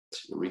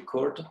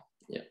record.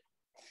 Yeah,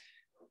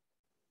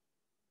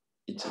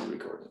 it's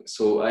recording.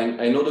 So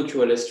I know the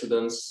QLS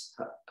students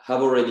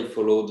have already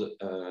followed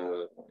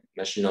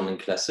machine learning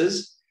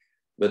classes,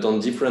 but on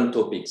different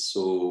topics.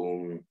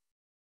 So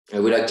I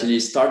will actually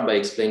start by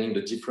explaining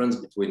the difference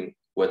between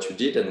what you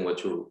did and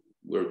what you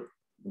were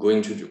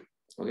going to do,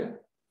 okay?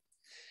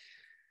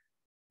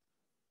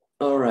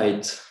 All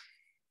right.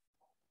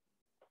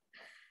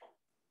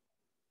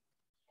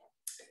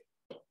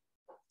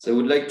 So I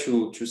would like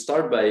to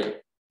start by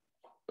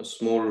a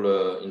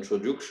small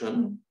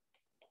introduction.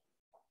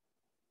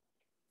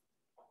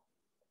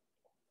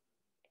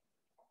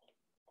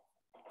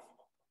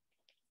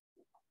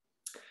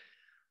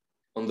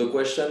 On the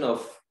question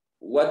of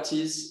what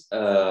is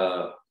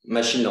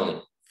machine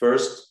learning.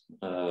 First,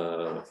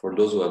 for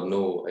those who have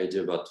no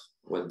idea about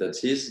what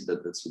that is,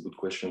 that's a good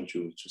question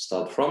to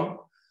start from.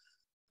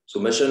 So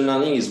machine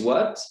learning is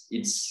what?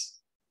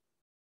 It's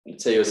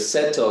a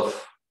set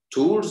of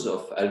tools,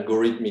 of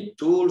algorithmic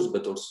tools,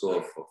 but also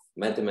of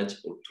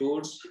mathematical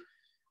tools,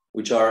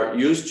 which are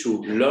used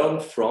to learn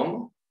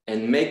from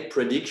and make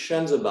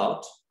predictions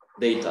about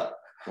data.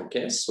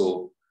 Okay,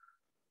 so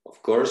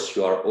of course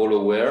you are all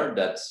aware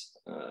that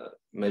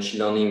machine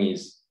learning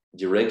is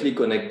directly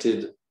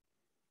connected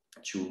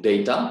to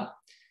data,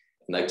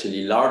 and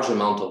actually large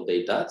amount of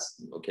data.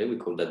 Okay, we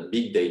call that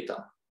big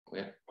data.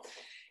 Okay.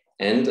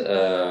 And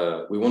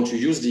we want to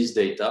use this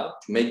data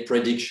to make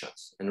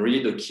predictions. And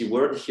really the key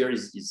word here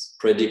is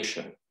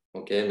prediction.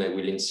 Okay, and I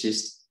will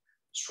insist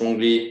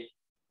strongly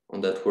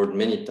on that word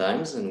many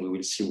times, and we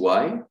will see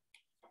why.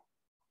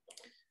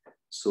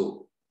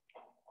 So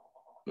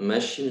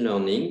machine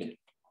learning,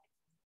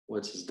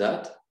 what is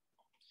that?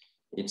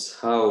 It's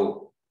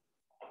how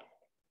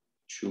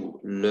to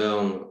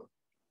learn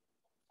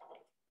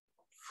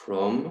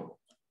from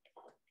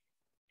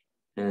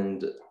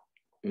and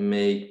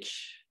make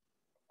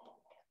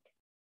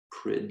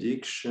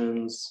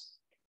predictions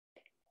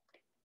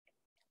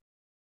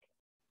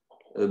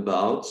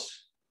about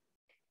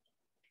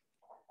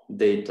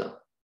data.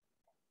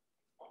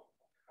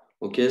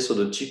 Okay, so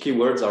the two key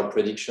words are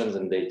predictions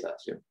and data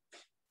here.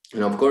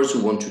 And of course,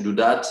 we want to do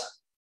that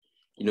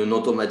in an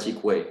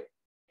automatic way.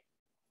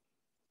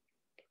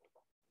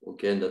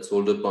 Okay, and that's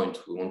all the point.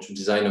 We want to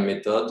design a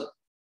method,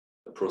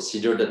 a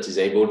procedure that is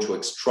able to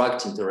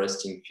extract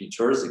interesting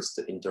features,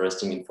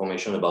 interesting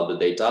information about the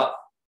data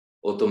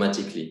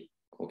automatically.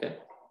 Okay.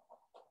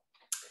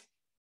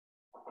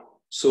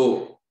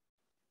 So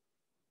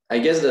I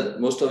guess that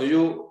most of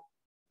you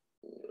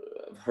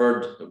have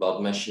heard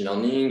about machine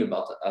learning,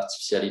 about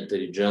artificial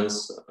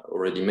intelligence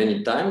already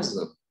many times,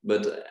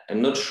 but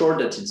I'm not sure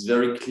that it's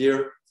very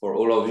clear for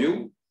all of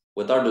you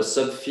what are the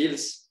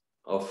subfields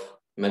of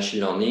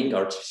machine learning,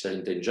 artificial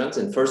intelligence,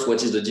 and first,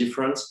 what is the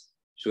difference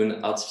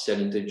between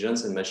artificial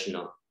intelligence and machine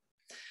learning?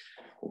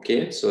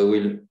 Okay, so I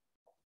will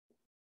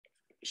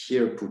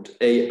here put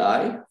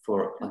AI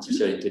for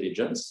artificial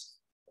intelligence.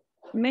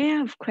 May I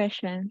have a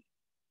question?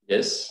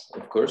 Yes,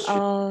 of course.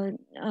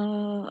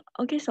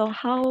 Okay, so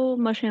how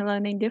machine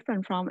learning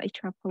different from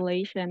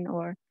extrapolation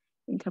or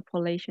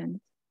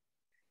interpolation?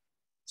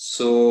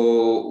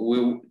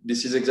 So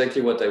this is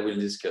exactly what I will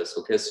discuss.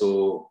 Okay,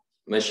 so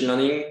machine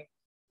learning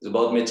is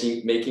about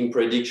making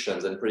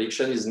predictions, and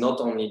prediction is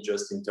not only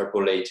just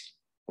interpolating.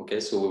 Okay,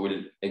 so we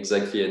will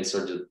exactly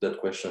answer that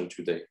question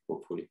today,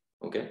 hopefully.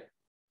 Okay.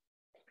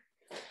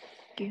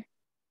 Okay.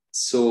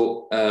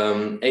 So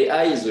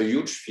AI is a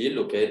huge field.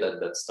 Okay,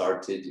 that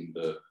started in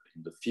the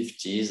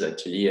 50s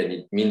actually, and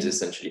it means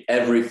essentially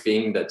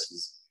everything that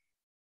is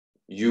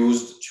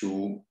used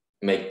to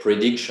make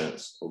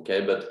predictions.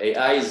 Okay, but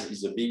AI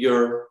is a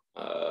bigger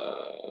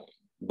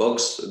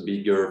box, a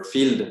bigger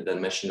field than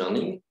machine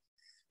learning.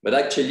 But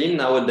actually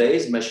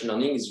nowadays, machine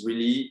learning is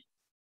really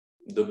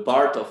the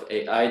part of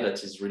AI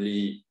that is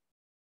really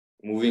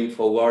moving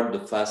forward the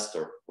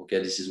faster. Okay,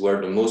 this is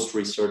where the most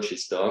research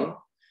is done.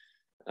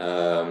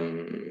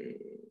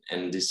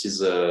 And this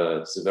is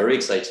a very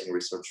exciting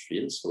research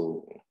field.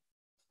 So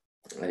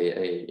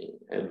I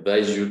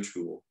advise you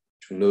to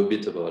know a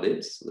bit about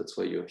it. So that's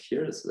why you're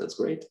here. So that's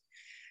great.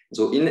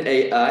 So in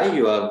AI,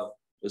 you have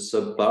a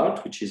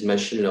subpart, which is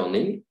machine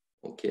learning.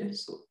 Okay,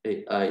 so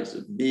AI is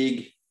a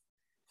big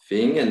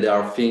thing, and there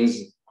are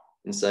things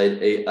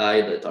inside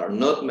AI that are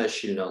not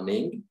machine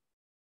learning.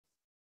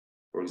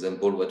 For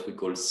example, what we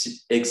call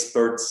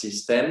expert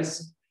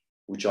systems,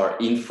 which are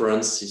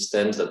inference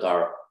systems that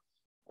are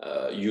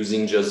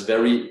using just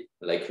very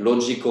like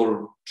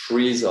logical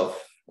trees of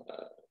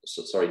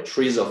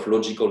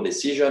logical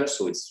decisions.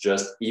 So it's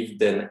just if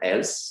then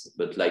else,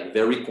 but like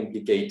very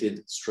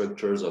complicated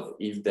structures of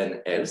if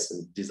then else.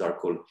 And these are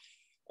called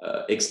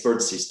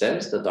expert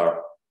systems that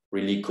are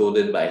really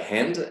coded by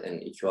hand.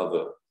 And if you have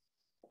a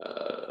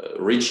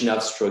rich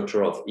enough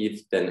structure of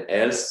if then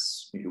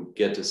else, you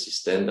get a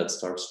system that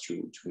starts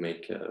to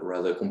make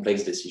rather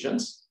complex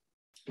decisions.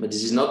 But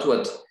this is not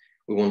what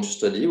we want to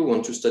study. We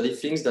want to study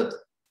things that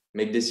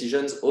make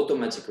decisions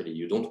automatically.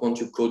 You don't want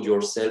to code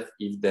yourself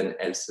if then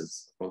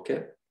else's.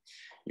 Okay,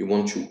 you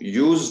want to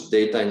use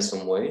data in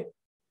some way,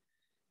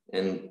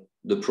 and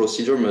the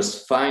procedure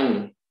must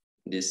find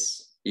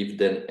this if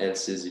then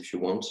else's, if you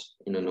want,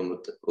 in an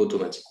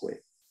automatic way.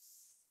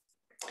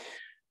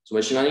 So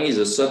machine learning is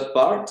a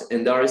subpart,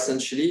 and there are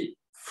essentially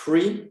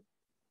three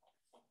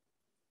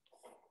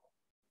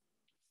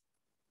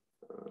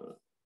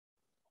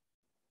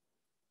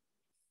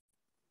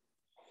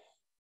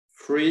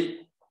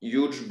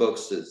huge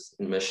boxes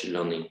in machine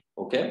learning,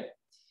 okay?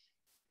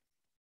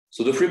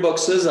 So the three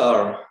boxes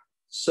are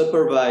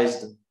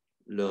supervised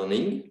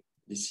learning.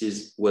 This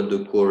is what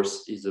the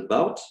course is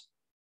about.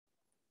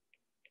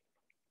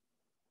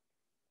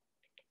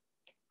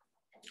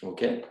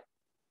 Okay.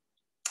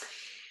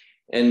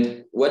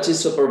 And what is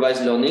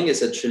supervised learning?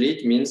 Essentially,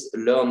 it means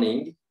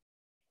learning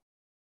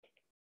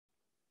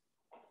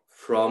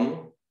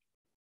from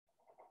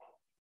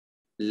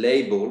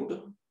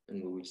labeled,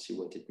 and we will see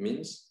what it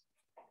means,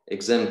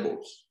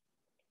 examples.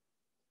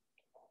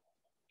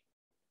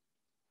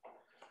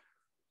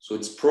 So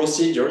it's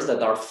procedures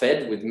that are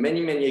fed with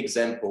many, many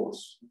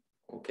examples,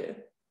 okay?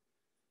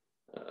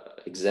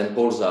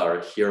 Examples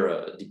are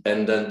here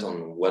dependent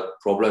on what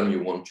problem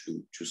you want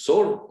to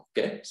solve,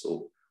 okay?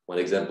 So one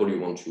example you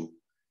want to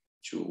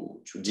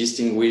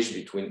distinguish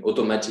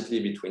automatically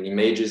between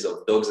images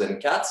of dogs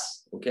and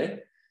cats, okay?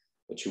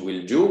 What you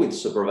will do with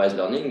supervised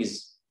learning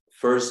is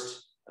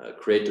first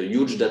create a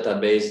huge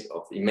database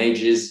of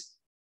images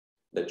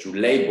that you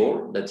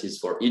label, that is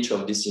for each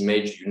of this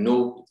image, you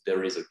know if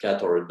there is a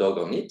cat or a dog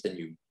on it, and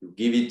you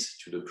give it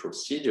to the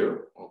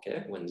procedure,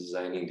 okay, when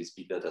designing this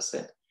big data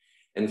set.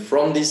 And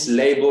from these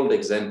labeled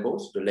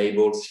examples, the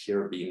labels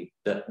here being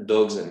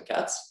dogs and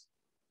cats,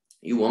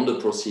 you want the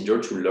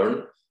procedure to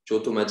learn to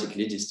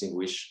automatically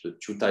distinguish the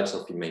two types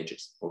of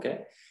images,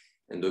 okay?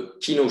 And the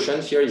key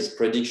notion here is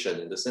prediction,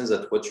 in the sense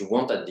that what you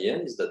want at the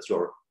end is that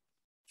your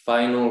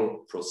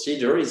final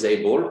procedure is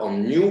able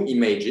on new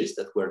images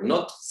that were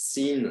not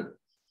seen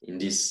in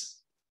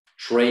this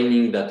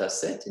training data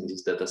set, in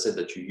this data set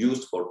that you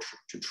used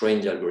to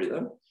train the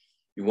algorithm,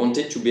 you want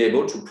it to be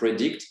able to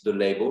predict the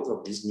labels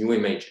of these new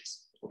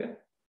images, okay?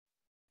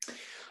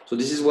 So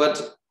this is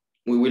what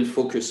we will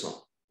focus on,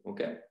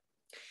 okay?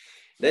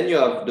 Then you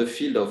have the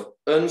field of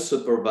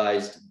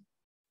unsupervised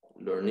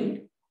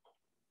learning.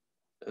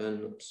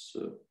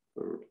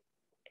 Unsupervised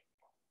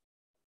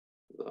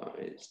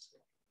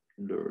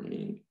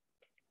learning.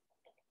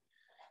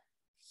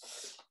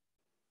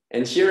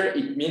 And here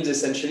it means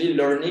essentially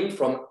learning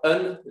from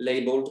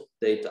unlabeled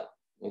data,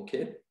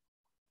 okay?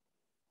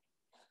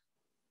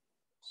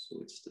 So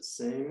it's the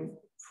same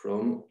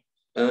from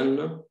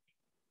unlabeled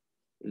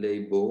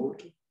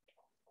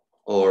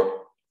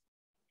or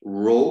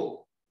raw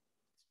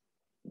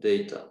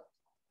data.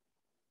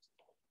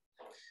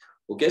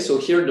 Okay, so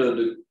here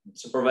the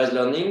supervised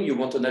learning, you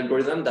want an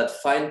algorithm that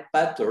finds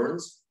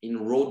patterns in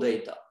raw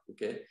data,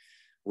 okay?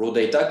 Raw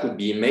data could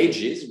be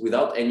images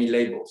without any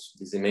labels.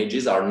 These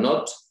images are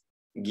not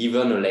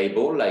given a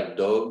label like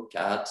dog,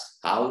 cat,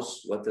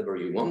 house, whatever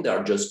you want. They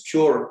are just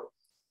pure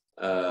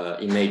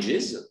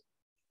images.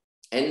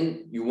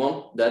 And you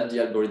want that the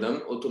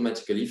algorithm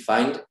automatically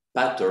find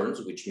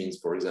patterns, which means,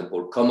 for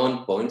example,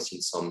 common points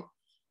in some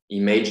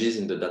images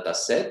in the data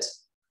set,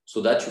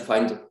 so that you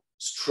find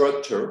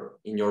structure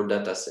in your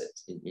data set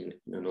in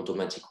an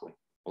automatic way,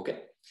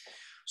 okay?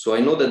 So I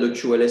know that the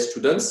QLS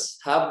students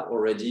have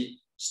already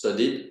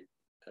studied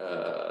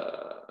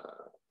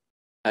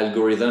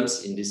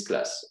algorithms in this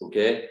class,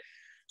 okay?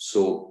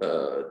 So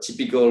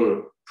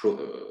typical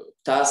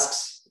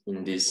tasks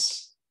in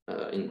this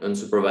in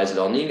unsupervised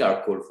learning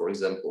are called, for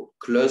example,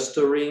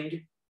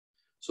 clustering.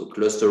 So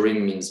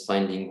clustering means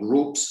finding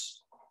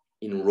groups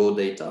in raw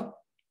data.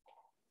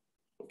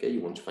 Okay,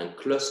 you want to find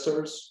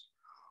clusters,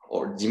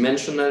 or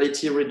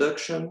dimensionality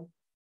reduction.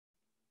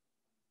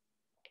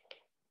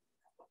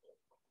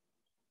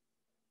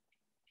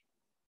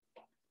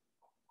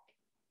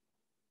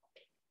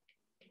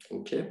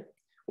 Okay,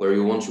 where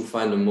you want to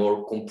find a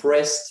more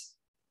compressed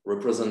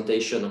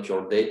representation of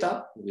your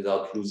data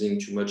without losing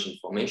too much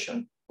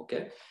information.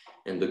 Okay,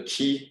 and the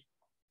key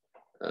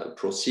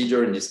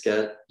procedure in this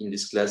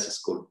class is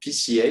called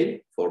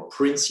PCA, for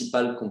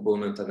principal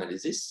component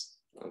analysis.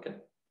 Okay.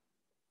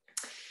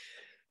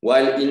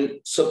 While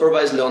in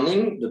supervised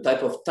learning, the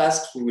type of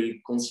tasks we will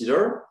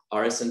consider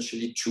are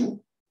essentially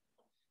two.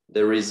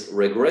 There is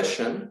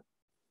regression,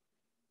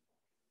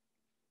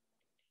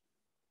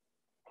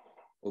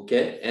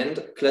 okay,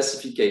 and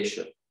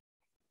classification.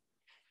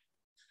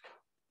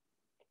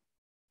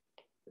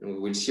 And we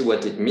will see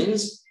what it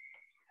means,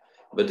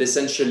 but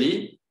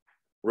essentially,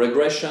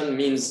 regression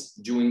means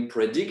doing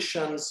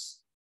predictions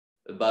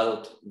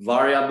about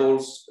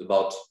variables,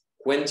 about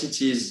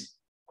quantities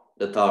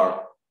that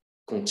are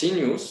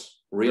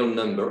continuous, real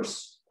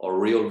numbers or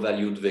real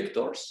valued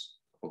vectors,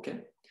 okay?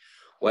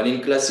 While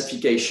in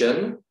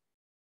classification,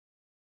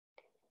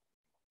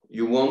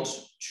 you want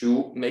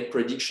to make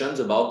predictions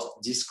about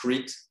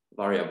discrete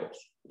variables.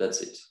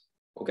 That's it,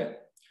 okay?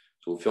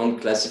 So if you're on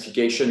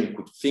classification, you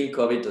could think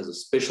of it as a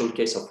special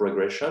case of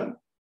regression,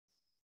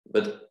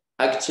 but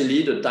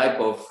actually the type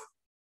of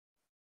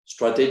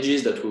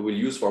strategies that we will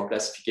use for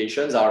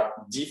classifications are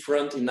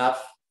different enough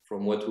from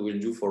what we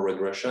will do for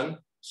regression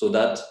so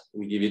that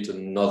we give it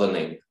another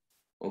name,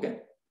 okay?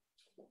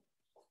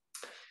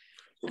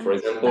 So for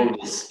example,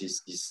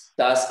 this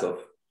task of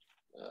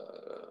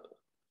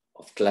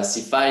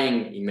classifying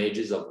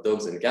images of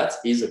dogs and cats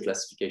is a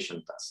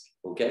classification task,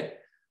 okay?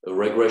 A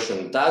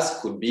regression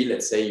task could be,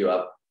 let's say you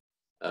have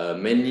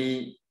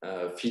many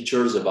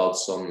features about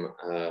some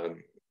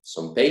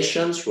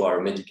patients, you are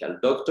a medical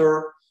doctor,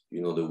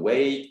 you know the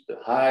weight, the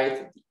height,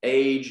 the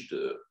age,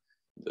 the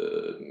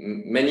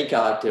many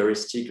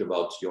characteristics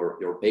about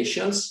your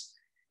patients,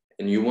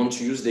 and you want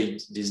to use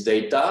this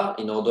data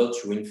in order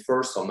to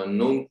infer some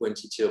unknown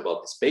quantity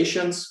about these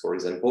patients, for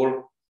example,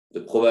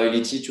 the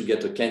probability to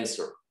get a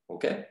cancer,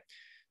 okay?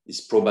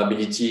 This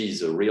probability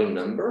is a real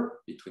number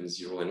between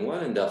 0 and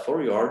 1, and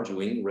therefore you are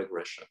doing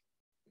regression,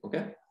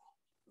 okay?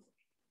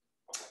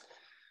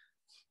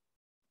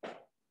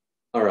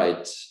 All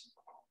right.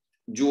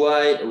 Do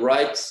I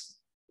write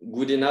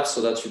good enough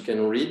so that you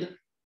can read?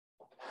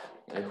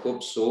 I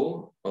hope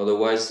so.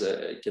 Otherwise,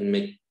 I can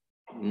make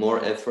more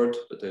effort,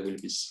 but I will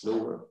be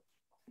slower.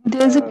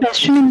 There's a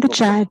question in the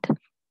chat.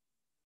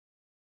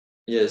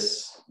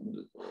 Yes,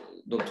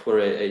 don't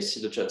worry, I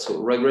see the chat.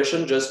 So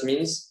regression just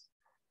means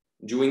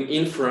doing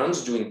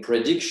inference, doing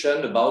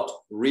prediction about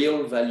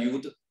real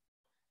valued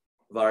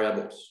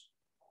variables,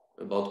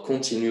 about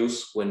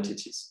continuous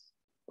quantities,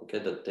 okay,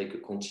 that take a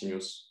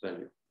continuous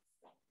value.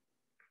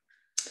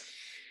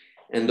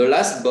 And the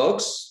last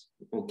box,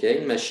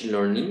 okay, machine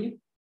learning,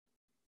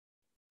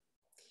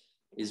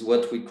 is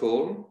what we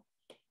call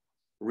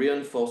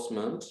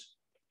reinforcement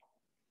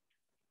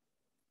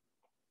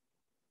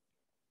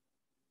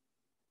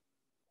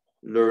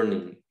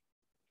learning.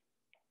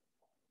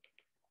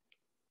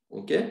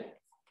 Okay.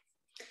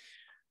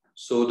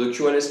 So the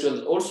QLS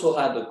students also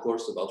had a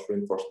course about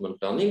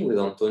reinforcement learning with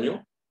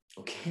Antonio.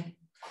 Okay.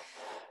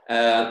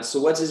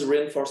 So what is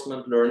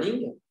reinforcement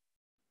learning?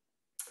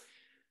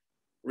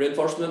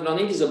 Reinforcement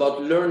learning is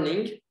about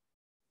learning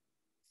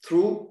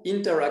through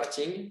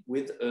interacting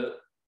with an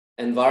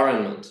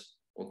environment.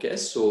 Okay,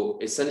 so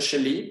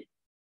essentially,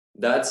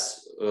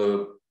 that's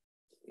a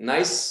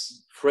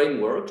nice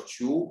framework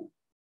to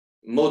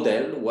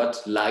model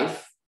what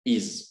life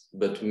is,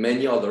 but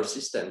many other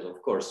systems,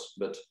 of course.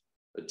 But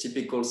a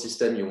typical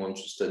system you want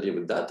to study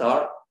with that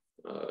are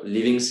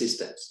living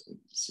systems.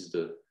 This is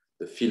the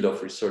field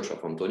of research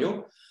of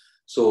Antonio.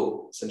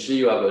 So essentially,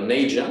 you have an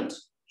agent,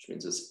 which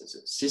means a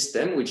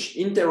system which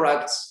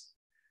interacts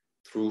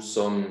through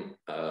some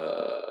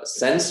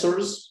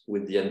sensors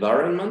with the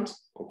environment,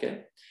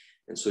 okay?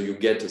 And so you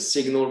get a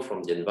signal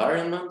from the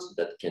environment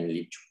that can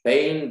lead to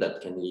pain,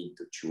 that can lead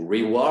to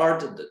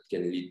reward, that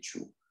can lead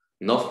to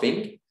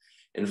nothing.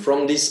 And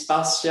from this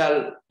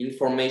partial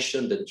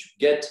information that you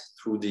get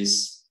through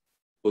these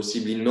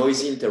possibly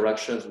noisy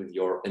interactions with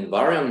your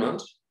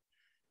environment,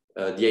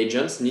 the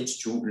agent needs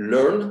to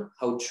learn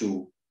how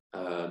to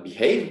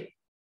behave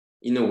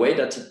in a way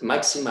that it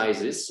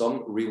maximizes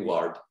some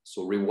reward.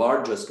 So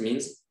reward just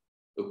means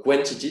a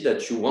quantity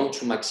that you want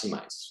to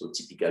maximize. So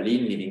typically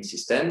in living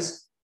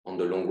systems, on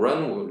the long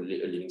run, a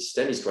living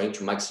system is trying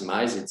to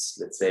maximize its,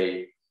 let's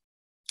say,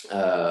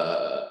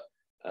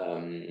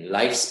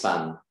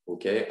 lifespan,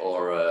 okay,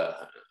 or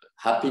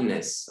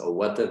happiness or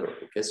whatever.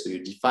 Okay, so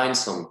you define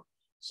some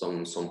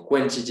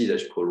quantity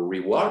that you call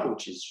reward,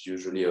 which is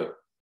usually a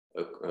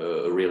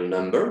real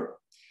number,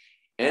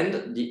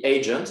 and the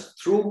agent,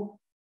 through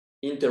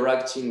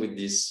interacting with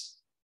this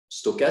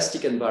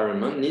stochastic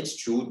environment, needs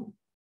to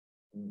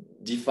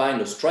define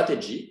a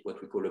strategy,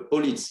 what we call a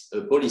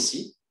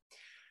policy,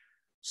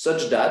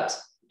 such that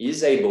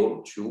is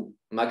able to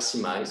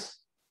maximize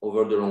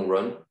over the long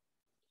run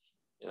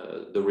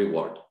the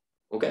reward.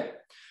 Okay,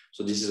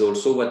 so this is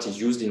also what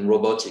is used in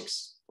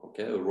robotics.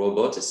 Okay, a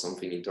robot is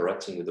something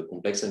interacting with a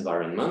complex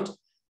environment.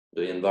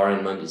 The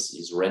environment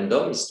is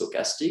random, is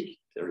stochastic.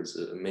 There is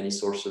many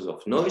sources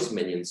of noise,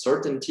 many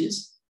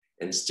uncertainties,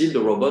 and still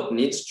the robot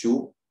needs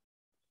to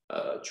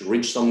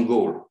reach some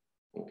goal.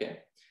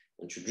 Okay,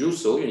 and to do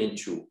so, you need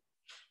to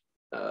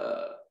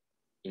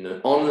in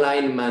an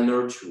online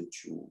manner to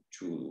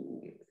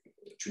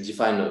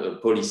define a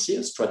policy,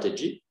 a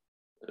strategy,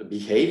 a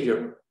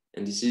behavior,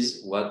 and this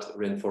is what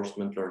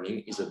reinforcement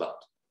learning is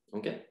about.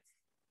 Okay,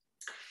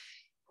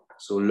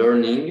 so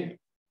learning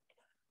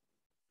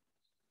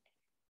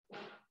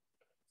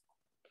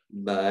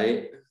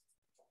by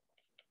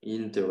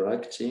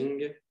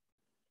interacting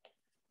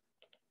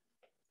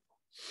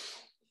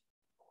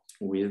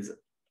with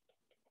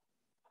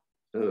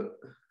an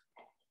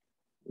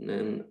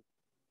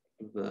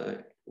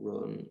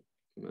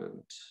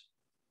environment.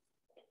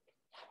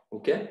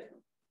 Okay,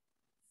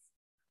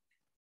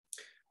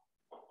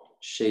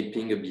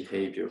 shaping a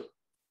behavior,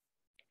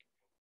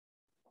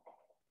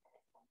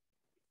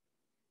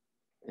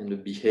 and the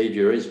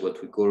behavior is what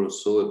we call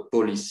also a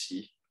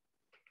policy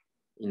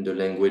in the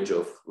language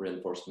of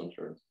reinforcement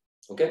learning.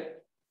 Okay.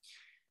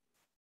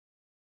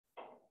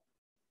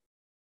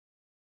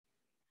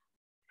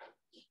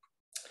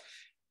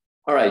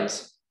 All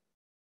right.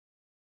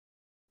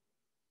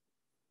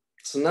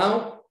 So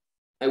now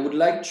I would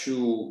like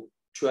to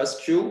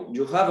ask you,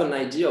 do you have an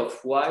idea of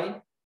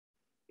why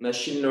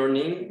machine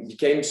learning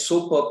became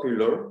so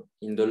popular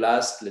in the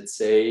last, let's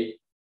say,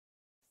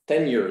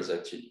 10 years,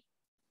 actually?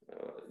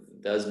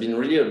 There's been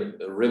really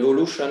a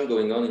revolution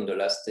going on in the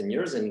last 10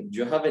 years. And do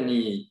you have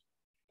any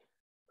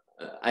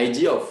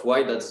idea of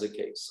why that's the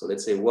case? So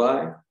let's say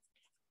why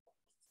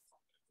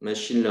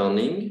machine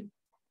learning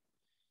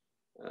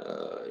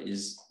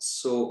is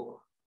so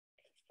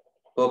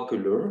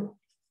popular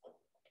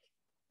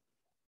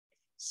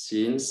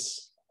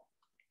since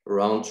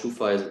around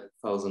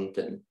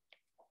 2010.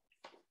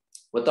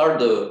 What are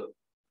the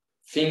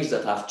things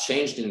that have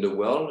changed in the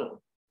world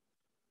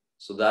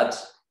so that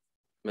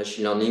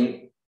machine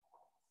learning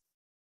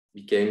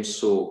became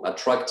so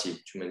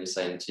attractive to many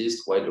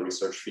scientists, why the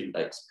research field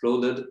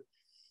exploded?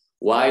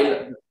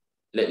 While,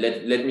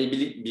 let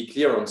me be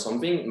clear on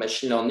something,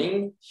 machine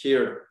learning,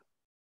 here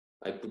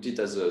I put it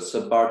as a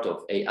subpart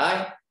of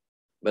AI,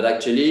 but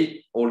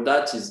actually all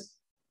that is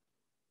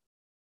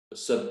a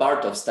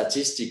subpart of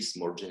statistics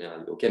more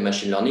generally, okay?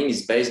 Machine learning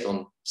is based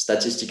on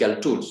statistical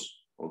tools,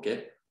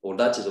 okay? All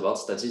that is about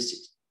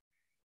statistics.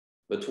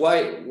 But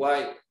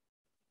why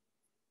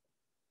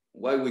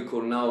we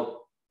call now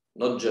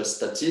not just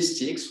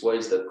statistics, why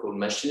is that called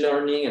machine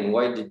learning, and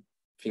why did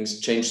things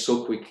change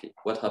so quickly?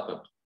 What happened?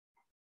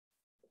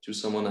 Do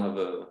someone have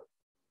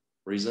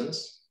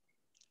reasons?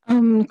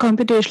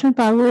 Computational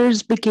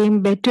powers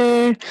became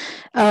better.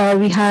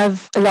 We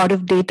have a lot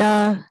of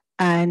data,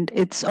 and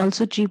it's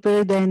also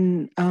cheaper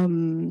than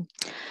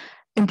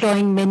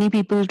employing many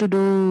people to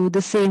do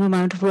the same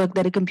amount of work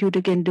that a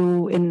computer can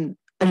do in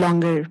a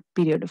longer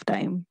period of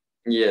time.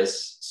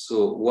 Yes.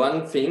 So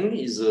one thing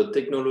is a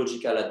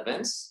technological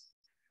advance,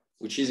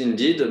 which is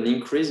indeed an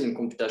increase in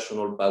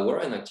computational power,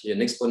 and actually an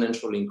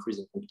exponential increase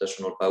in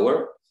computational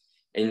power.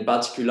 In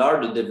particular,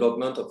 the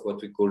development of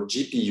what we call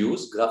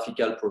GPUs,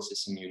 graphical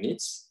processing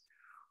units,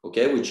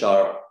 okay, which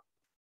are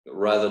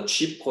rather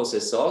cheap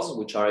processors,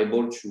 which are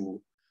able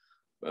to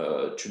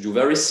do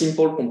very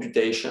simple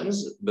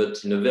computations,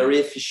 but in a very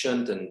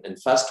efficient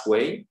and fast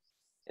way.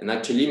 And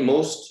actually,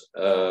 most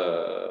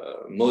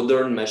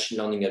modern machine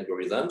learning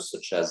algorithms,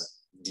 such as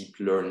deep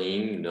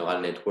learning,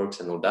 neural networks,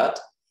 and all that,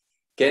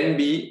 can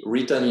be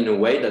written in a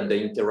way that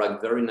they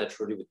interact very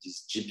naturally with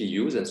these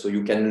GPUs. And so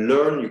you can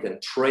learn, you can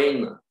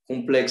train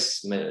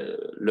complex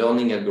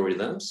learning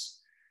algorithms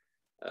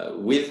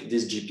with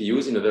these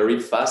GPUs in a very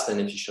fast and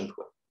efficient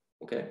way,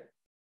 okay?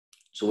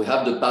 So we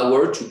have the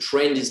power to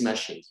train these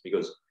machines,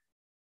 because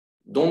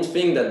don't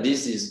think that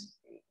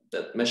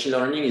that machine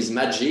learning is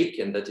magic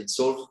and that it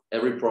solves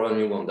every problem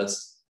you want.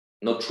 That's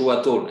not true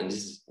at all. And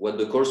this is what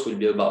the course will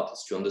be about,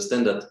 is to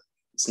understand that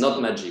it's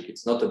not magic.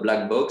 It's not a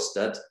black box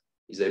that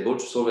is able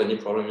to solve any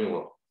problem you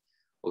want,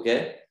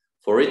 okay?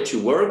 For it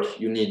to work,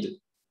 you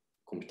need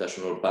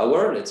computational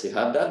power, let's say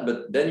have that,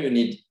 but then you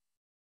need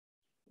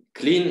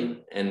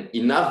clean and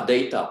enough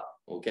data,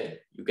 okay?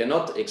 You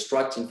cannot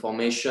extract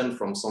information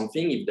from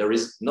something if there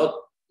is not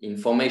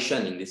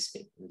information in this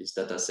thing, in this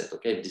data set,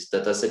 okay? If this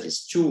data set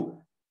is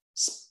too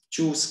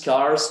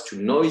scarce,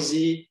 too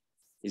noisy,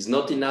 is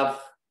not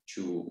enough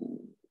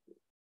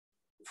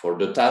for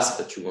the task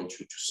that you want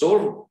to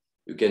solve,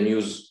 you can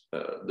use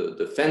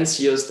the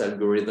fanciest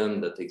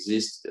algorithm that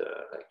exists,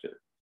 like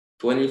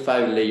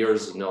 25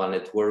 layers neural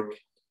network.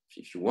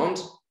 If you want,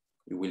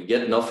 you will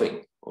get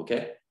nothing,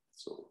 okay?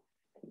 So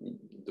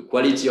the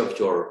quality of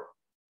your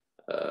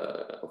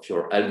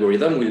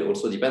algorithm will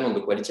also depend on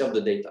the quality of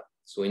the data.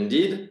 So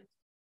indeed,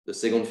 the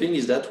second thing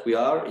is that we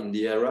are in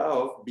the era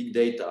of big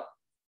data,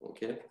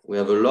 okay? We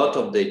have a lot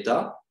of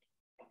data.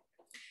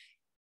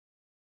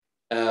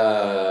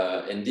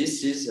 And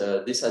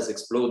this has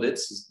exploded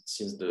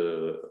since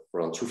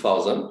around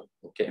 2000,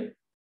 okay?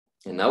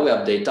 And now we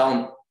have data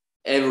on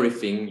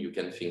everything you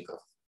can think of,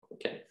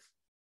 okay?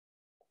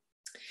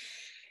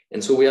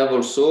 And so we have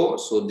also,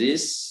 so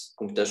this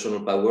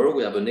computational power,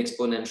 we have an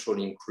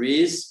exponential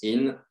increase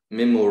in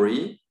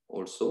memory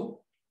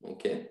also,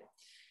 okay?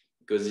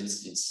 Because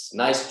it's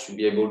nice to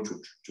be able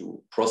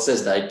to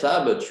process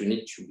data, but you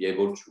need to be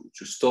able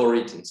to store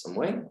it in some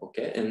way,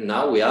 okay? And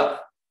now we have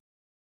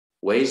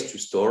ways to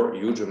store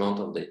huge amount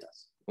of data,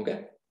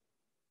 okay?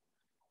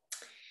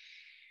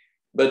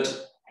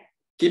 But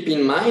keep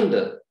in mind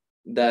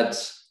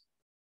that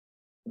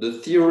the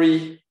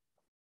theory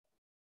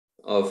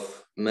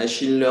of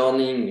machine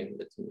learning,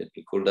 let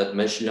me call that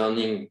machine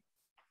learning,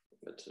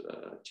 but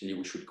actually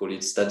we should call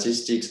it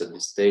statistics at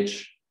this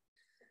stage.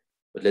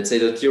 But let's say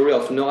the theory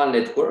of neural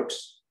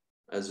networks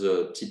as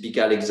a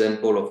typical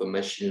example of a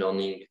machine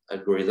learning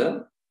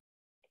algorithm,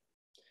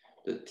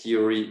 the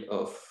theory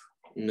of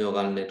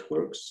neural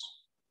networks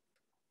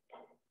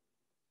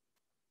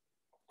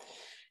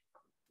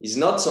is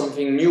not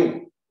something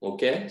new,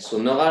 okay? So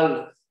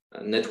neural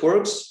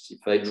networks,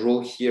 if I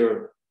draw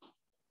here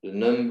the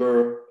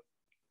number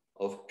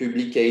of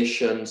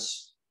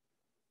publications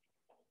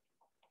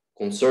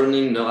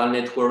concerning neural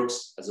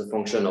networks as a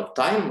function of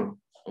time,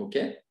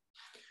 okay?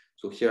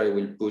 So here I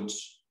will put,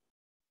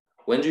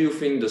 when do you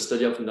think the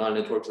study of neural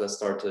networks has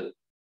started?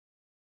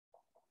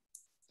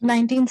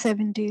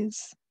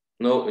 1970s.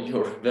 No,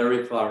 you're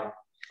very far.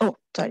 Oh,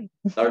 sorry.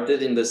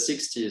 Started in the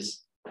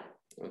 60s.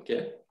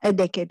 Okay. A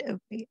decade.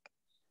 Okay.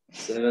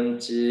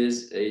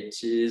 70s,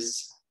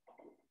 80s,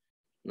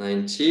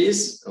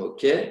 90s.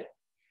 Okay.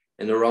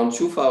 And around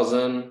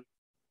 2000.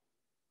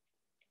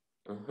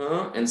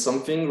 And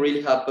something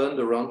really happened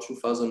around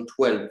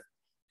 2012.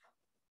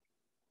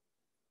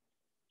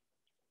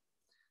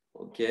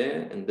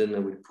 Okay, and then I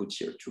will put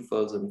here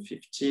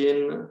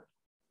 2015.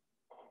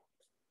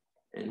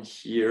 And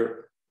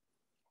here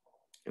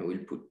I will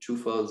put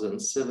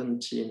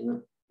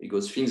 2017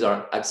 because things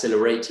are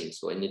accelerating.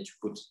 So I need to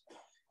put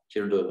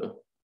here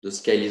the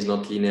scale is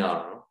not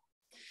linear.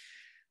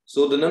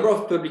 So the number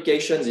of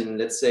publications in,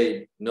 let's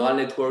say, neural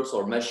networks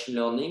or machine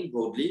learning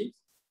broadly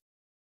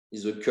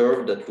is a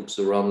curve that looks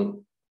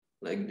around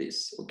like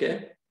this,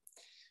 okay?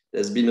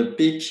 There's been a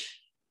peak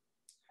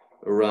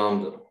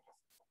around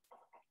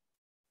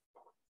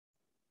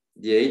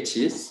the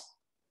 80s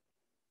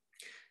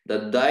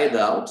that died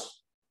out,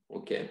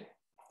 okay?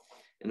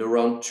 And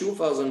around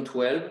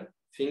 2012,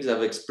 things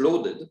have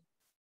exploded,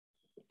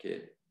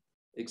 okay,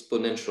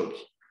 exponentially.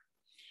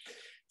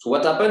 So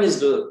what happened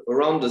is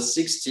around the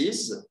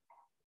 60s,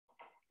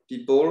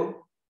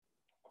 people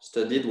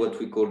studied what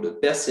we call the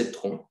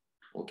perceptron,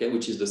 okay,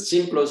 which is the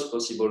simplest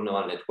possible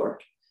neural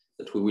network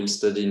that we will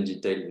study in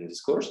detail in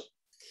this course.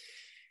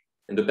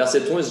 And the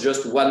perceptron is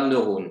just one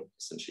neuron,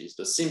 essentially. It's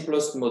the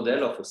simplest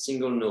model of a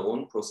single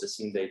neuron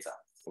processing data,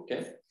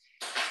 okay?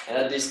 And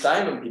at this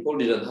time, people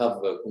didn't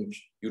have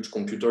huge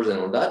computers and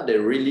all that. They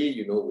really,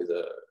 you know,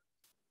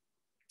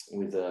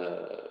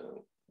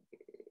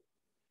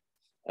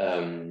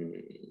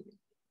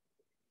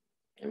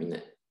 I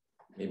mean,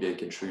 maybe I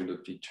can show you the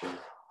picture.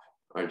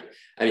 All right.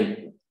 I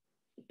mean,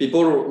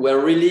 people were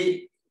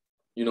really,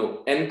 you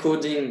know,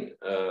 encoding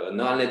a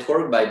neural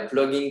network by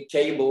plugging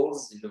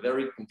cables in a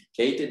very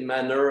complicated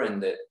manner.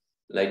 And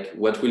like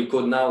what we'll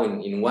code now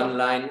in one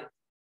line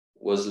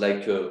was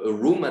like a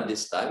room at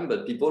this time,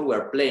 but people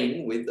were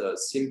playing with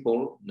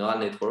simple neural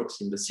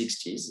networks in the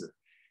 60s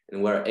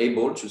and were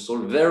able to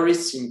solve very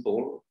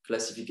simple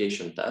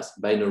classification tasks,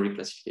 binary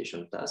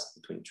classification tasks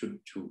between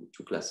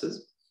two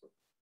classes.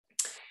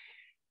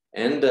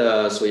 And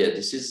so yeah,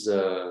 this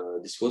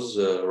was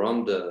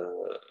around the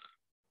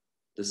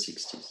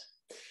 60s.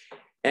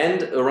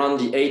 And around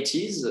the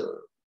 80s,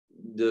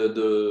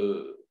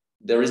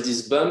 there is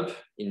this bump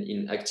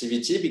in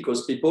activity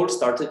because people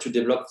started to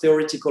develop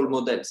theoretical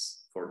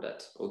models for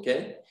that,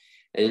 okay?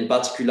 And in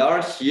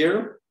particular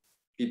here,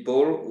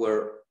 people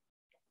were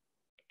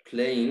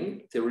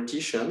playing,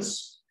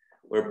 theoreticians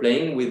were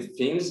playing with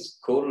things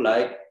called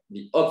like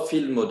the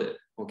Hopfield model,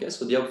 okay?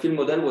 So the Hopfield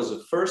model was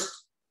the first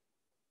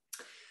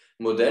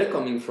model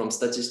coming from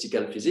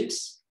statistical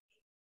physics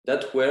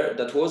that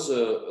was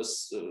a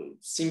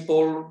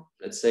simple,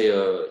 let's say,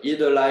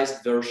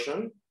 idealized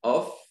version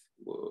of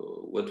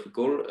what we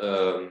call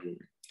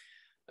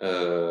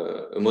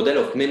a model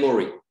of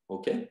memory,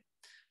 okay?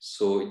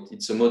 So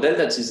it's a model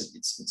that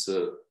it's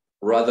a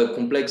rather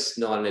complex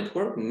neural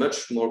network,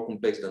 much more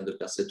complex than the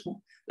perceptron,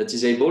 that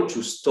is able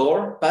to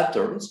store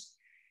patterns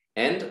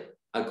and,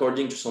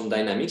 according to some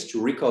dynamics,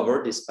 to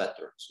recover these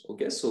patterns,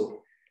 okay?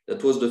 So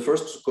that was the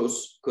first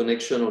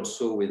connection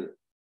also with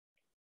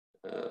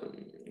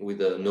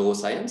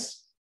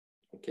neuroscience,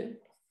 okay?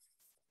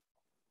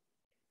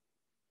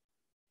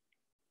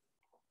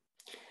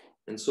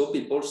 And so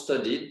people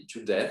studied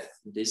to death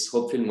this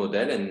Hopfield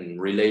model and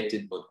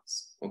related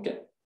models, okay?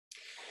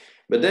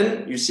 But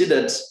then you see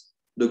that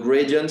the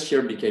gradient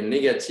here became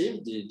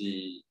negative.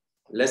 The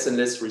less and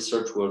less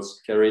research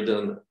was carried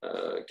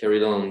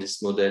on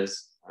these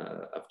models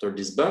after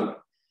this bump,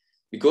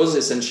 because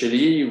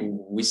essentially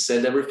we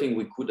said everything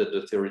we could at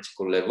the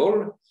theoretical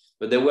level,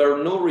 but there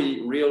were no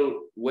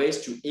real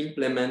ways to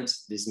implement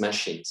these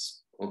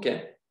machines,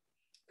 okay?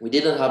 We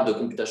didn't have the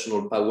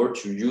computational power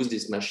to use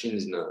these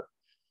machines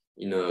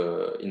in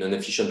an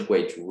efficient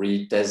way to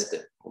retest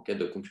them, okay?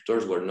 The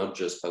computers were not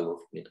just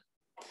powerful enough.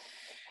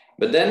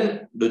 But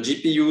then the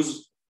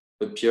GPUs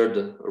appeared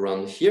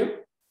around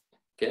here,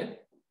 okay?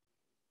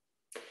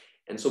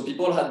 And so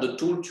people had the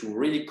tool to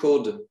really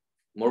code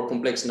more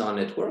complex neural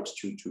networks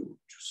to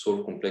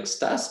solve complex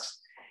tasks.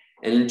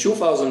 And in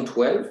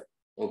 2012,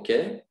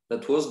 okay,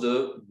 that was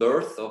the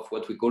birth of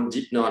what we call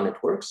deep neural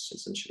networks,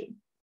 essentially.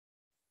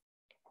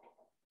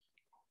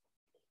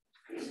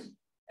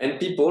 And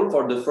people,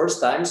 for the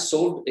first time,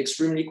 solved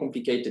extremely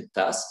complicated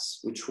tasks,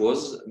 which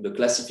was the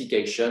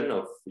classification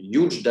of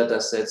huge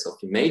data sets of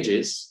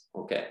images,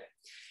 okay,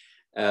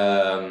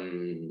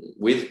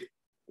 with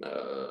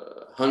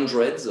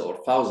hundreds or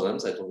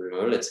thousands, I don't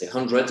remember, let's say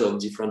hundreds of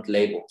different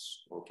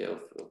labels, okay,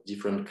 of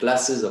different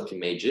classes of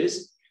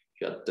images.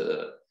 You had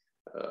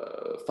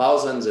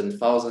thousands and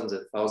thousands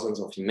and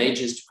thousands of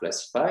images to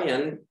classify,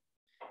 and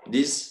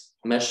these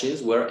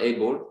machines were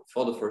able,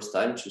 for the first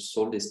time, to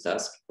solve this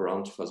task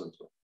around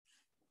 2012.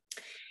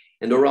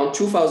 And around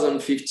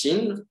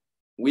 2015,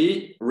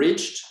 we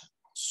reached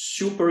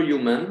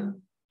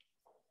superhuman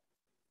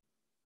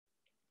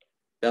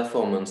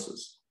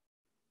performances.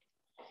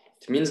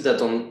 It means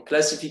that on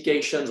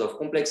classifications of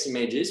complex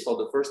images, for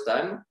the first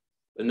time,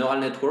 a neural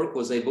network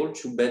was able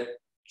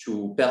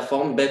to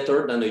perform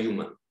better than a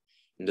human.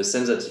 In the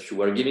sense that if you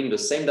were giving the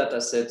same data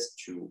sets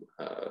to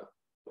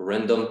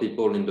random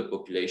people in the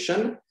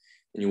population,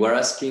 and you were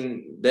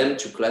asking them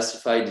to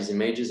classify these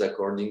images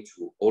according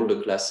to all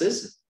the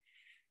classes,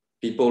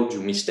 people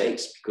do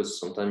mistakes because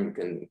sometimes you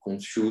can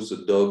confuse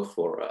a dog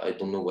for I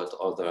don't know what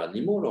other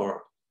animal,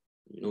 or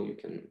you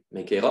can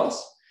make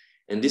errors.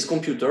 And these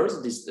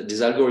computers,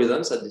 these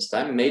algorithms at this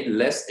time made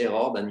less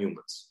error than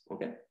humans.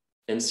 Okay.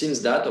 And since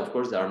that, of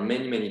course, there are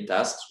many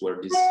tasks where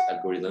these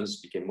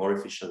algorithms became more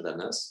efficient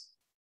than us.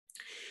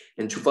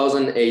 In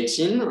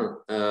 2018,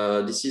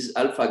 this is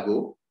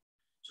AlphaGo.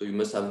 So you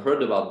must have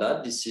heard about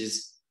that. This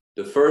is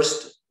the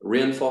first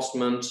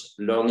reinforcement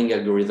learning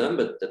algorithm,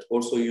 but that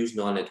also used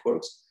neural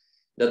networks,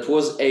 that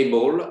was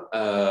able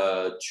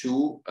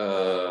to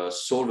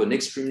solve an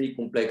extremely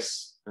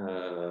complex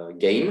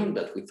game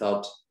that we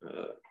thought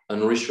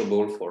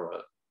unreachable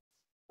for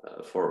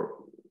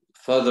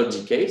further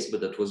decades, but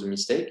that was a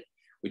mistake,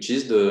 which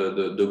is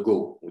the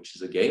Go, which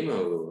is a game,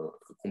 a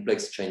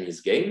complex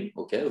Chinese game,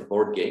 okay, a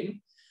board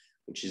game,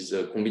 which is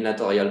a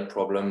combinatorial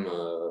problem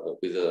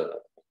with an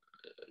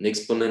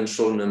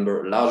exponential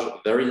number,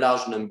 very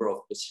large number of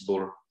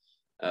possible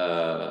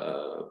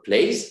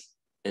plays.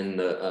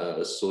 And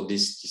so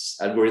this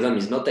algorithm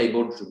is not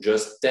able to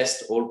just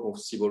test all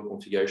possible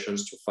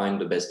configurations to find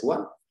the best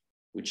one,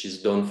 which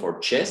is done for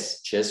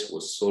chess. Chess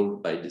was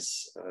solved by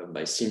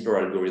by simpler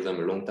algorithm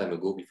a long time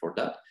ago. Before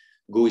that,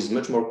 Go is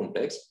much more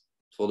complex.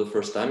 For the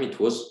first time, it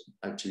was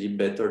actually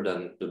better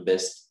than the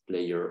best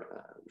player,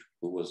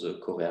 who was a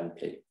Korean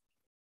player.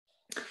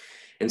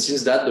 And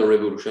since that, the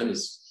revolution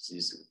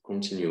is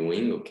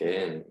continuing,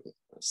 okay, and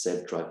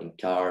self-driving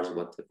cars,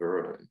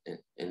 whatever,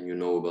 and you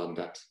know about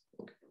that.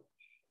 Okay.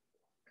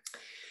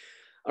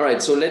 All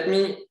right, so let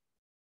me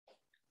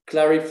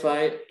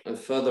clarify a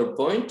further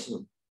point,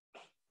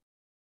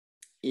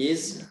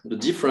 is the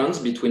difference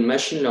between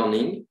machine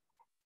learning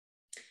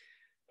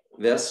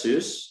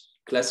versus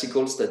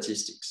classical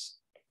statistics.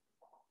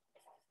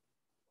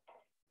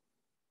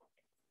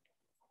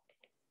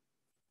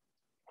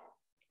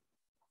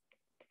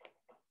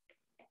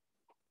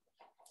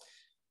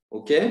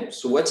 Okay,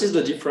 so what is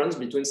the difference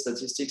between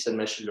statistics and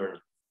machine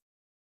learning?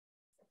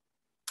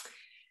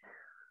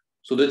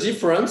 So the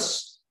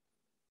difference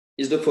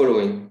is the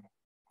following.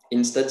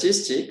 In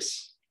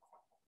statistics,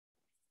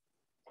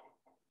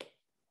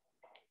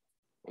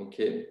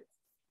 okay.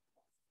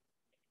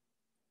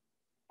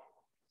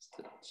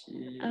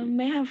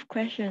 May I have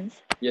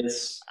questions?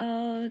 Yes.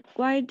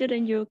 Why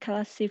didn't you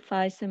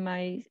classify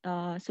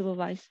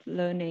semi-supervised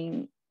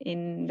learning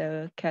in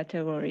the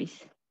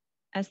categories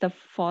as the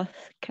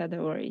fourth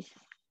categories?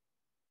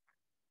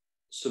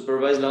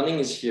 Supervised learning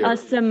is here.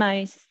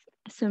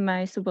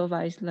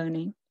 Semi-supervised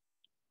learning,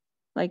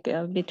 like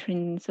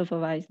between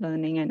supervised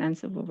learning and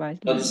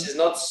unsupervised learning. No, this is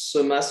not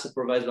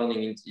semi-supervised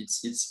learning.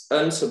 It's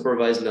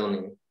unsupervised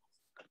learning.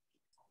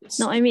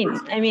 No, I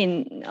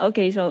mean,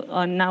 okay, so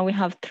now we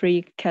have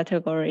three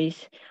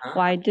categories.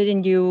 Why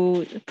didn't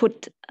you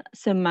put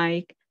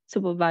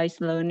semi-supervised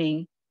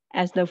learning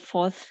as the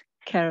fourth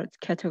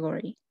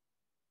category?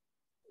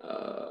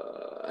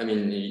 I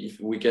mean, if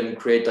we can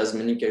create as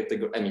many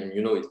categories, I mean,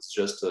 it's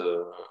just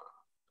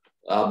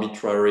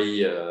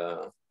arbitrary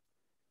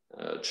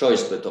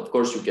choice, but of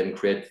course you can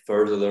create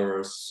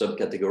further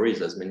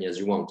subcategories, as many as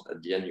you want.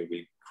 At the end, you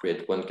will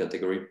create one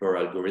category per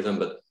algorithm,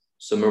 but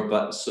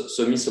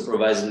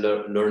semi-supervised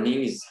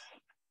learning is,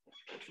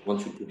 if you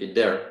want to put it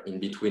there, in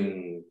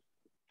between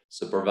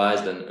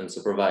supervised and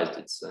unsupervised.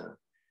 It's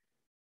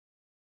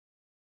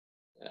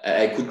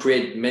I could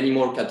create many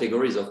more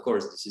categories, of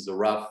course. This is a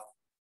rough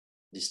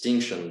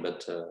distinction,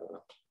 but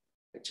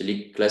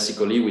actually,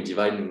 classically, we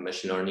divide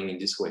machine learning in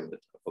this way.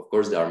 But of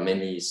course, there are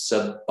many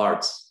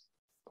sub-parts.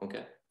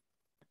 Okay.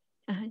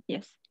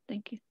 Yes,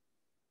 thank you.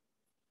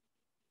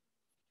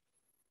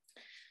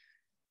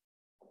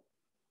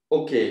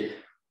 Okay.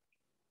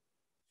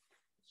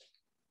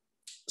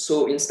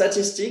 So in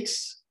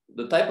statistics,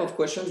 the type of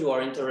questions you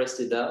are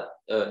interested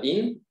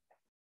in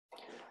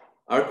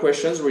are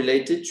questions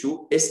related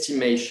to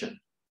estimation.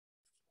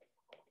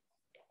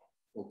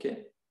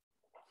 Okay.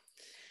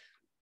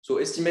 So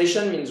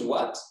estimation means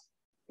what?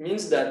 It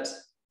means that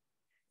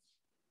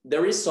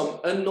there is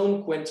some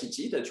unknown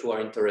quantity that you are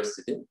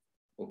interested in.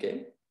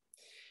 Okay.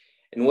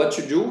 And what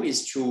you do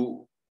is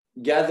to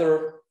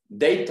gather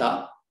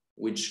data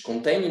which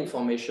contain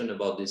information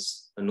about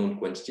this unknown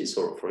quantity.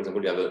 So for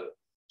example, you have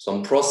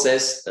some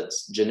process that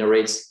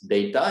generates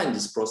data, and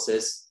this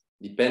process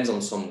depends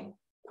on some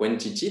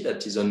quantity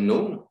that is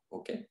unknown,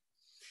 okay?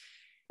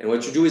 And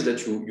what you do is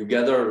that you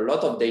gather a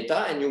lot of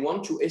data and you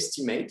want to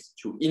estimate,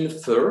 to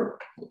infer,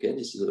 okay?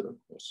 This is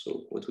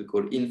also what we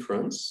call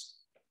inference,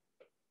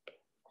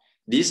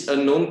 this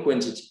unknown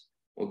quantity,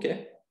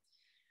 okay?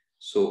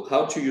 So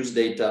how to use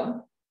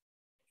data?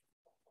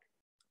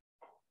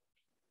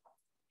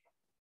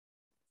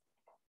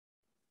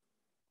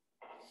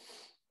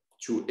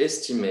 To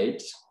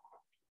estimate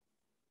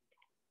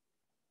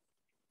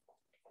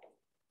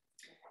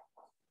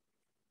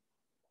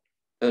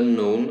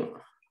unknown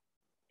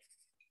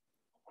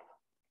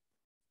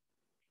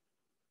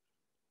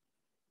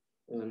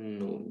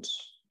unknowns.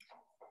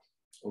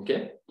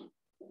 Okay.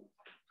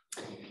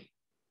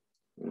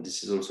 And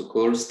this is also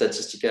called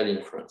statistical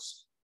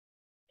inference.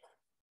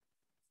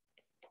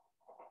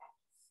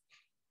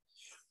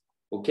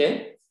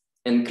 Okay.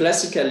 And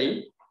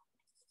classically,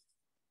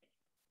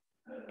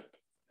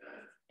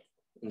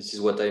 this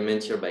is what I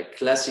meant here by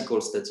classical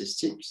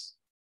statistics.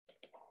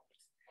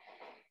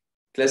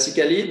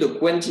 Classically, the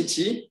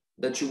quantity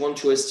that you want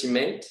to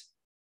estimate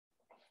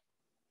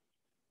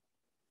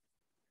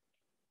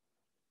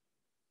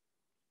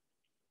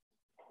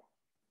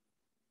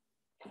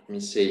let me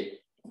say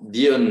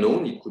the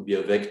unknown, it could be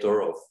a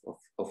vector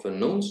of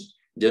unknowns.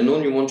 The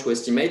unknown you want to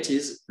estimate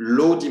is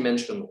low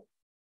dimensional.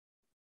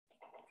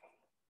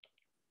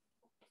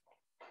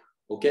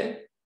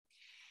 Okay?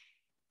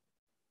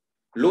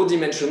 Low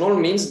dimensional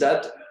means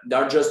that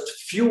there are just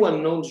few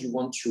unknowns you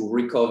want to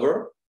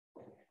recover.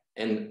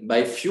 And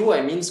by few,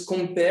 I mean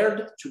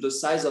compared to the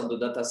size of the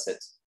data set.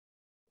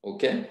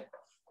 Okay?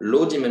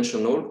 Low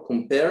dimensional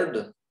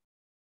compared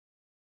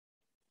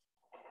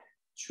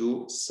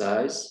to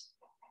size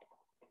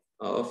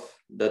of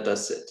data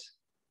set.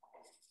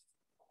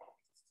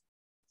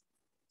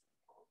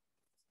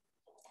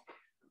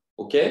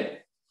 Okay?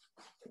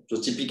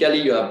 So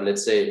typically you have,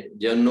 let's say,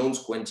 the unknowns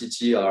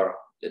quantity are,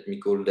 let me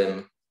call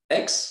them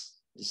X.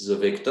 This is a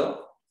vector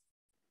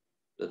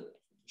that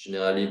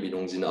generally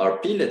belongs in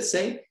RP, let's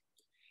say.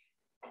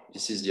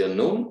 This is the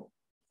unknown,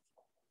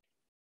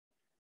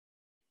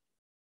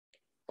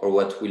 or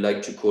what we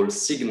like to call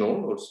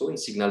signal also in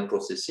signal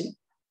processing.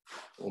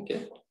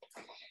 Okay.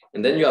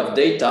 And then you have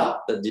data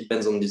that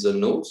depends on these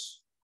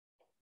unknowns.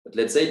 But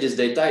let's say this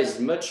data is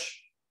it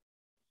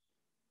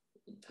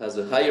has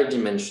a higher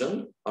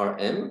dimension,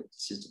 Rm,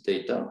 this is the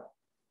data.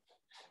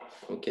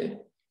 Okay.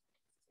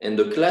 And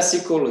the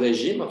classical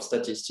regime of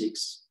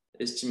statistics,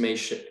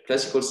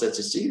 classical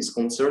statistics is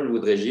concerned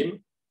with regime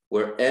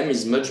where M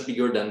is much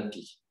bigger than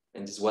P.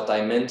 And this is what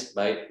I meant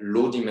by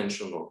low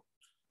dimensional.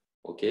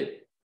 Okay.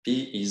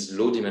 P is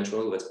low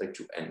dimensional with respect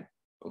to M.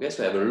 Okay.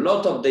 So I have a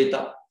lot of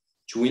data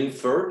to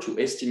infer, to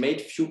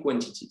estimate few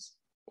quantities.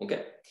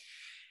 Okay.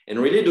 And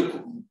really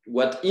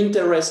what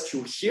interests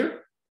you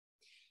here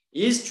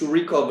is to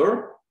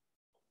recover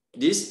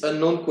this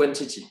unknown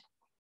quantity.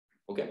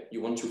 Okay.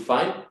 You want to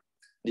find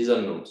these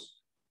unknowns.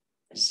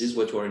 This is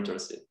what you are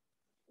interested in.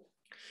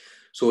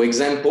 So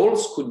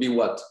examples could be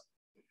what?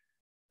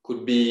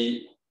 Could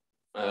be,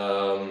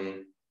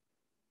 I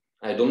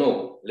don't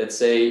know, let's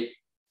say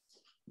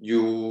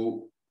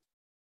you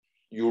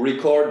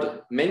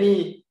record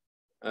many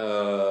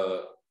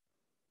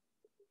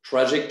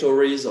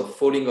trajectories of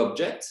falling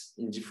objects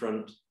in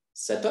different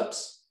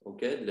setups,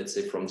 okay? Let's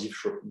say from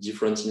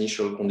different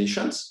initial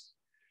conditions.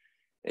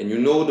 And you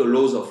know the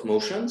laws of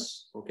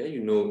motions, okay?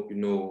 You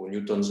know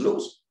Newton's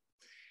laws,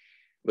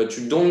 but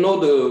you don't know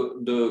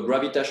the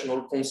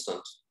gravitational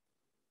constant,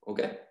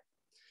 okay?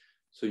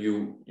 So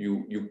you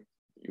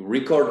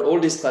record all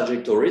these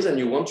trajectories and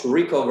you want to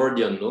recover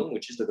the unknown,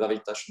 which is the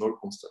gravitational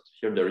constant.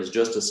 Here there is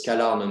just a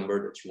scalar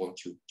number that you want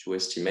to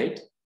estimate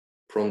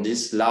from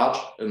this large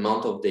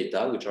amount of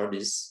data, which are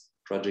these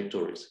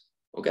trajectories,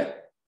 okay?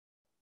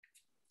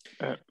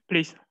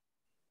 Please.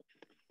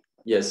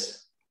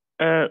 Yes.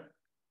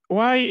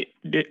 Y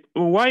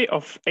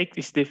of X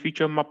is the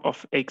feature map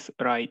of X,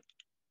 right?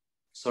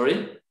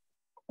 Sorry?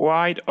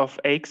 Y of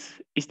X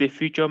is the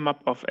feature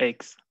map of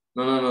X.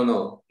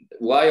 No.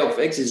 Y of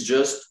X is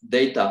just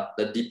data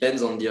that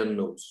depends on the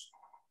unknowns.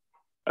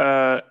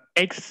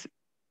 X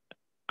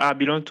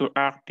belong to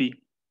RP.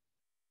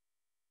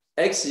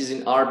 X is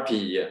in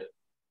RP, yeah.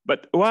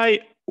 But Y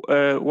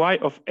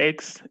of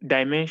X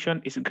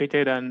dimension is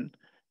greater than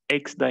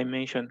X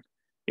dimension.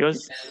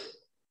 Because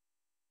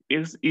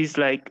it's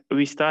like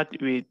we start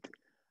with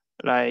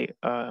like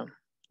a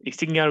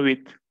signal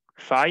with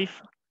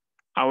 5,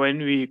 and when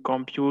we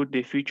compute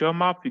the feature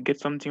map, we get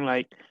something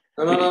like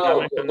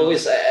No.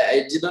 Boris,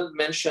 I didn't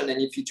mention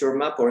any feature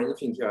map or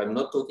anything here. I'm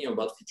not talking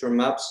about feature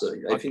maps.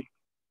 I think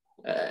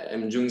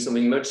I'm doing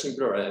something much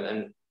simpler.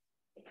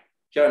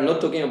 Here I'm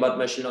not talking about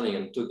machine learning.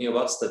 I'm talking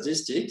about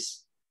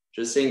statistics.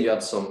 Just saying you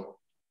have some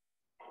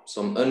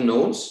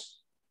unknowns.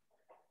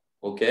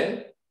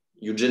 Okay.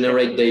 You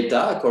generate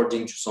data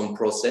according to some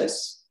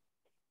process.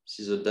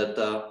 This is a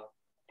data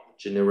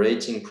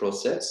generating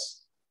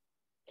process.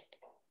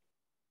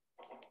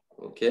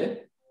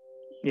 Okay.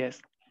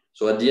 Yes.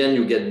 So at the end,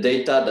 you get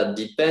data that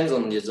depends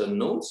on these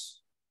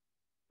unknowns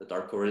that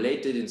are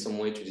correlated in some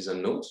way to these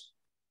unknowns.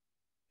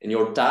 And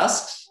your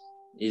task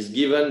is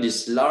given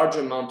this large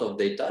amount of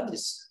data,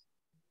 this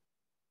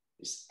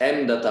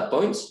M data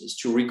points, is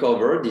to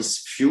recover these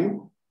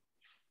few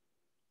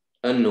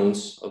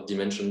unknowns of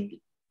dimension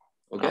P.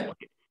 Okay?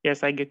 Okay.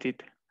 Yes, I get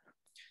it.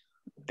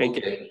 Thank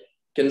you.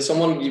 Can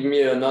someone give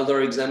me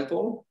another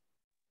example?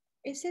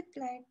 Is it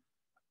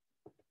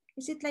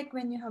like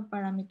when you have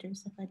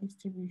parameters of a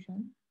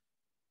distribution?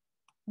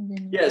 And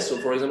then Yeah,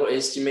 so for example,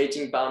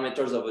 estimating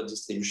parameters of a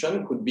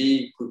distribution could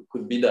be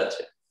that.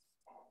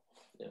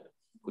 Yeah.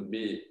 could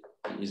be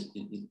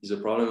is a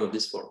problem of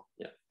this form.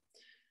 Yeah.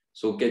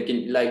 So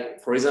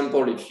like, for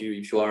example, if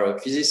you are a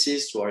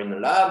physicist, you are in a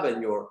lab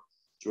and you're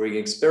doing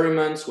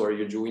experiments where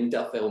you do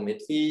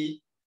interferometry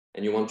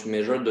and you want to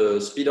measure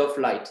the speed of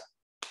light,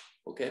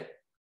 okay?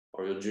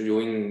 Or you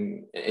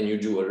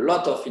do a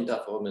lot of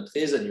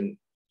interferometries and you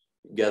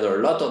gather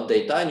a lot of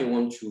data and you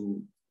want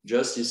to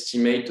just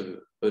estimate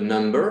a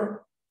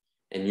number,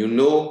 and you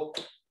know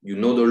the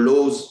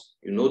laws,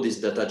 you know this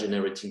data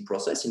generating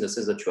process, in the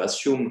sense that you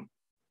assume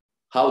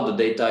how the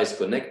data is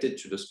connected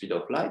to the speed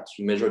of light.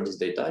 You measure this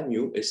data and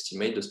you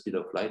estimate the speed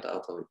of light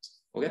out of it.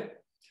 Okay?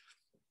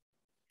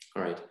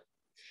 All right.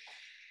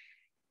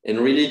 And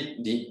really,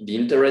 the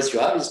interest you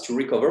have is to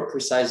recover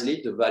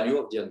precisely the value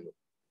of the unknown.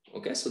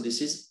 Okay, so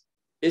this is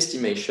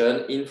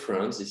estimation,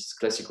 inference, this is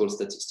classical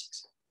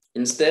statistics.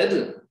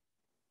 Instead,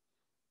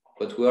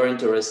 what we are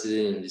interested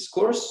in this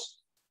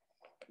course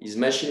is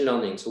machine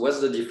learning. So what's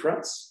the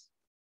difference?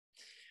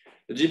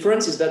 The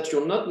difference is that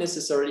you're not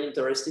necessarily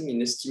interested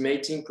in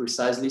estimating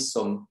precisely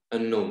some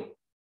unknown.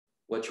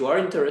 What you are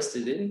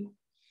interested in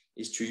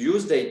is to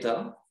use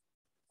data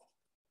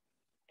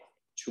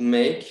to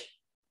make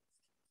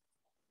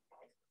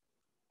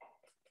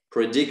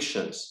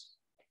predictions.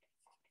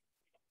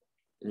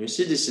 And you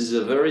see, this is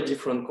a very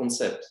different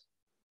concept.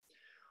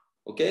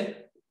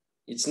 Okay?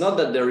 It's not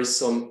that there is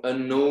some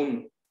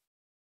unknown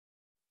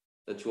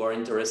that you are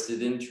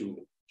interested in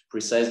to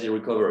precisely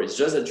recover. It's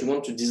just that you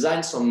want to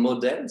design some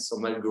model,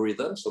 some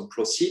algorithm, some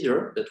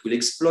procedure that will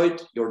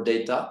exploit your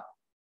data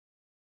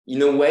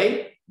in a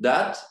way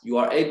that you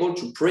are able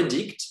to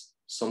predict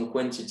some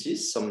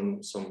quantities, some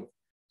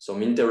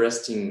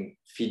interesting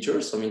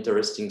features, some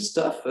interesting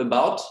stuff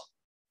about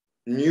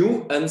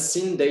new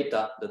unseen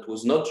data that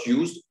was not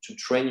used to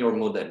train your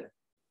model.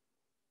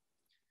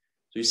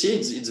 So you see,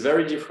 it's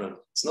very different.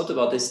 It's not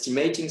about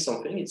estimating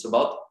something, it's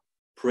about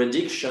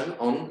prediction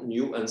on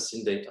new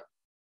unseen data,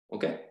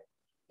 okay?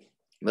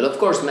 But of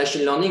course,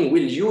 machine learning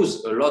will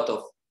use a lot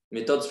of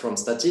methods from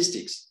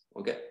statistics,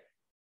 okay?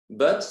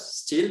 But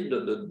still,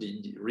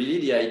 really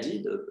the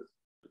idea,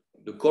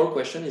 the core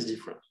question is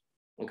different,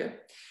 okay?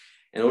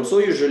 And also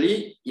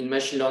usually in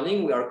machine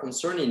learning, we are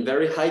concerned in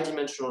very high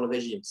dimensional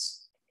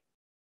regimes.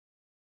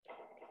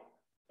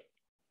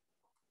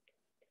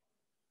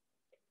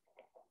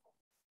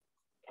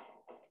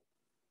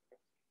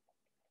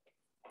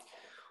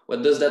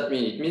 What does that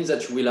mean? It means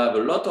that you will have a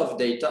lot of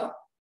data,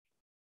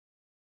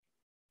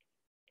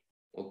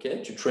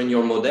 okay, to train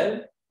your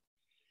model.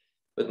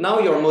 But now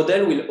your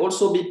model will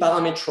also be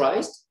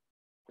parameterized.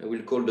 I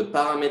will call the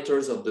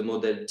parameters of the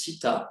model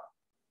theta,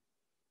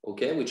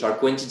 okay, which are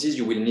quantities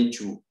you will need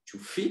to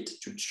fit,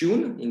 to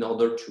tune in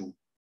order to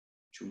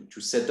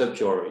set up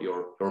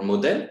your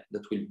model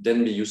that will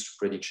then be used to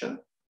prediction.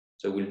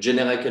 So we'll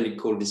generically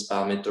call these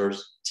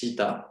parameters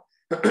theta.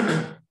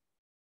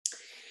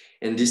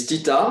 And this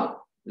theta,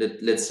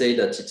 let's say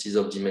that it is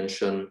of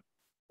dimension,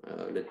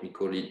 let me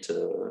call it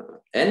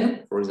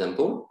n, for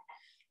example.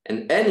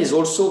 And n is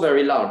also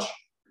very large,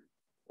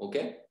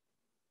 okay?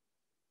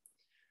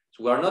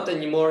 So we are not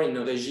anymore in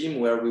a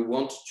regime where we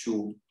want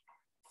to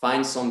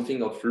find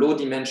something of low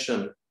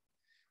dimension.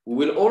 We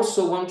will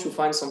also want to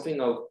find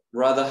something of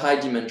rather high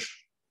dimension,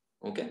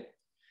 okay?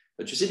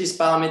 But you see, these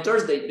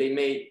parameters, they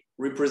may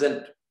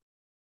represent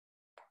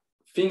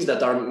things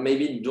that are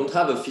maybe don't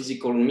have a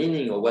physical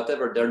meaning or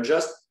whatever. They're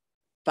just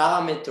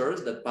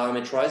parameters that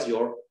parameterize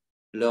your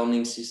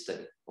learning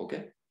system,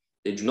 okay?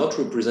 They do not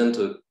represent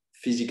a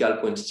physical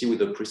quantity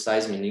with a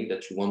precise meaning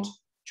that you want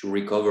to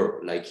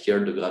recover, like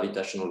here, the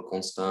gravitational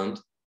constant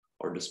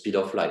or the speed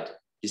of light.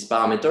 These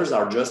parameters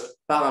are just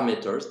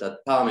parameters that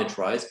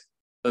parameterize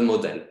a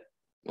model,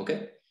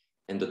 okay?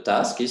 And the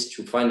task is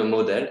to find a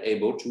model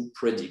able to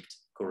predict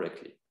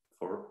correctly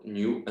for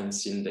new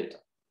unseen data,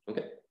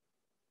 okay?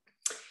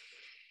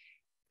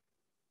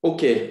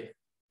 Okay.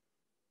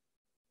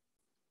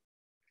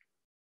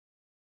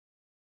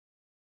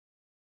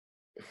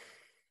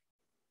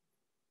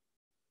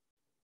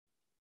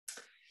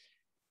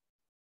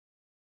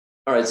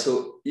 All right,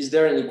 so is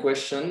there any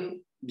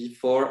question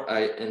before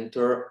I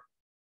enter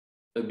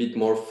a bit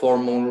more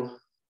formal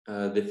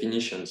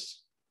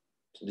definitions?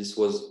 So this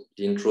was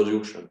the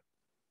introduction.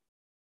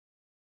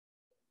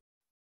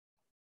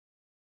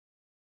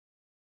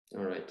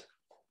 All right.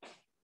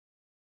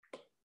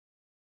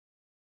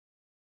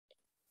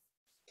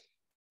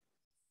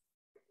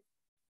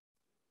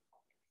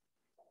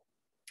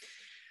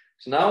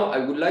 So now I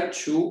would like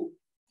to,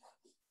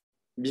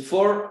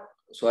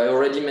 so I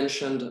already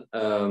mentioned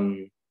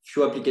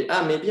few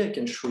applications. Maybe I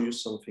can show you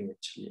something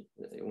actually.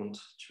 I want to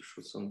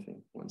show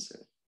something, one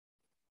second.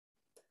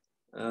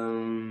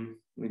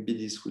 Maybe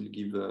this will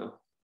give a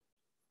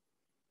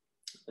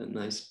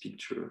nice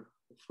picture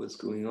of what's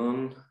going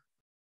on.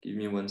 Give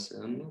me one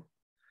second.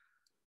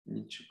 I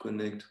need to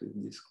connect with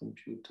this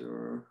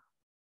computer.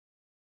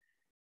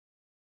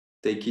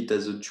 Take it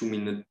as a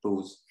 2-minute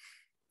pause.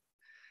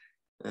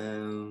 Where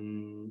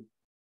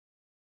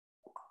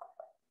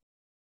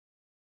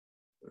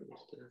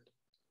is that?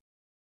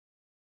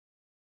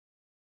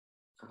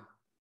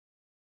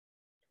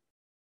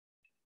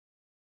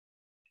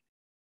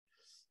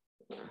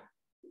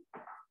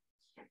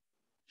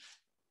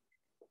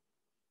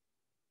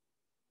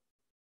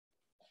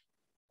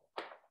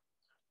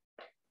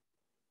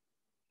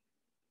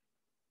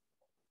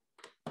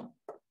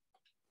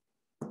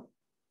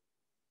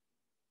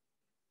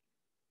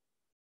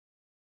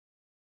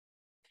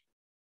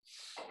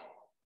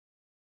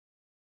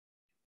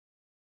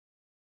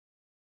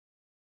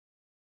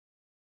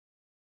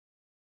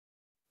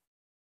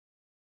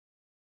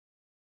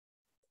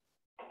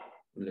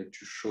 I'd like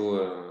to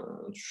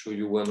show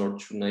you one or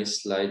two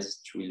nice slides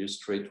to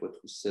illustrate what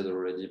we said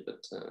already,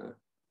 but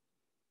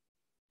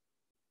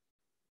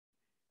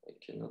I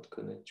cannot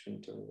connect to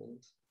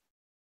internet.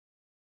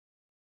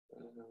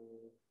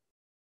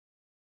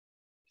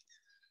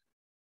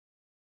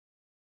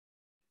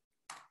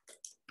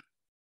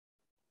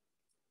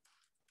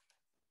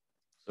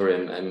 Sorry,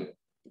 I'm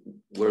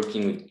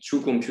working with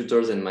two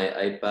computers and my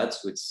iPad,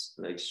 so it's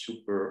like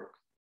super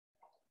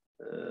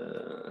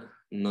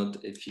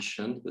not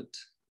efficient, but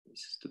this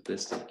is the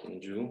best I can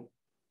do.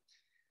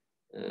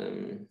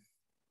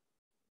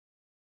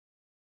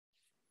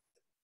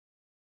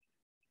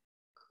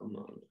 Come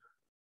on.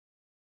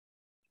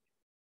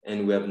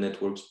 And we have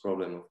networks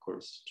problem, of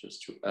course,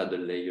 just to add a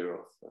layer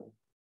of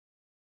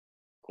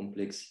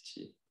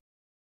complexity.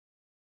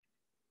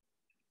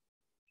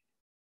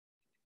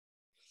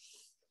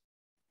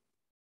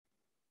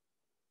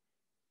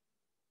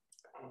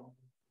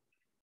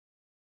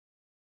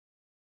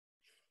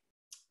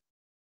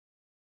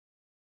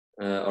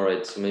 All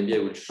right, so maybe I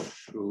will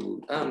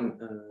show. One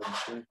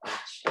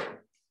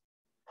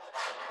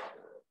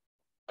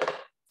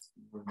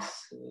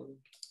sec.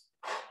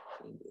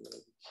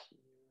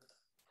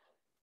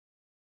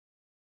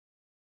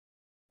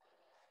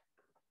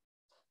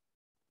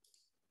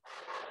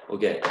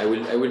 Okay, I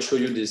will show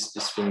you this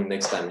thing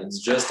next time. It's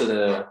just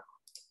I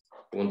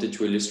wanted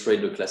to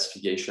illustrate the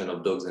classification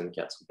of dogs and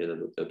cats. Okay,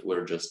 that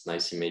were just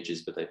nice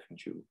images, but I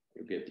think you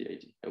get the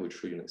idea. I will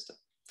show you next time.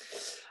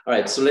 All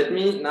right, so let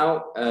me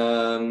now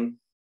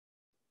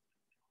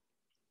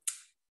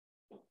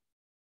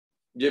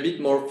be a bit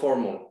more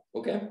formal.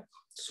 Okay,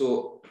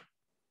 so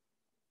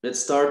let's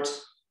start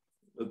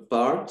a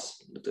part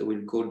that I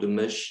will call the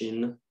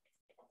machine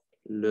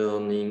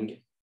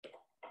learning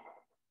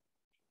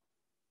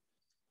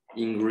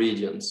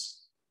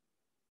ingredients.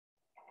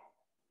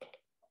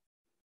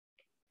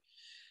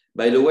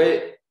 By the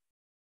way,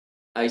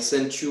 I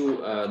sent you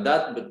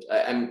that, but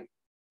I'm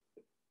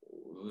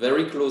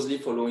very closely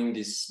following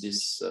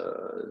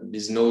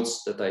these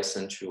notes that I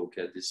sent you.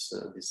 Okay,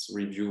 this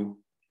review,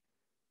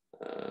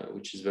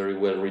 which is very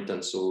well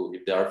written. So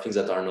if there are things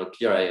that are not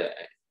clear,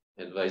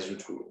 I advise you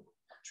to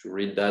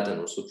read that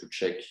and also to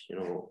check,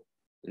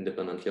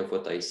 independently of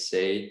what I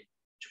say,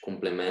 to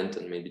complement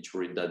and maybe to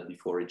read that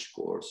before each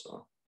course,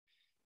 or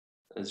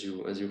as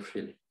you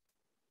feel.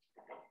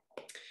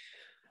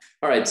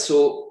 All right,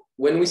 so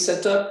when we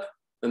set up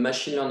a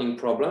machine learning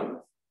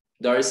problem,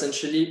 there are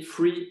essentially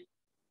three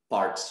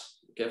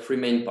parts, okay, three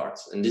main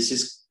parts. And this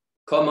is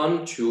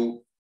common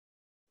to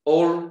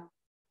all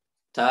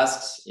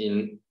tasks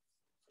in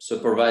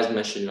supervised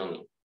machine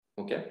learning,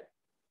 okay?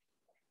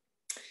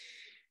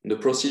 The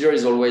procedure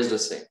is always the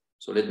same.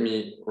 So let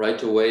me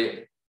right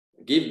away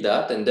give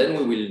that, and then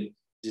we will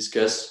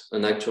discuss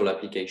an actual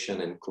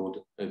application and code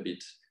a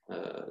bit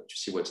to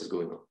see what is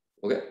going on,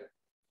 okay?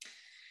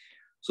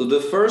 So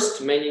the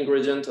first main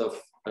ingredient of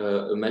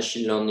a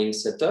machine learning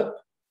setup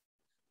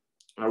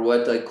are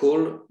what I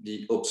call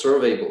the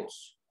observables,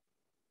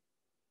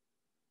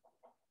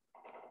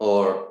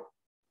 or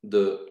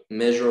the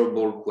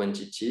measurable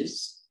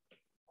quantities,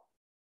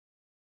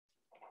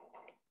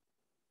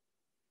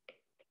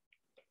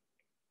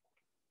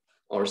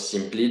 or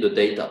simply the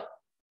data.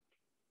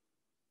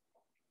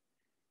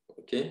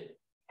 Okay.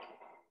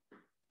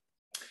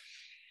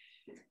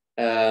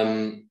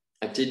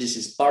 Actually, this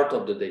is part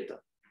of the data.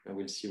 I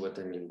will see what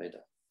I mean by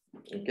that.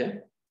 Okay.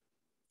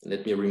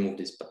 Let me remove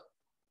this part.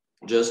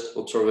 Just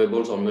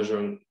observables or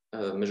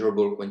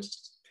measurable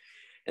quantities.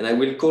 And I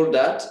will call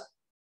that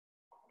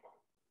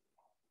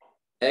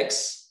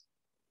X.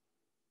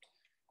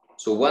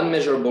 So one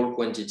measurable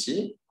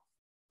quantity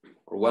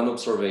or one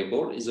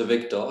observable is a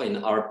vector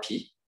in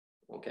RP.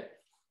 Okay.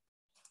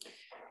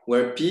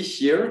 Where P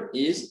here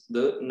is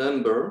the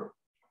number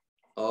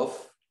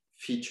of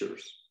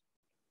features.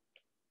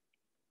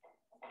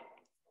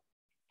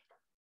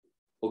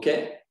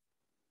 Okay.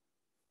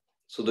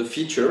 So the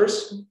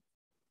features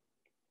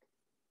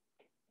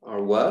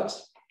are what?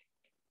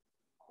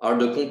 Are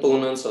the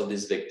components of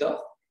this vector.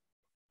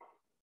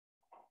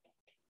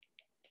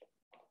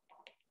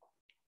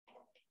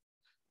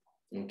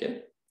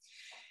 Okay.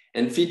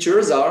 And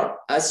features are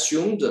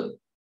assumed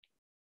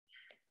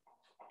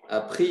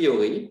a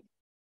priori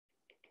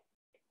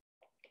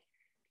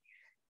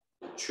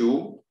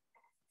to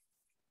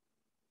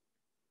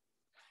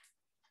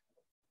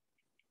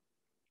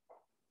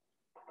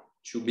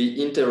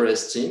be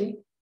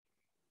interesting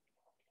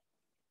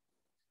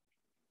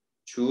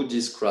to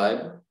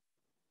describe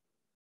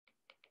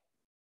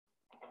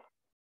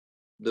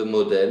the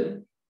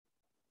model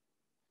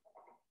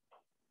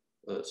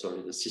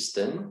sorry, the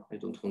system. I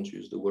don't want to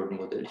use the word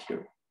model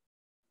here.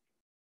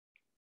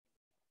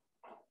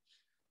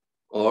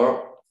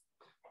 Or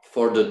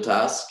for the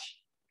task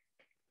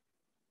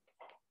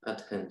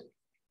at hand.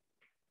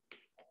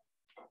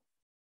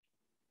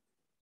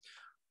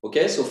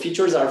 Okay, so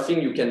features are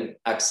things you can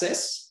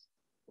access.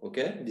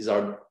 Okay, these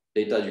are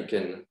data you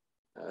can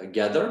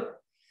gather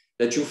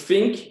that you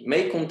think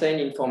may contain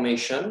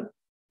information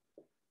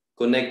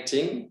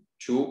connecting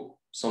to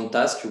some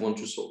task you want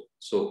to solve.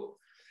 So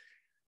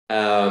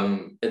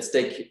let's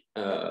take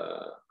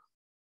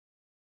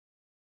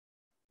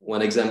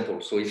one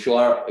example. So if you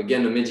are,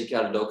 again, a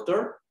medical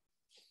doctor,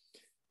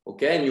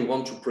 okay, and you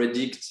want to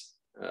predict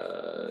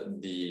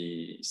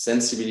the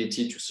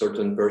sensibility to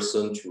certain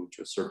person to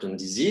a certain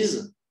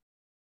disease,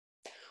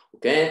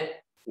 okay,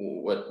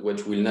 what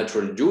we'll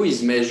naturally do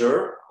is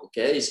measure,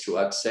 okay, is to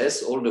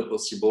access all the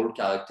possible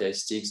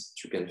characteristics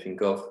that you can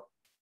think of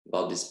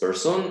about this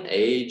person: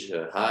 age,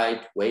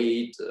 height,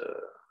 weight,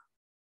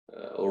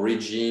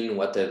 origin,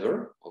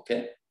 whatever,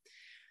 okay?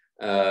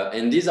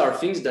 And these are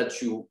things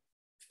that you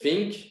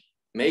think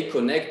may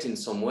connect in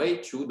some way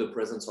to the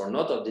presence or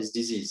not of this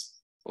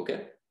disease,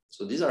 okay?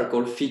 So these are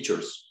called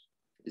features,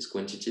 these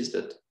quantities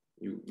that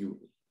you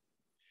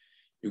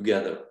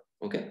gather,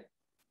 okay?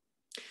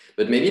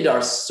 But maybe there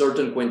are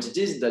certain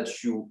quantities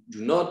that you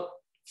do not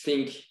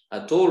think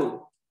at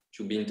all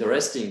to be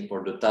interesting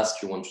for the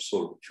task you want to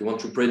solve. If you want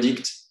to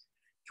predict,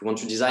 if you want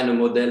to design a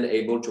model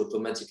able to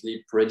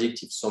automatically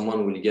predict if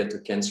someone will get a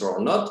cancer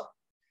or not,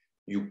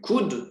 you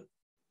could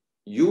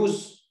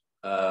use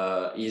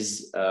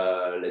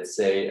let's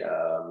say,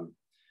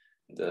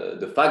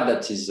 the fact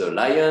that he's a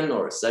lion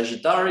or a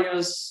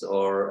Sagittarius,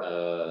 or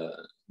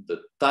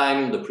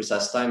the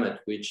precise time at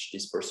which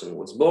this person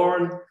was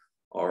born,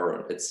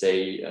 or let's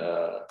say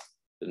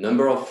the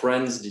number of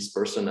friends this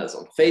person has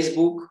on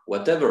Facebook,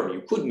 whatever.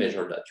 You could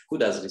measure that. You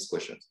could ask these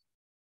questions,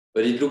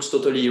 but it looks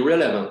totally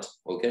irrelevant.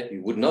 Okay,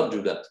 you would not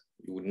do that.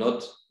 You would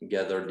not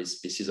gather these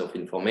pieces of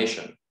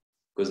information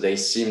because they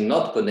seem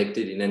not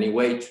connected in any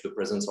way to the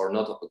presence or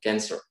not of a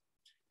cancer.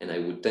 And I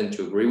would tend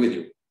to agree with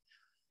you.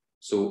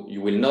 So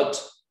you will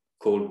not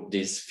call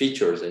these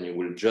features and you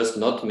will just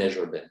not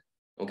measure them,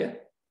 okay?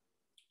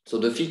 So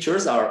the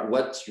features are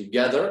what you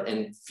gather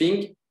and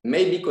think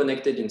may be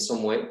connected in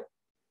some way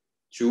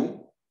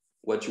to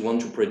what you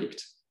want to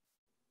predict,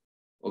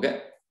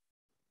 okay?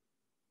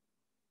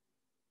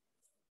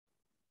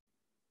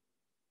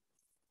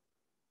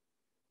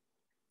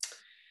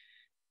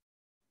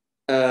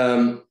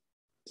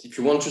 If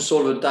you want to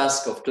solve a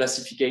task of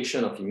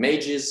classification of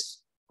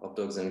images of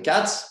dogs and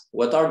cats,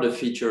 what are the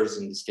features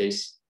in this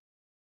case?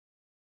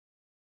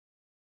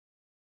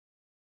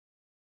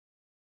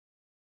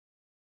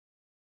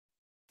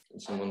 Can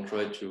someone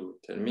try to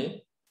tell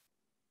me?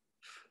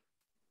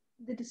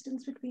 The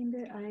distance between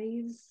their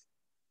eyes,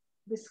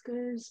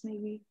 whiskers,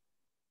 maybe.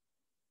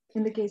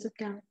 In the case of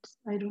cats,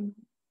 I don't know.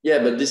 Yeah,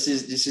 but this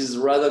is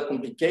rather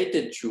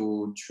complicated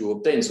to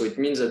obtain. So it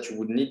means that you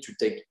would need to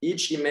take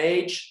each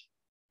image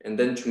and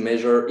then to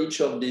measure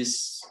each of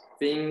these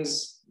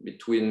things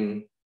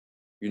between,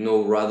 you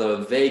know, rather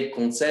vague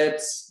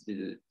concepts.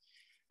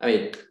 I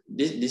mean,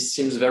 this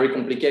seems very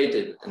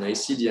complicated, and I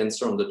see the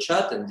answer on the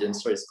chat, and the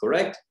answer is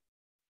correct.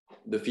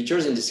 The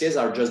features in this case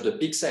are just the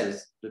pixels,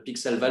 the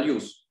pixel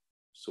values.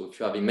 So if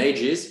you have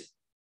images,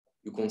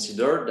 you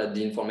consider that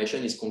the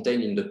information is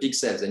contained in the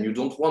pixels, and you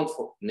don't want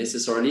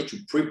necessarily to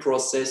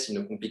pre-process in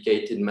a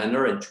complicated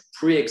manner and to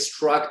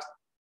pre-extract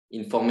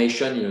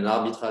information in an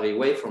arbitrary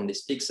way from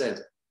these pixels.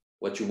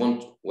 What you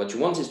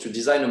want is to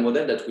design a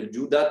model that will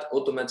do that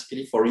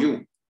automatically for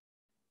you,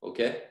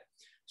 okay?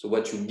 So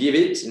what you give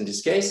it in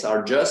this case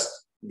are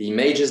just the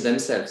images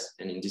themselves.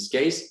 And in this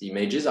case, the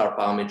images are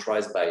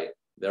parameterized by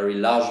very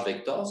large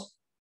vectors,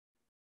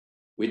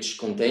 which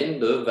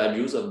contain the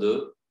values of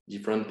the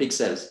different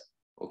pixels,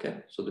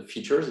 okay? So the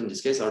features in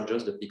this case are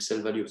just the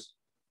pixel values,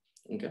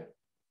 okay?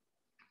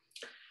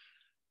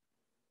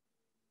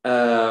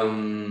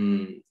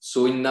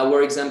 So in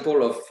our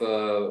example of,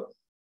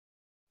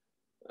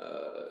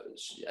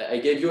 I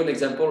gave you an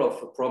example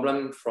of a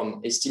problem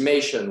from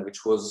estimation,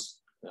 which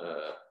was,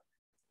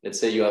 let's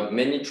say you have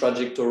many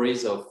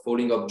trajectories of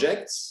falling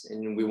objects,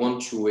 and we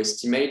want to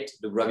estimate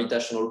the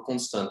gravitational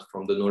constant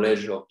from the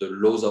knowledge of the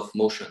laws of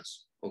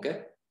motions,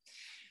 okay?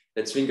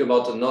 Let's think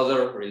about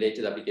another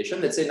related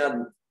application. Let's say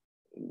now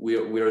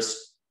we're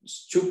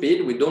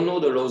stupid, we don't know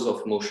the laws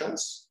of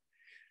motions,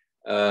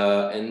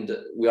 and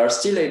we are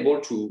still able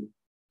to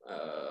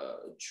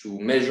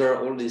measure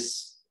all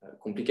these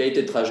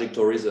complicated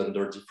trajectories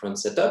under different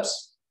setups,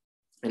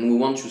 and we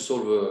want to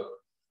solve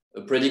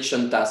a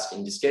prediction task.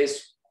 In this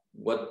case,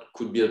 what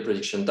could be a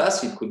prediction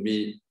task? It could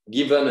be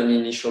given an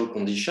initial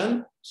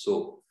condition,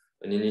 so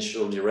an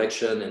initial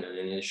direction and an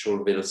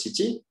initial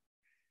velocity.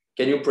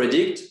 Can you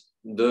predict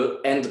the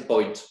end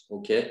point,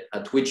 okay?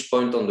 At which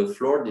point on the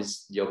floor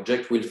the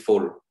object will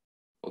fall,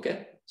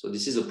 okay? So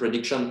this is a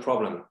prediction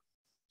problem.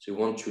 So you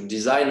want to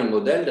design a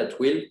model that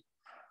will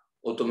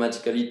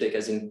automatically take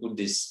as input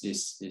this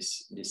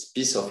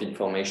piece of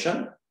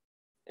information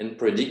and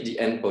predict the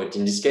endpoint.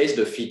 In this case,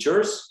 the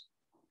features,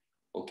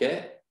 okay,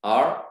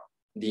 are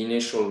the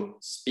initial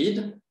speed,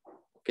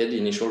 okay, the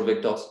initial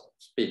vector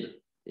speed,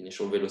 the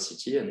initial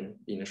velocity, and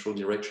the initial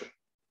direction,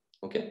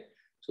 okay?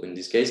 So in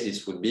this case,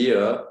 this would be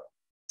a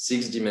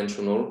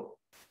 6-dimensional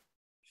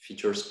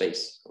feature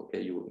space,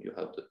 okay? You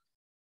have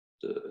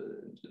the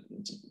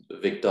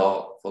vector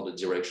for the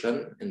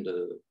direction and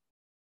the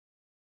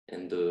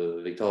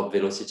vector of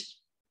velocity,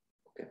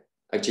 okay?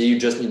 Actually, you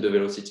just need the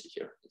velocity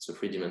here. It's a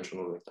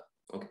 3-dimensional vector,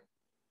 okay?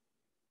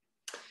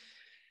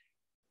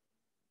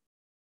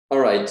 All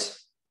right.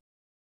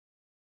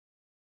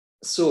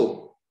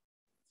 So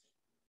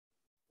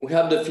we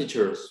have the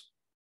features.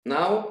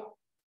 Now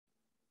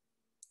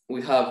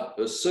we have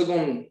a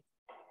second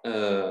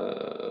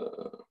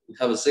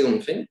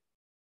thing,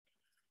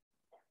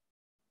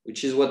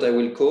 which is what I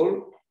will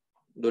call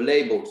the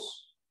labels.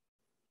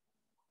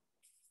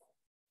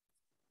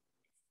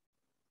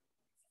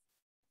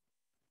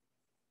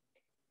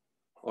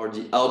 Or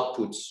the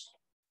outputs.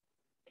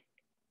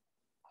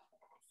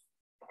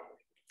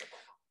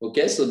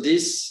 Okay, so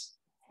this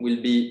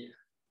will be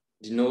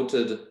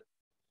denoted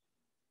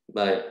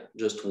by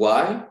just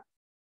Y,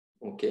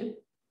 okay?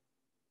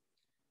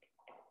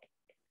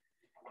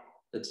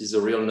 That is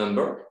a real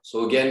number.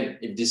 So again,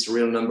 if this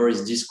real number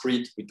is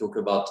discrete, we talk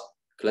about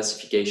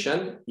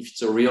classification. If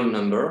it's a real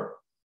number,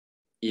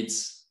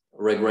 it's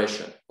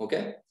regression,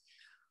 okay?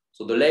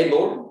 So the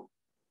label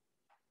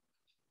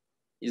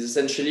is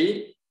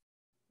essentially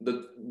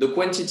the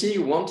quantity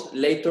you want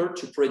later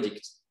to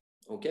predict,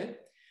 okay?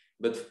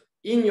 But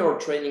in your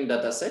training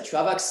data set, you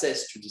have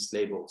access to these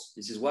labels.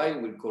 This is why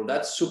we'll call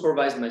that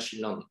supervised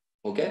machine learning,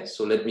 okay?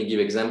 So let me give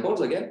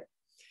examples again.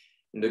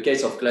 In the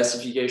case of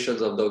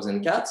classifications of dogs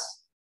and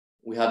cats,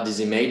 we have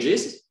these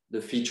images.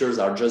 The features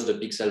are just the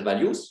pixel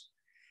values.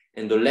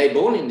 And the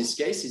label in this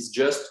case is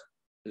just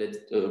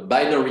a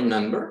binary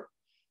number,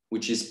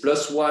 which is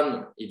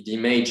 +1 if the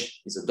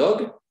image is a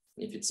dog.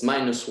 If it's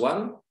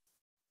 -1,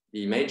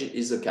 the image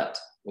is a cat,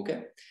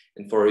 okay?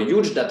 And for a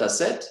huge data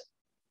set,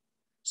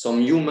 some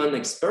human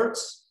experts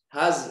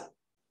has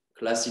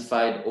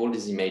classified all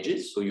these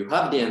images. So you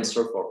have the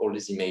answer for all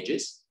these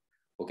images,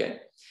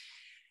 okay?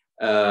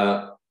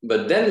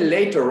 But then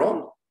later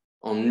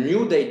on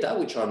new data,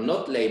 which are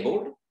not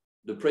labeled,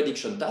 the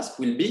prediction task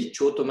will be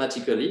to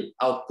automatically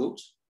output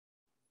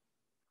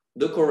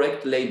the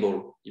correct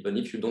label, even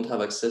if you don't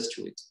have access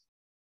to it,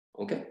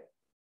 okay?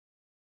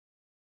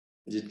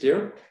 Is it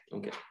clear?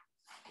 Okay.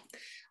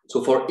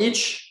 So for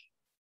each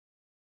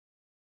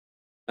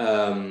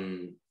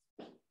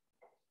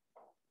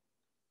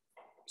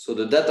so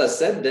the data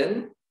set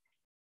then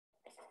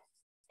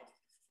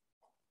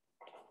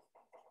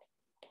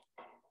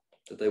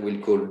that I will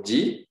call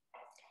D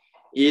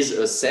is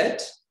a set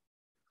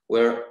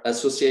where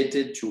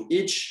associated to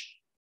each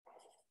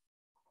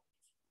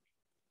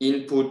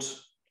input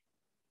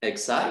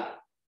xi,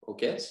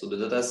 okay? So the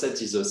data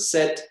set is a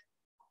set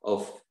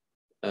of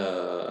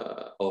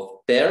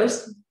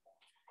pairs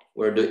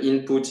where the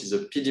input is a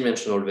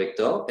p-dimensional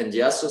vector and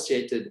the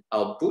associated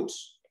output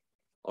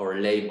or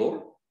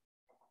label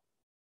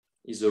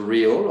is a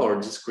real or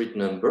discrete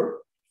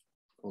number,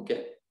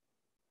 okay?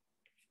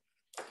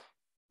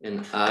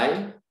 And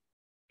I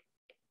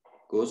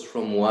goes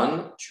from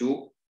 1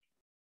 to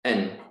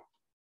n,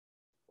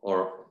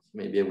 or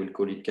maybe I will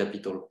call it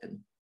capital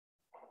N.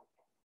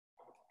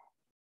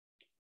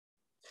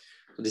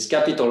 So this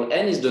capital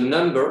N is the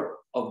number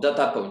of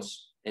data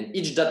points, and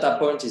each data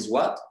point is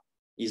what?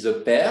 Is a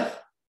pair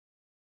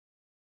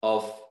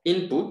of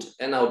input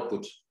and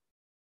output,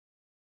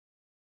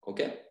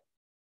 okay?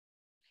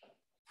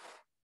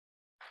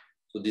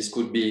 So this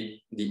could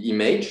be the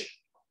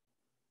image,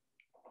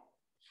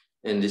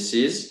 and this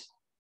is,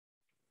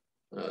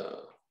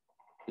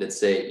 let's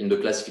say in the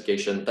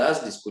classification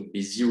task, this could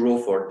be 0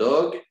 for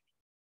dog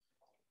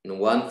and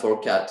 1 for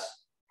cat,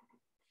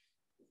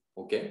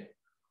 okay?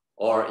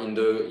 Or in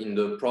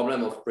the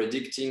problem of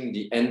predicting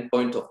the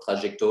endpoint of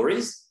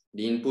trajectories,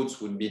 the inputs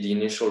would be the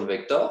initial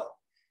vector,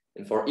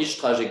 and for each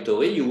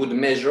trajectory, you would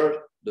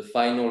measure the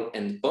final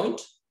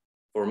endpoint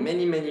for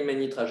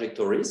many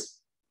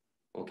trajectories,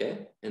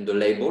 okay? And the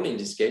label in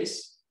this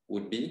case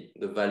would be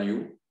the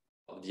value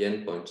of the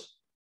endpoint,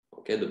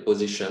 okay? The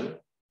position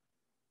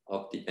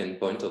of the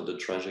endpoint of the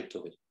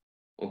trajectory,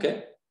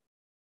 okay?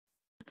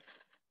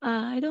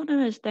 I don't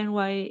understand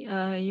why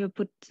you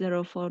put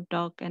 0 for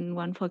dog and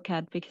 1 for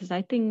cat, because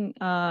I think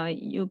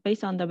you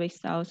based on the base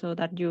style, so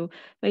that you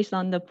based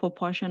on the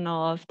proportion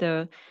of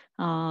the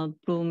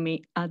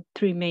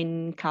three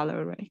main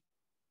color, right?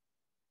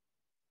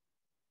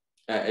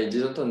 I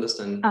didn't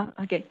understand.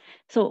 Okay,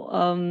 so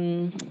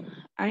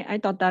I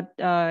thought that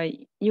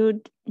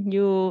you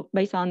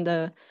based on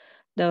the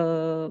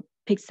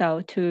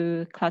pixel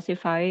to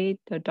classify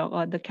the dog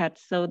or the cat,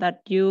 so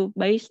that you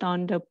based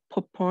on the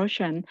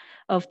proportion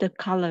of the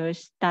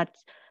colors that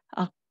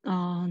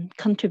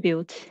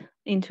contribute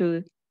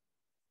into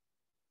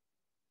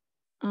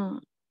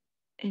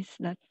is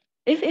that,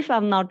 if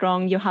I'm not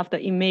wrong, you have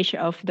the image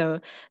of the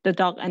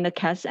dog and the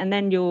cats, and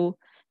then you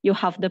you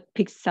have the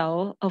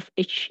pixel of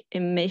each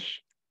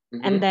image,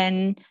 and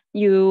then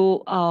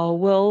you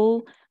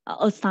will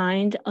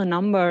assign a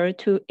number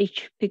to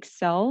each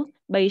pixel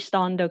based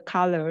on the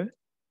color.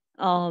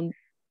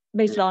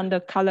 Based on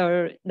the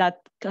color that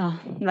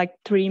like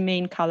 3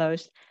 main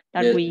colors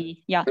that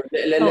yes.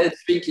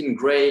 Let's think in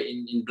gray,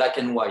 in black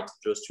and white,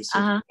 just to see.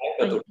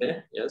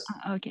 Okay, yes.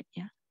 Okay,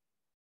 yeah.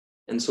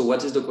 And so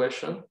what is the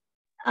question?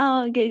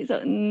 Okay,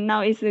 so now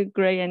it's a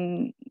gray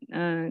and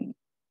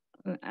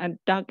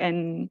dark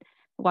and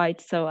white,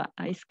 so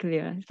it's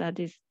clear that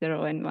is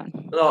 0 and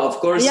 1. No, of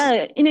course.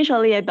 Yeah,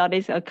 initially I thought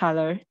it's a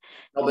color.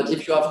 No, but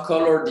if you have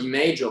colored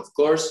image, of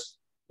course,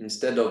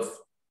 instead of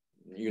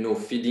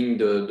feeding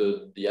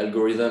the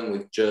algorithm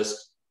with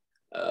just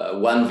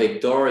one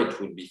vector, it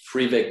would be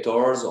 3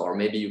 vectors, or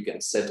maybe you can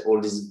set all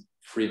these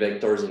 3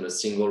 vectors in a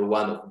single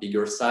one of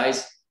bigger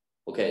size.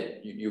 Okay,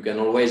 you can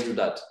always do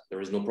that.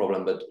 There is no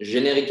problem. But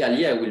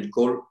generically, I will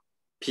call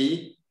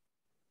P,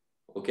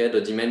 okay,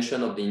 the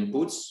dimension of the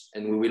inputs.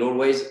 And we will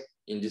always,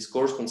 in this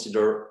course,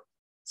 consider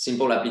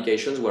simple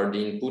applications where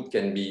the input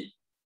can be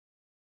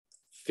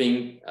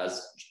think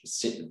as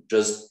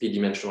just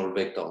p-dimensional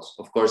vectors.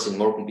 Of course, in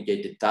more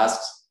complicated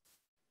tasks,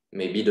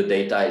 maybe the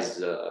data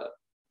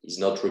is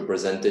not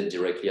represented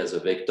directly as a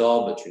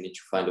vector, but you need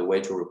to find a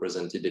way to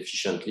represent it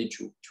efficiently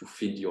to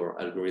feed your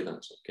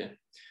algorithms, okay?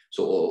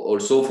 So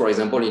also, for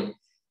example,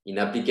 in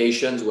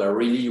applications where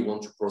really you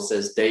want to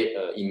process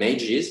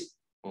images,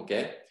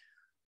 okay?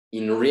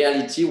 In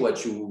reality,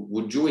 what you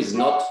would do is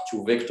not to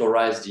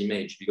vectorize the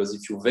image, because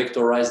if you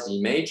vectorize the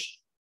image,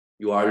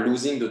 you are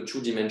losing the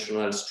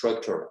 2-dimensional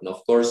structure. And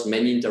of course,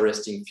 many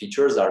interesting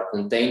features are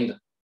contained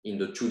in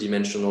the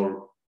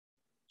 2-dimensional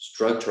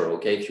structure,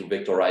 okay? If you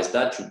vectorize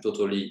that, you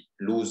totally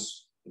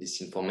lose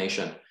this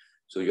information.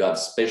 So you have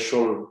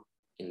special,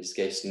 in this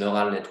case,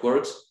 neural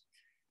networks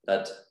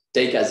that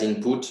take as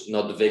input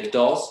not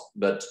vectors,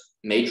 but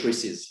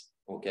matrices,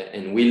 okay?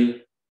 And will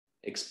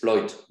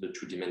exploit the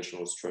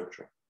 2-dimensional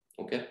structure,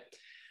 okay?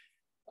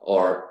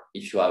 Or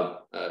if you have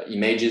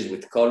images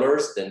with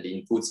colors, then the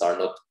inputs are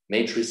not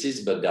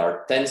matrices, but they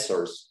are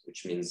tensors,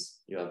 which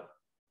means you have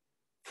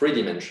 3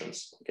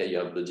 dimensions. Okay, you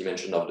have the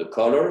dimension of the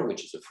color,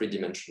 which is a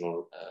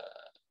 3-dimensional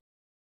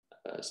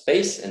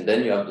space, and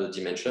then you have the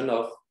dimension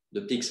of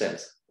the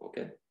pixels.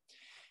 Okay,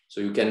 so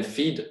you can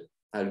feed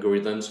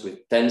algorithms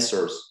with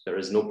tensors. There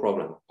is no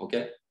problem.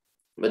 Okay,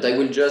 but I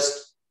will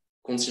just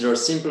consider a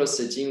simpler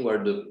setting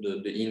where the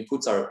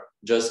inputs are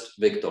just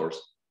vectors.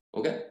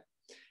 Okay.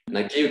 And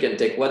actually, you can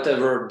take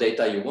whatever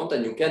data you want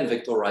and you can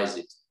vectorize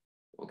it,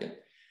 okay?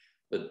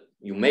 But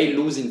you may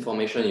lose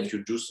information if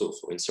you do so.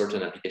 So in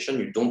certain applications,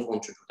 you don't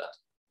want to do that.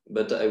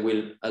 But I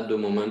will, at the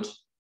moment,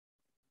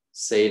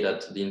 say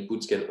that the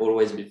inputs can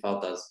always be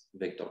thought as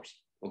vectors,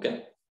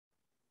 okay?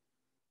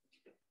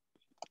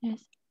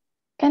 Yes.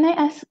 Can I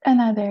ask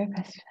another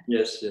question?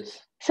 Yes,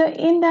 yes. So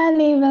in the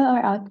label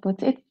or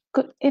outputs,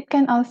 it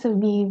can also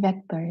be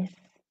vectors.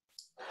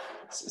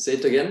 Say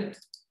it again.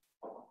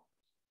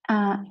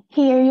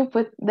 Here you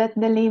put that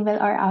the label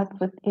or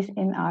output is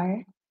in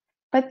R,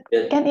 but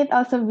can it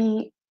also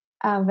be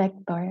a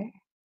vector?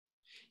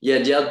 Yeah,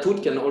 the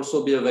output can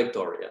also be a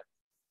vector, yeah.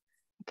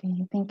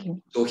 Okay, thank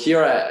you. So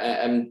here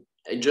I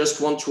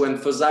just want to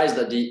emphasize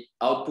that the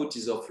output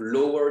is of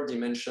lower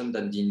dimension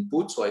than the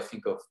input. So I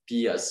think of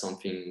P as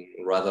something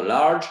rather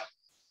large,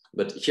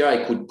 but here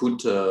I could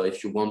put,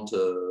 if you want,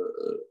 a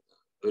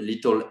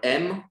little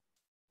m,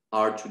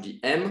 R to the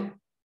m,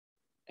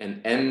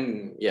 and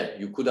m, yeah,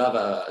 you could have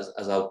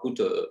as output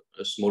a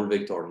small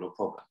vector, no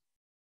problem,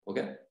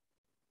 okay?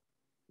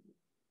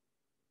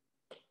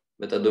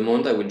 But at the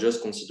moment, I will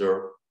just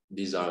consider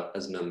these are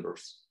as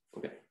numbers,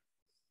 okay?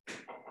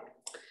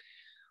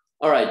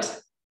 All right,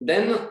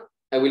 then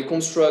I will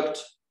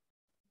construct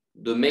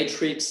the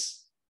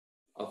matrix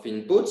of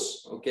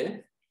inputs,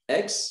 okay,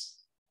 X,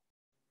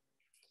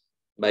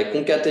 by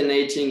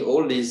concatenating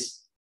all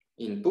these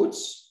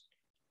inputs.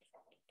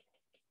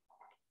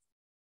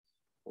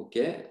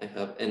 Okay, I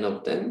have n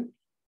of them.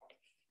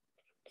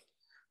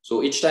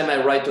 So each time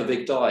I write a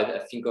vector, I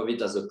think of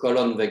it as a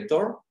column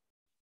vector.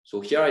 So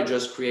here I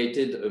just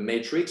created a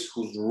matrix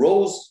whose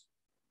rows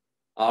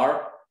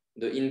are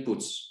the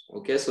inputs.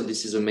 Okay, so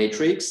this is a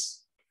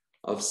matrix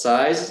of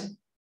size,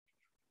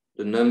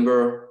 the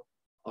number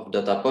of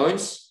data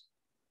points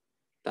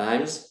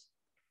times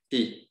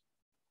P.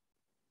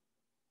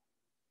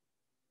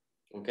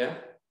 Okay.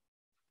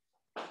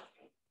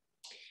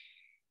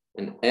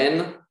 And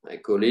N, I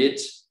call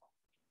it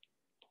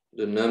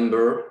the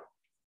number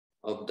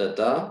of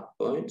data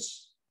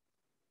points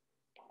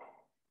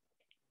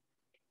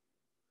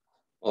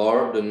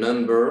or the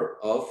number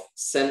of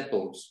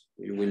samples.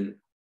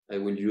 I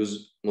will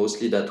use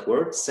mostly that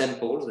word,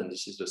 samples, and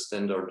this is the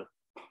standard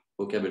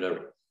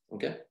vocabulary,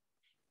 okay?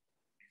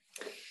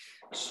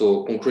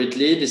 So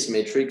concretely, this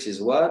matrix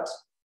is what?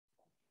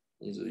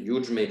 It's a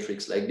huge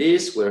matrix like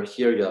this, where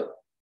here you have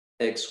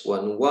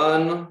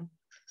X11,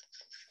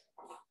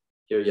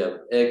 here you have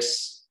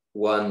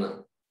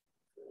X1N,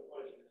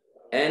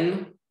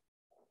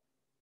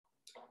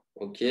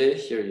 Okay,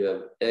 here you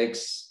have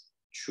x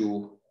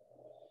to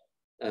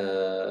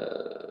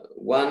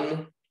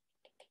 1,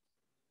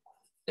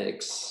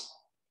 x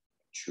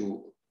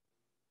to,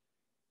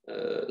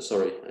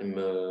 sorry, I'm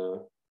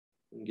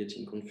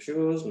getting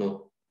confused.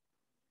 No,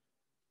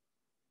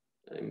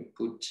 I'm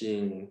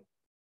putting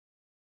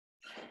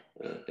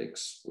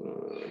x,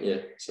 yeah,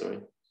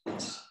 sorry,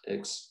 it's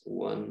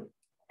x1,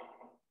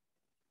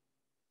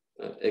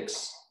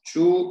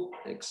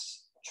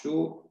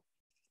 x2,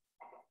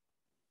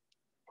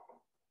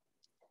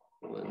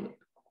 1,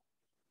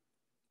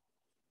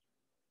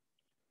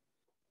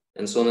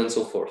 and so on and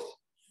so forth.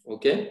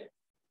 Okay,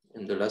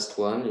 and the last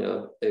one, you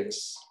have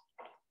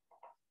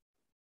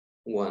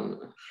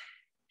x1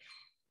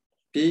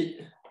 p,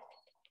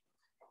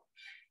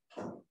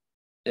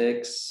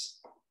 x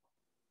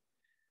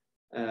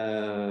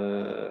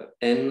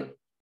n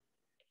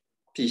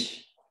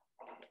p.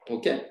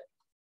 Okay,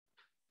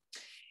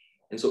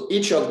 and so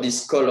each of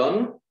these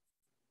column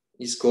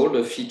is called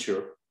a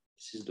feature.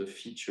 This is the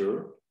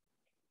feature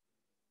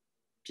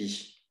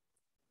p.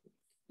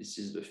 This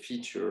is the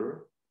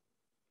feature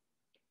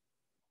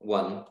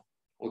 1.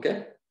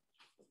 Okay,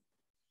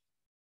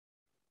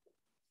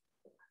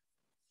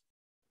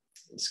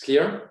 it's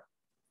clear.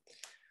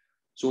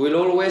 So we'll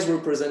always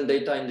represent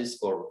data in this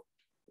form.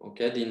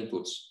 Okay, the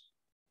inputs,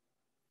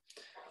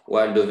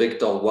 while the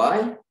vector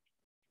y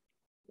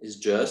is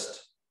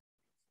just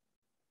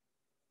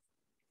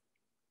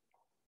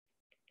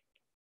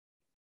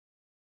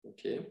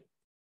okay.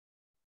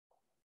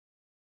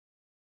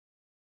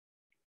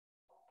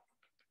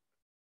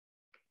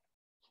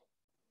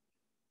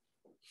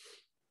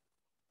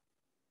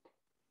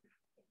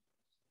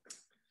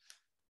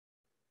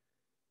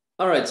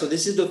 All right, so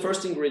this is the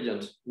first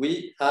ingredient.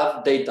 We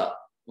have data,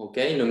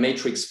 okay, in a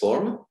matrix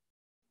form.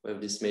 We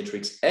have this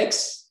matrix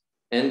X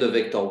and the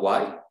vector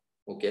Y,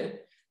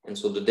 okay? And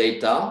so the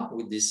data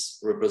with this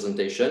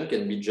representation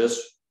can be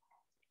just,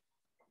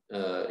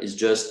 is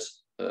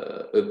just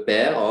a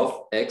pair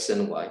of X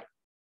and Y,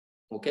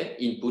 okay?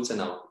 Inputs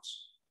and outputs,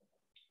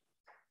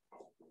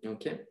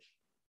 okay?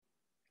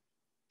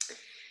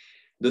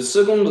 The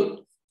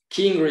second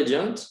key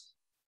ingredient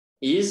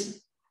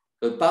is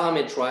a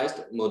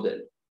parameterized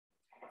model.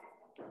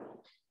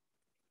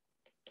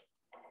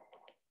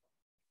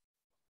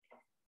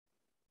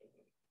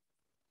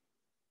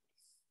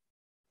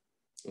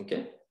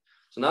 Okay,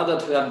 so now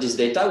that we have this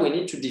data, we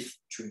need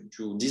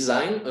to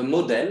design a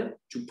model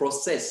to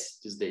process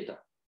this data,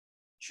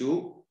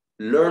 to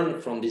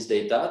learn from this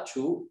data,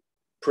 to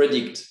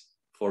predict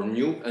for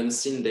new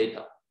unseen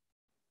data.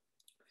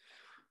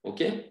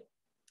 Okay,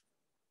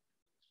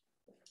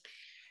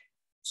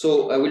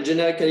 so I will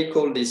generically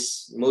call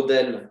this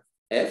model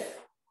F.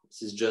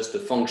 This is just a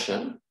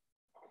function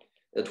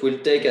that will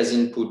take as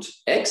input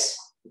X,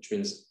 which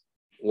means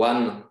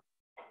one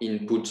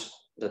input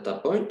data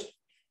point,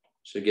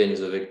 which again is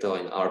a vector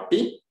in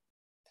RP,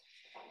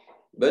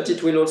 but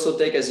it will also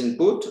take as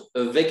input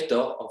a vector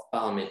of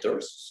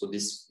parameters. So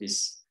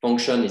this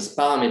function is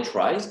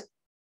parameterized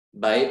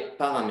by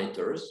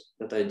parameters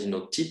that I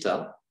denote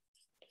theta,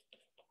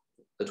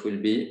 that will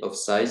be of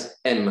size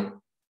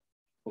m,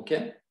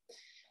 okay?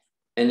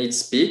 And it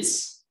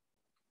spits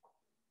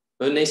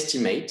an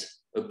estimate,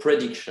 a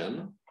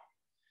prediction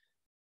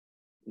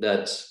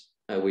that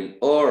I will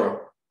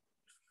or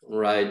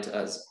write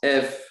as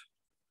f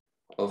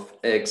of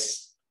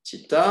x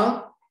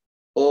theta,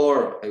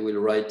 or I will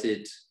write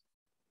it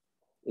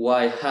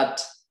y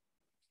hat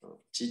of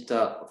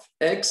theta of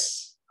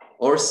x,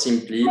 or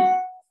simply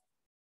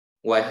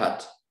y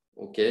hat,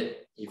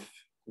 okay, if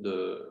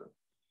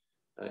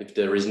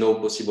there is no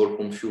possible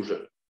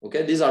confusion.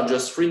 Okay, these are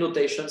just three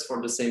notations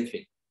for the same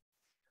thing.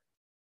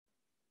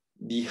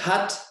 The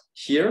hat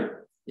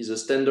here is a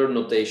standard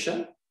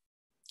notation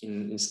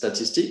in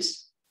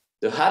statistics.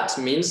 The hat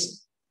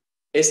means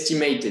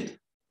estimated,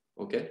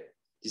 okay?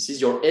 This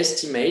is your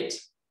estimate.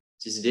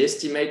 This is the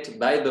estimate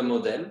by the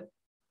model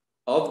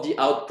of the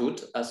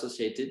output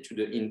associated to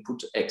the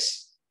input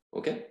X,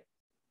 okay?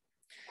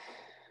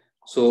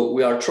 So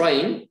we are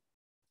trying,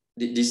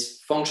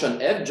 this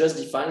function F just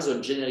defines a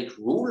generic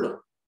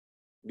rule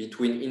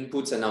between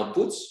inputs and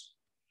outputs.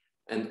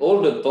 And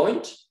all the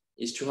point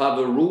is to have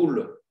a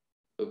rule,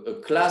 a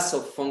class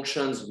of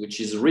functions which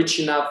is rich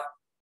enough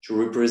to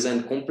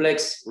represent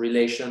complex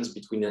relations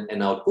between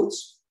and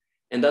outputs,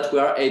 and that we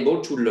are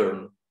able to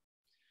learn.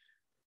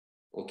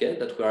 Okay,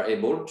 that we are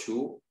able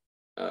to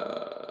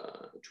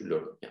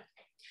learn. Yeah.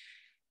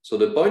 So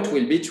the point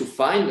will be to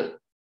find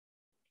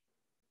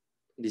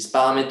these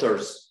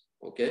parameters.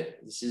 Okay,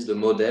 this is the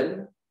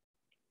model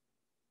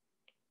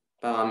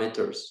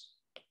parameters.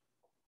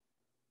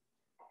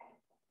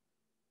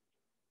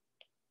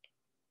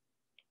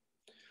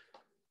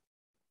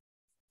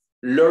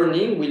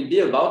 Learning will be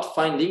about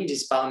finding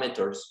these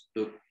parameters,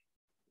 the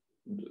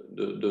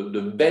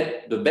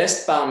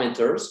best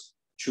parameters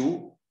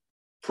to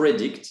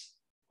predict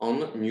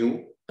on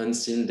new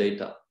unseen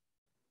data.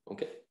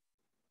 Okay.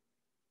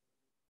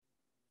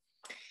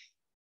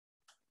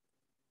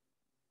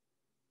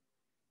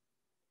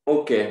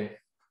 Okay.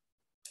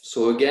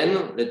 So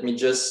again, let me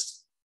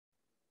just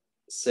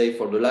say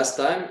for the last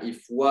time,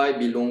 if y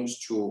belongs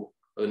to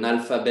an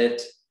alphabet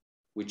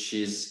which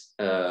is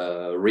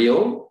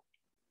real,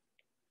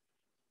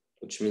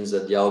 which means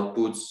that the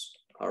outputs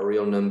are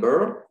real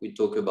number, we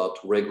talk about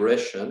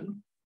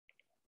regression.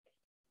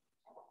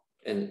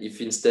 And if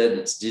instead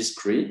it's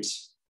discrete,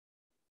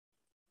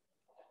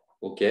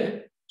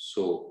 okay,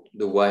 so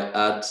the y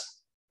hat,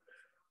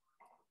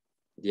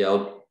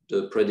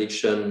 the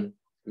prediction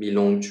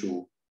belong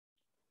to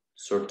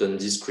certain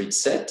discrete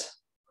set,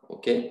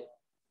 okay?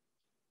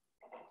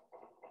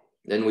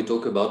 Then we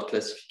talk about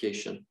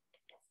classification.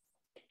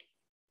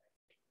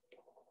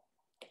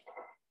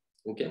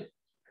 Okay.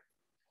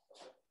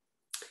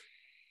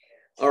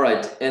 All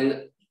right,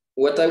 and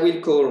what I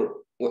will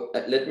call,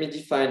 let me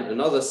define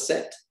another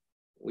set,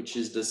 which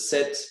is the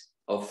set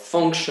of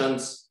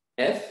functions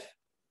f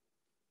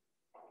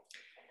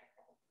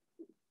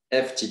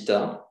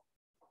theta.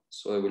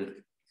 So I will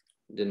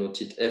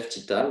denote it f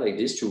theta like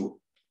this to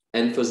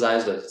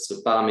emphasize that it's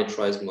a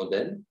parametrized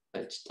model,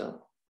 f theta.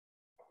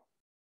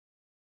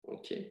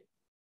 Okay.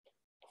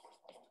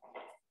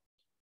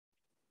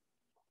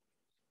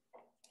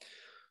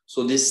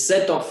 So this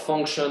set of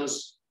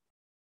functions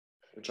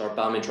which are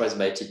parameterized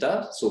by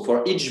theta. So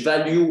for each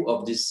value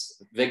of this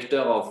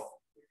vector of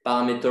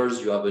parameters,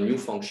 you have a new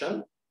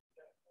function.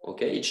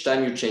 Okay, each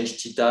time you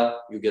change theta,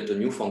 you get a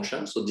new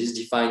function. So this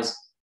defines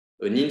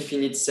an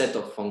infinite set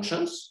of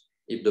functions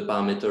if the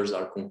parameters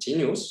are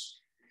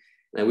continuous.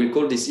 And I will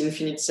call this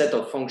infinite set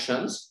of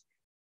functions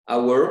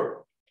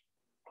our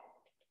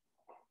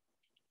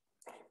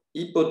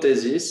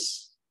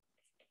hypothesis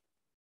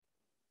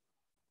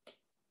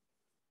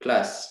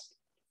class.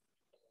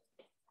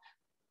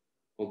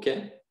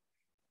 Okay?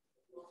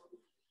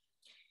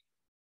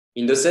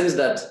 In the sense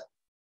that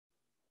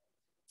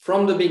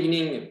from the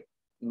beginning,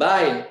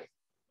 by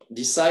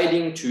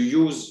deciding to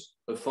use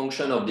a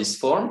function of this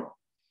form,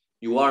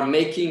 you are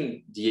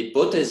making the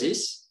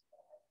hypothesis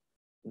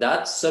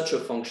that such a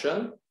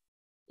function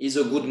is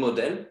a good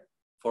model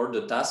for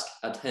the task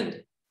at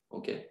hand.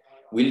 Okay?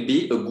 Will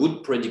be a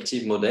good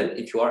predictive model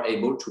if you are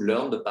able to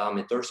learn the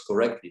parameters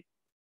correctly,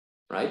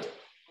 right?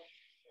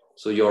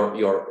 So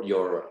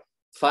your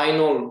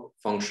final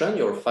function,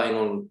 your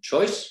final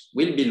choice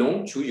will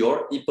belong to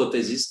your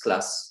hypothesis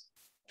class,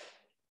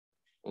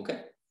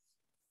 okay?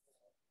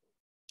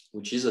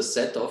 Which is a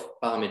set of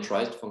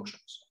parameterized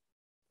functions.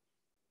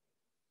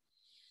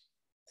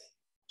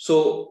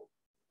 So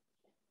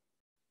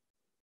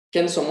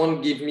can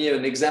someone give me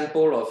an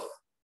example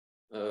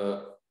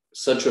of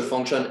such a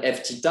function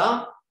f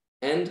theta,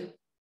 and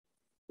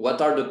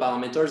what are the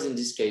parameters in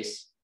this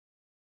case?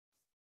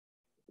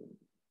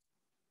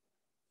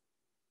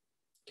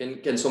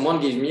 Can someone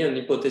give me an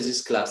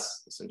hypothesis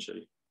class,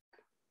 essentially,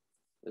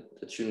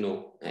 that you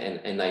know,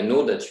 and I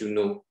know that you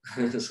know.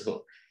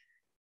 So,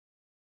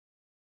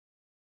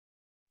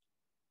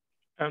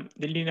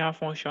 the linear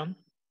function.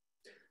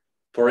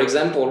 For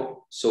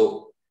example,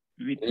 so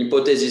an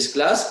hypothesis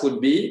class could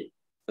be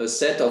a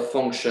set of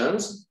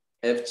functions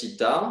f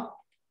theta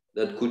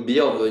that could be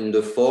in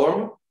the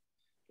form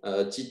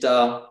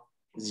theta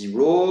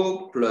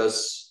 0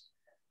 plus,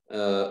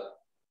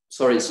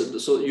 sorry,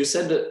 so you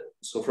said that,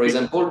 so for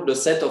example, the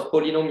set of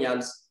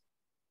polynomials,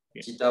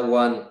 theta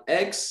 1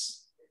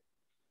 x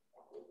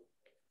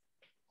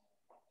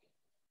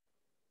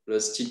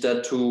plus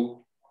theta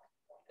 2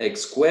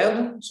 x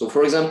squared. So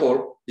for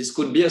example, this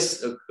could be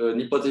an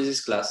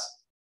hypothesis class.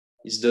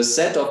 It's the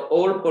set of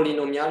all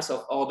polynomials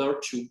of order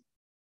 2.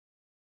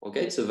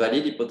 Okay, it's a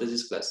valid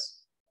hypothesis class.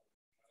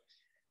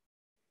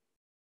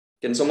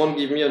 Can someone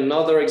give me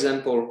another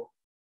example?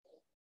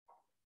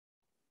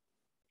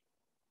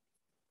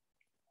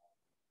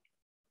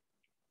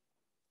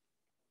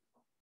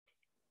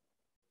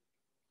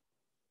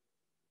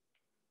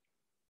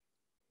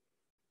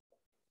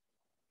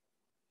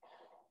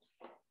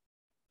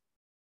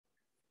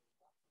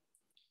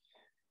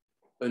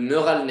 A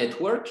neural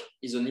network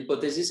is an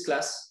hypothesis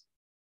class.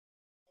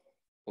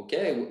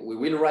 Okay, we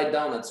will write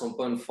down at some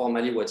point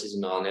formally what is a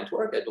neural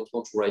network. I don't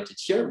want to write it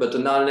here, but a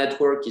neural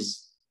network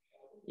is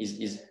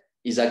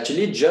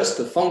actually just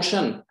a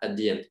function at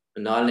the end. A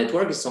neural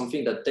network is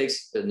something that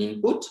takes an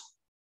input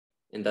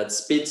and that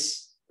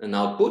spits an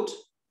output.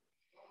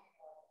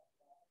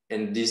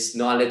 And this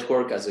neural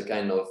network has a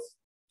kind of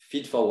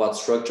feed-forward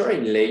structure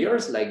in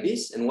layers like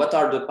this. And what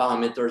are the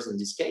parameters in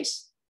this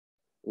case?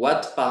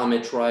 What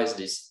parameterize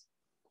this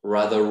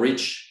rather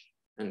rich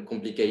and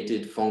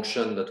complicated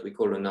function that we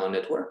call a neural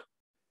network?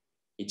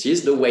 It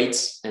is the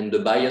weights and the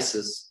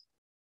biases.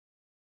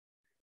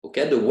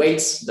 Okay, the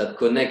weights that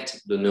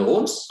connect the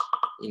neurons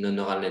in a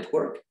neural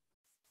network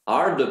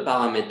are the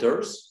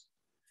parameters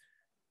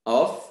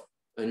of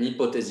an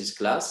hypothesis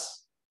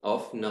class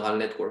of neural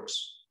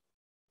networks.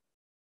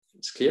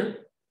 It's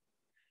clear?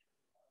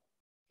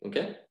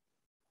 Okay.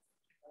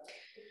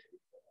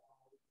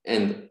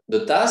 And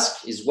the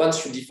task is,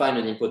 once you define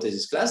an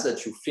hypothesis class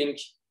that you think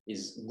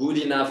is good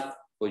enough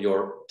for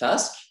your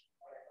task,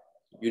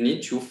 you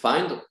need to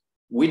find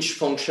which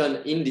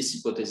function in this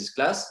hypothesis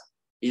class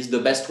is the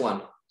best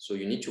one. So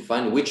you need to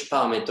find which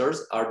parameters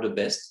are the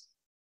best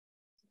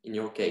in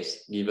your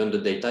case, given the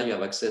data you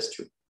have access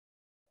to.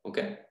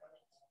 Okay.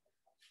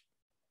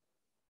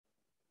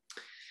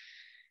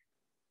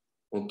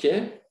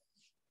 Okay.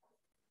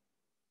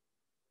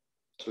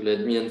 So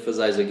let me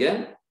emphasize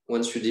again.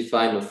 Once you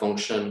define a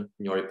function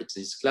in your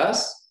hypothesis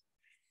class,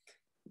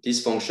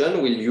 this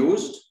function will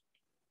use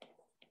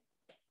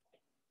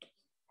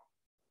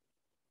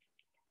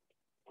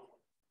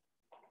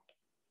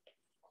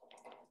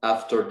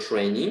after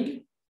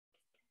training,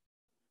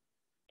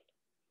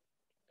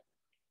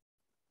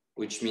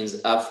 which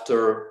means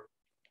after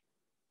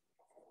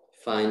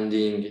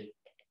finding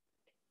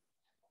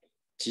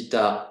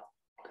theta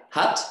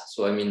hat.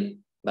 So I mean,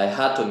 by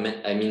hat,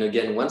 I mean,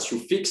 again, once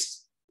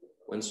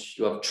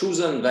you have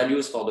chosen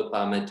values for the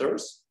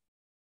parameters,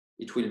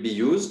 it will be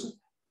used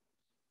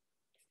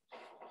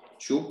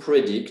to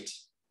predict,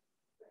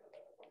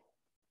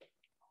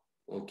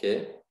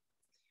 okay,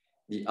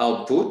 the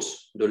output,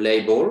 the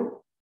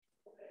label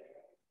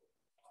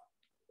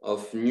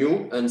of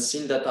new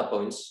unseen data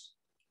points,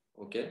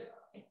 okay?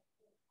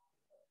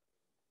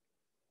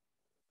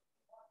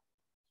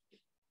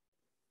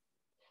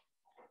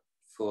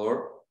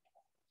 For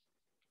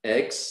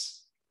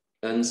X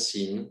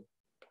unseen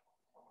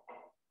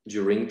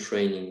during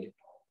training.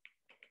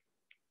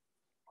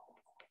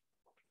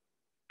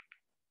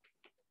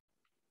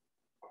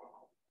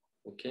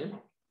 Okay.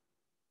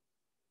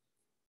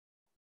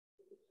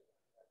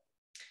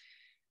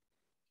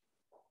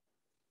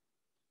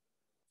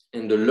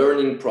 And the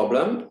learning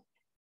problem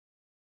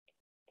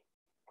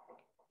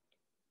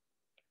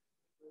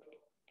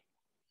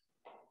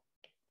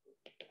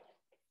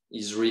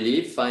is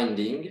really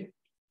finding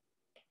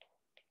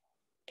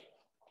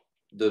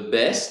the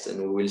best,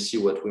 and we will see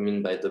what we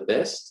mean by the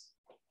best,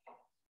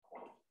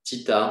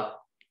 theta,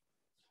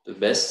 the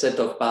best set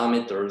of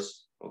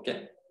parameters,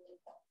 okay?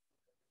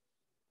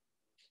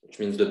 Which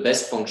means the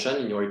best function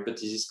in your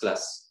hypothesis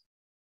class,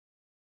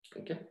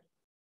 okay?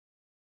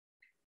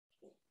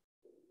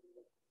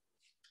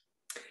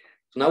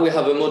 So now we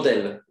have a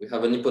model, we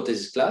have an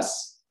hypothesis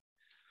class.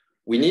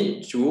 We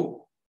need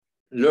to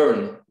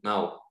learn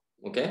now,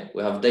 okay?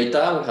 We have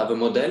data, we have a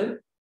model.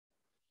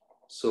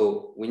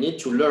 So we need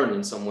to learn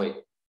in some way.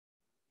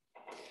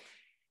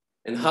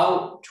 And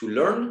how to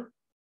learn,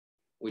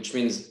 which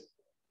means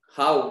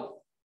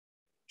how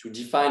to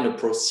define a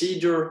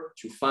procedure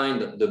to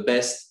find the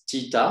best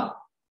theta,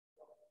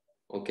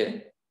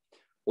 okay?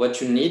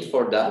 What you need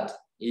for that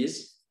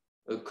is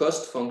a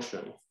cost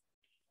function.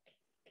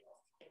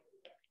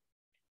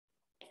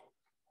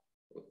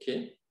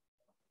 Okay?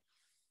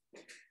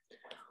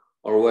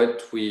 Or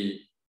what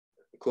we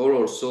call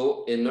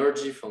also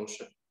energy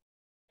function.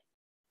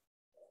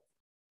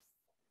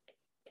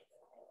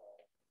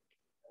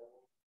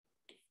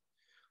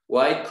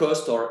 Why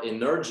cost or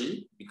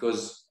energy?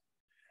 Because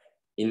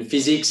in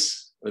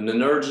physics, an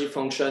energy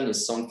function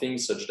is something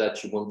such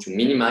that you want to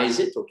minimize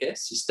it, okay?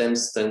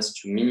 Systems tend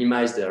to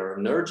minimize their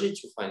energy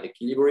to find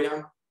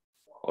equilibrium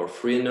or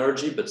free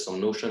energy, but some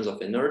notions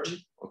of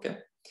energy, okay?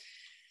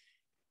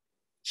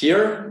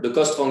 Here, the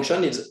cost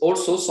function is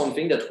also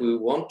something that we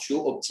want to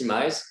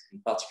optimize,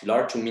 in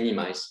particular to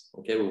minimize,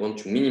 okay? We want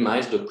to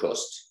minimize the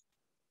cost.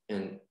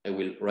 And I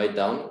will write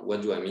down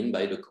what do I mean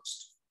by the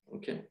cost,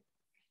 okay?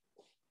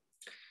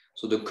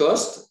 So the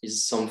cost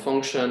is some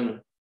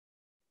function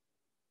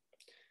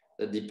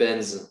that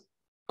depends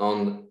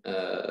on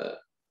a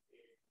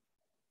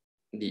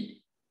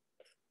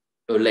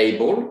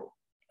label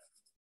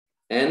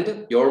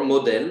and your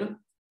model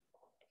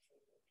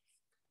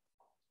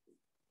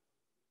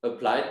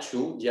applied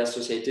to the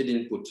associated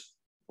input,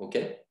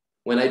 okay?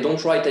 When I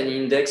don't write any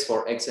index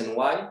for X and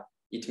Y,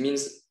 it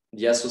means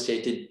the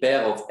associated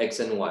pair of X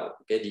and Y,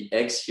 okay? The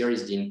X here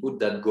is the input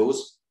that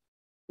goes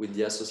with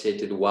the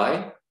associated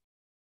Y,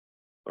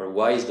 or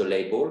Y is the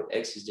label,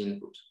 X is the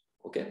input,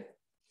 okay?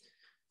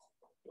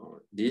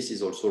 This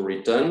is also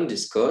written,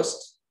 this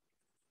cost.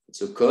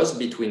 It's a cost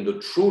between the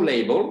true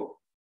label,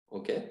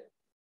 okay,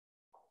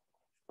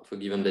 of a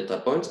given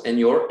data point and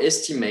your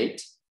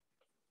estimate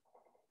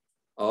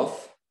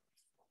of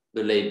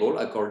the label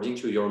according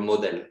to your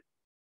model,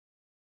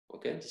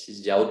 okay? This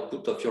is the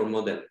output of your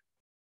model,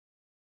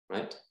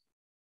 right?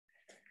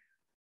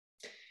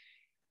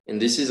 And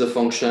this is a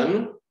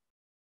function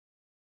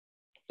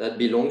that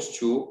belongs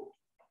to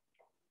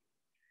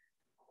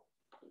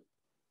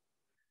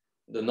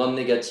the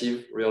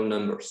non-negative real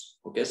numbers,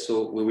 okay?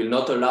 So we will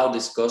not allow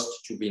this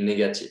cost to be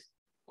negative,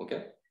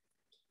 okay?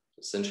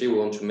 Essentially, we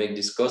want to make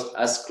this cost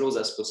as close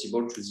as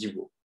possible to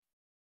zero.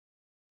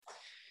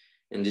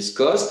 And this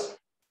cost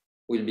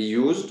will be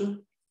used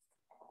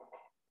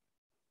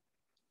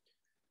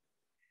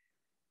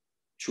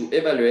to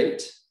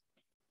evaluate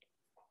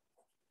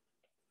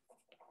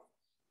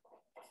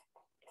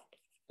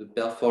the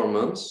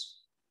performance,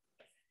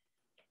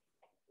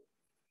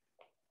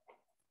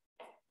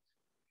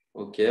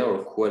 okay,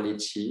 or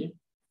quality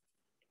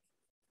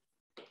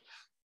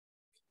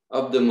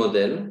of the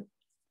model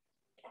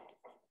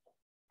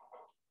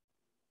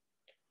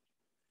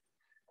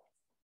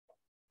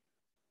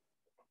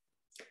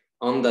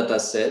on data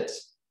set.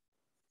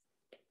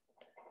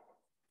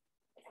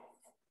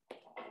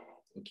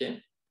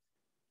 Okay.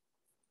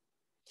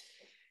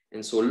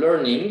 And so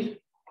learning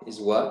is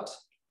what?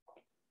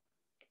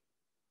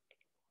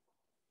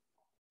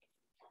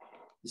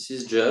 This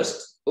is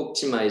just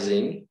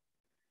optimizing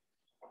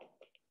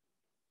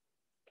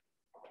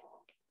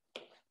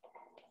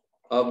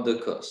of the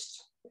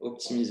cost,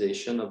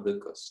 optimization of the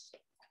cost.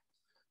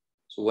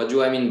 So what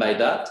do I mean by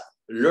that?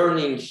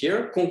 Learning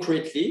here,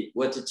 concretely,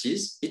 what it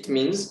is, it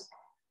means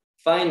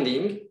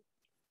finding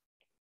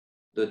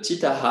the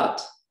theta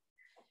hat,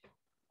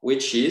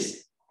 which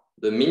is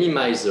the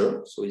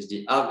minimizer, so it's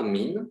the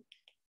argmin.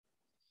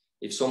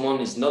 If someone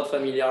is not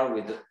familiar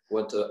with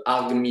what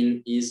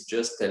argmin is,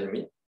 just tell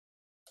me.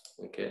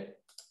 Okay.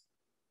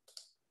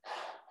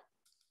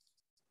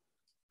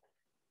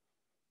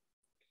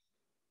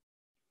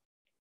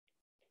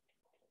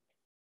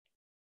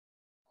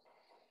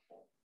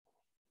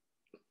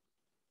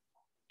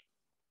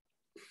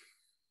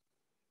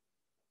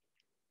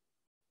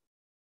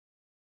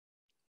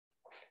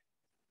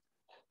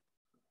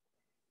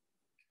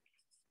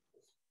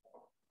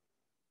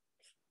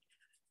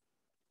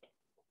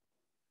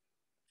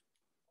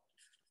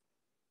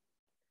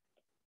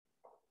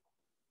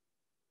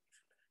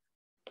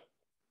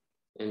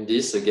 And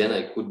this, again,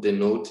 I could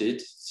denote it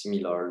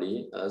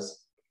similarly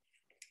as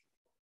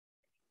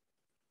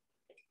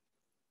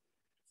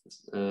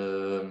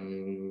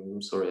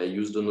sorry, I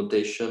used the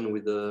notation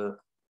with the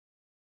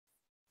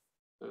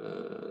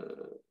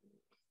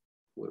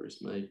where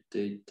is my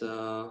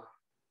data?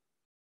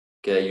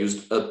 Okay, I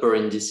used upper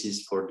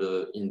indices for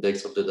the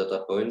index of the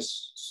data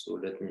points. So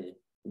let me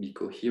be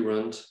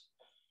coherent.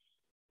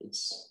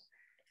 It's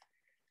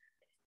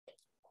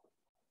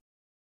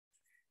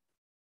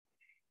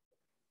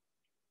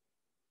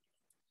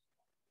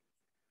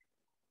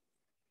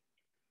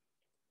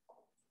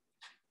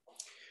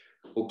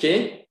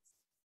okay.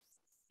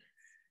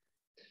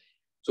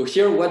 So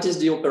here, what is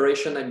the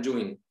operation I'm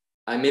doing?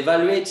 I'm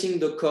evaluating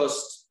the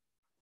cost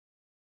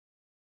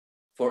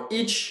for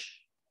each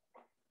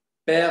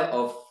pair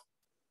of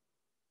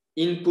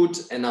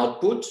input and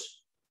output.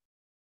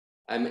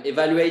 I'm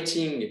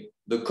evaluating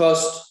the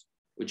cost,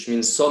 which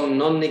means some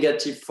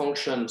non-negative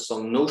function,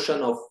 some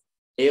notion of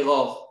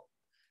error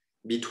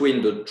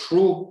between the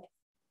true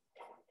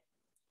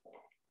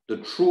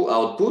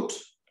output,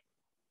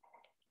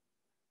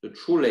 the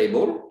true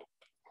label,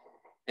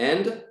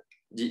 and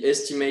the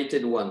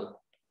estimated one,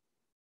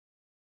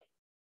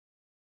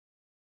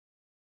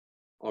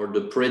 or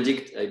the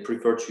predict, I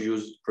prefer to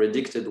use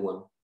predicted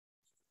one.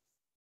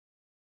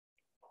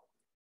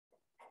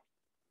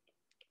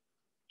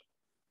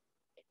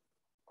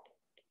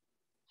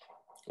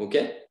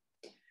 Okay.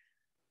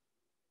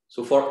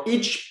 So for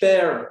each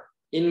pair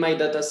in my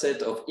data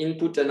set of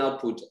input and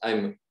output,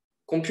 I'm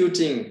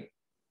computing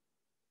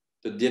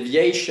the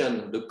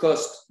deviation, the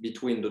cost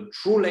between the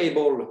true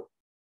label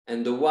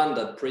and the one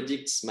that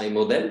predicts my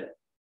model.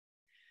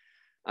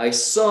 I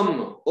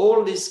sum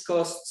all these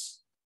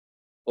costs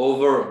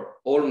over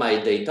all my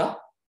data.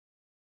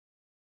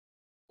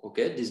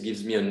 Okay, this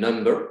gives me a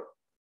number.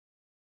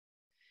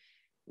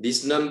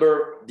 This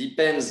number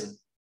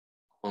depends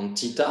on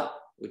theta,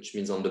 which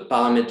means on the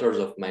parameters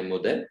of my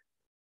model.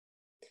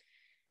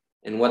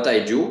 And what I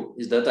do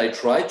is that I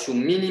try to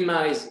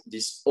minimize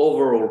this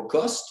overall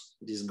cost,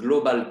 this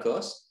global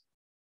cost,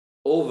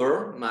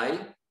 over my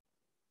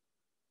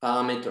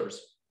parameters,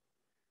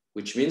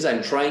 which means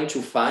I'm trying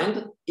to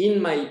find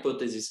in my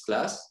hypothesis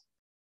class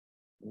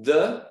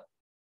the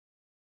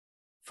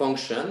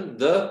function,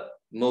 the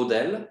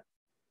model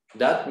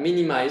that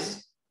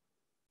minimizes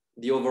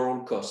the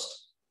overall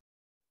cost.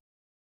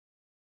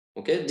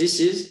 Okay, this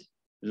is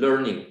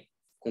learning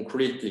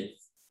concretely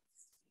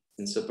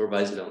in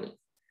supervised learning.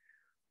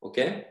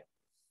 Okay,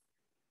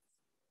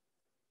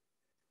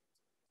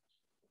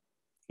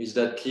 is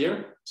that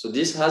clear? So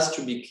this has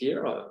to be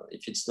clear.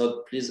 If it's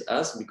not, please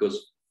ask,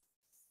 because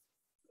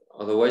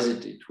otherwise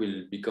it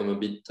will become a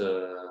bit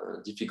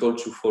difficult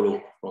to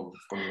follow from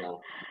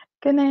now.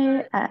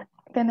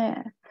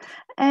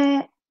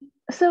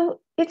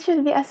 So it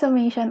should be a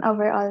summation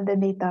over all the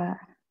data.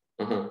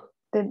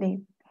 The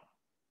date.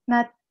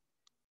 Not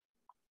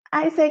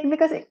I say,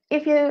 because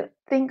if you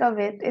think of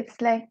it, it's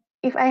like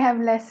if I have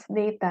less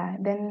data,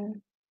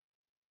 then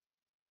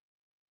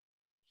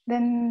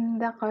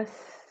the cost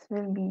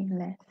will be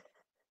less.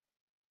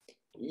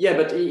 Yeah,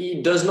 but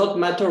it does not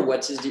matter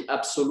what is the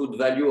absolute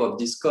value of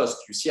this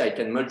cost. You see, I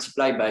can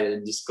multiply by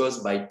this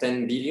cost by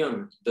 10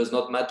 billion. It does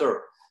not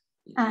matter.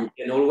 You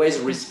can always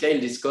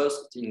rescale this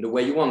cost in the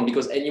way you want,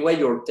 because anyway,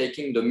 you're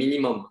taking the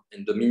minimum,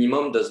 and the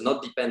minimum does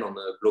not depend on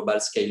a global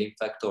scaling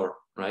factor,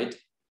 right?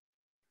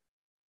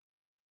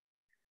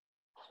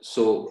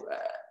 So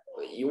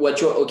what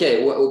you're,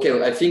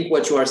 okay, I think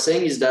what you are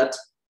saying is that,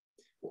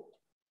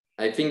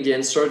 I think the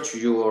answer to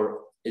your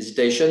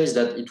hesitation is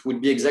that it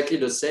would be exactly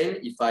the same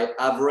if I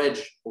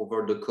average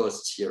over the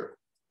costs here.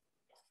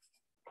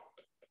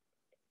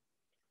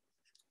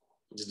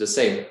 It's the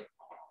same.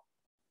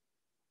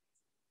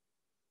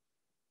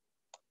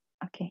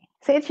 Okay,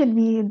 so it should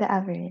be the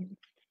average.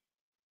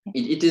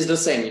 It is the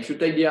same. If you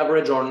take the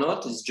average or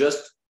not, it's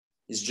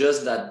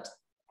just that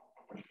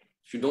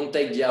if you don't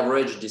take the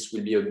average, this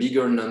will be a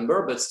bigger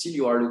number, but still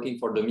you are looking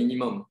for the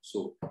minimum.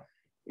 So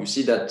you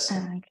see that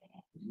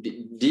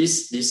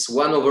this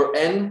 1 over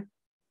n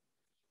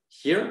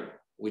here,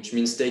 which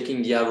means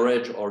taking the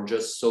average or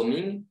just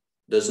summing,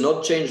 does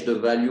not change the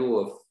value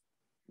of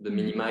the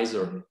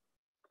minimizer,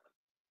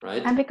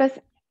 right? And because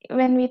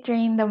when we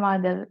train the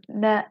model,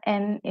 the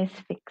n is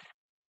fixed.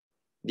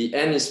 The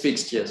n is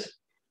fixed, yes.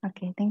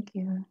 Okay, thank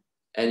you.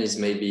 N is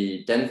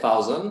maybe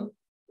 10,000,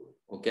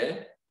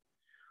 okay?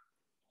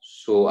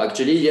 So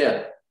actually,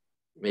 yeah,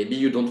 maybe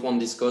you don't want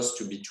this cost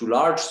to be too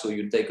large, so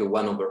you take a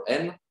 1 over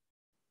n,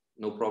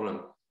 no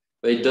problem.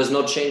 But it does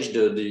not change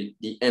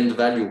the end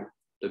value,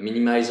 the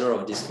minimizer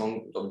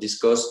of this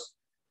cost.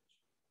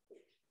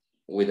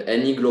 With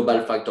any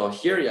global factor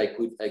here,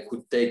 I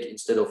could take,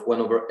 instead of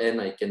 1 over n,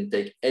 I can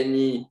take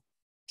any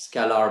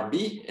scalar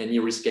b, any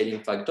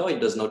rescaling factor. It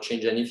does not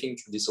change anything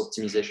to this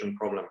optimization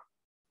problem.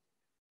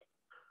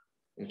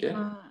 Okay.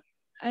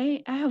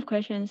 I have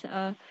questions.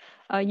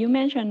 You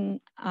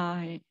mentioned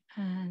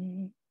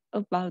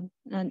about.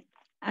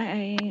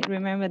 I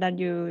remember that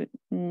you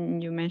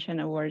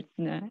mentioned a word,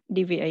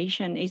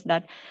 deviation. Is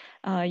that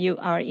you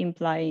are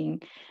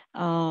implying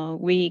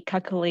we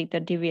calculate the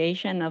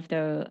deviation of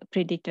the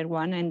predicted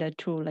one and the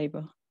true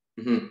label?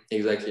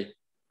 Exactly.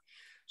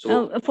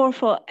 So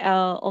for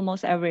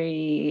almost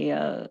every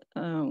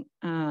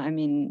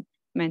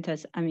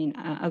methods,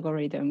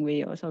 algorithm,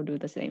 we also do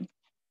the same.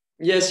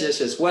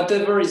 Yes.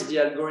 Whatever is the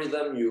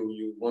algorithm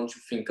you want to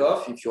think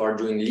of, if you are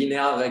doing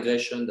linear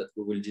regression that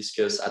we will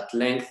discuss at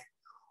length,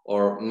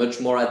 or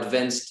much more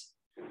advanced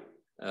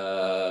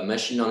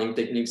machine learning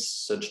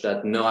techniques such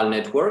that neural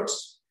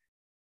networks,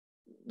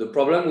 the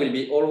problem will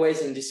be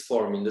always in this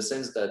form, in the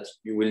sense that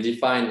you will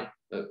define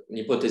an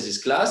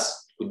hypothesis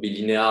class. It could be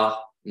linear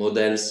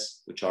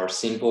models, which are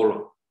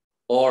simple,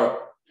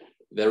 or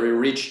very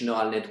rich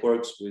neural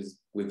networks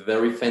with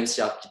very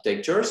fancy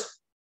architectures.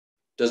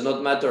 Does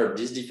not matter.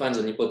 This defines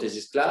an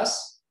hypothesis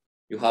class.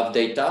 You have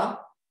data.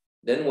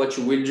 Then what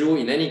you will do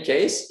in any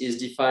case is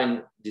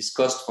define this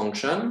cost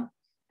function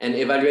and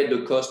evaluate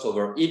the cost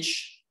over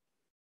each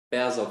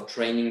pairs of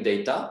training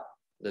data,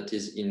 that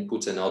is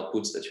inputs and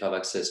outputs that you have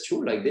access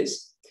to, like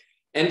this,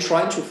 and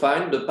try to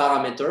find the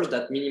parameters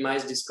that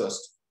minimize this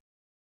cost.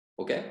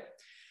 Okay.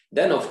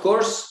 Then, of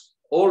course,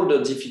 all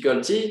the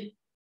difficulty,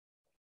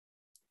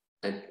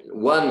 and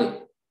one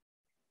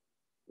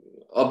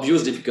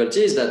obvious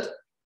difficulty is that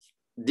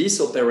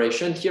this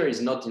operation here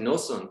is not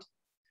innocent.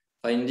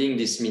 Finding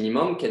this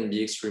minimum can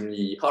be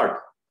extremely hard,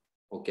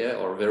 okay,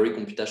 or very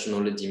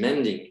computationally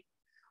demanding,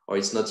 or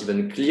it's not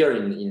even clear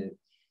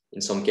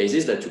in some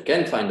cases that you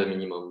can find a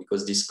minimum,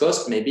 because this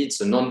cost, maybe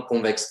it's a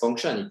non-convex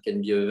function. It can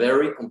be a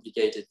very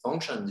complicated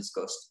function, this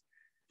cost.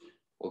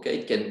 Okay,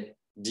 it can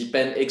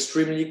depend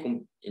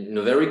extremely in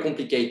a very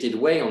complicated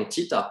way on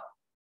theta.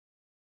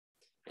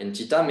 And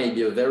theta may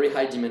be a very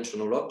high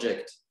dimensional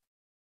object.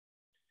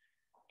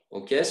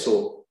 Okay,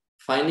 so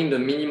finding the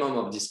minimum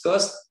of this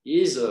cost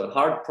is a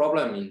hard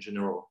problem in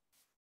general.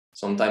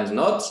 Sometimes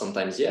not,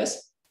 sometimes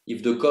yes.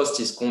 If the cost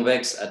is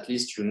convex, at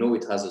least you know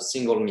it has a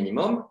single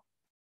minimum.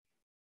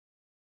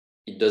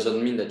 It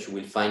doesn't mean that you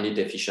will find it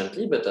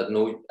efficiently, but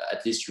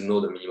at least you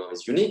know the minimum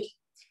is unique.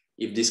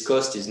 If this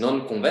cost is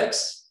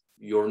non-convex,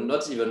 you're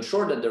not even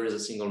sure that there is a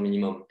single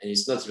minimum, and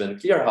it's not even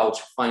clear how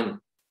to find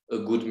a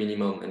good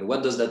minimum. And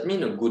what does that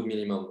mean, a good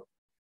minimum?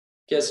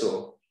 Okay,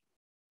 so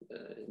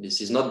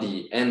this is not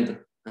the end.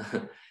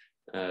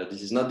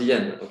 This is not the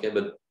end, okay?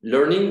 But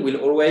learning will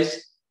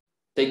always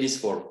take this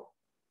form.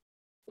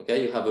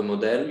 Okay, you have a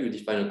model, you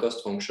define a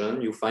cost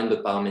function, you find the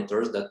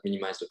parameters that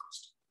minimize the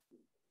cost.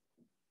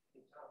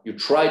 You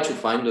try to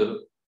find the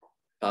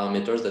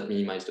parameters that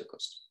minimize the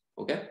cost,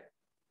 okay?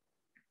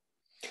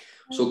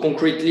 So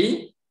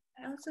concretely,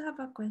 I also have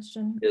a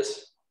question.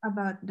 Yes.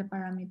 About the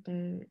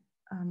parameter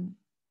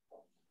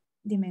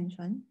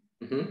dimension.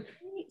 Mm-hmm.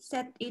 Do we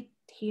set it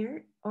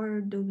here, or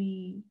do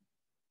we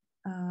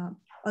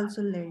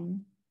also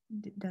learn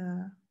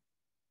the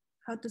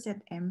how to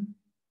set M?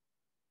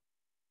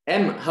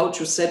 How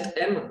to set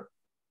M?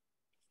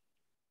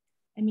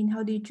 I mean,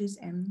 how do you choose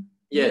M?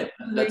 Yeah,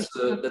 that's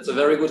a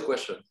very good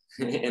question.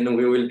 And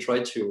we will try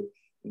to,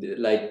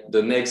 like,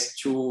 the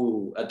next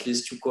at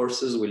least two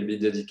courses will be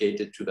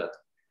dedicated to that.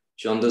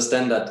 To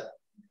understand that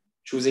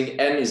choosing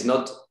M is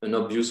not an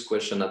obvious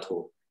question at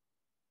all.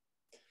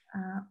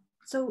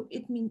 So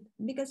it means,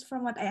 because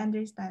from what I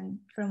understand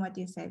from what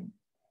you said,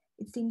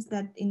 it seems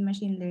that in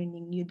machine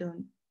learning, you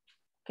don't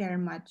care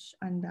much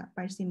on the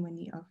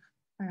parsimony of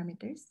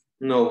parameters.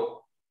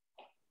 No.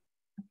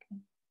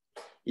 Okay.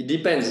 It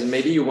depends.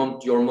 Maybe you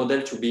want your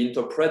model to be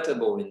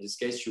interpretable. In this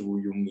case, you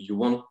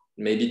want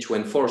maybe to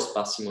enforce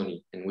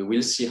parsimony, and we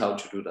will see how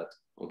to do that,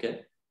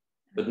 okay?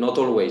 But not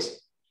always.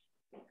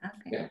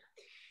 Okay.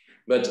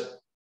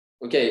 But,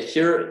 okay,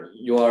 here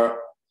you are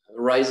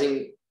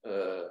raising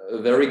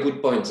a very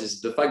good point,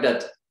 is the fact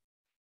that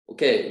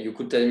okay, you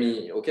could tell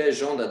me, okay,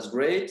 Jean, that's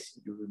great.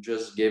 You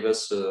just gave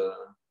us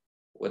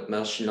what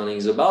machine learning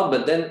is about,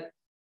 but then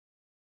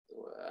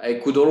I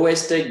could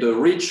always take the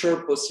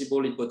richer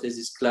possible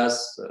hypothesis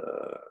class,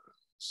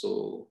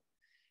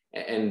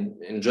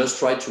 and just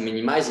try to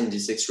minimize in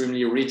this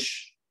extremely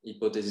rich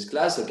hypothesis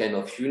class, a kind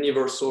of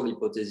universal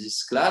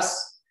hypothesis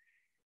class,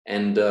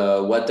 and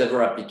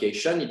whatever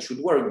application, it should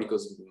work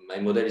because my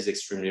model is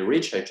extremely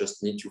rich. I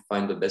just need to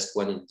find the best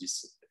one in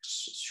this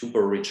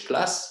super rich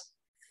class.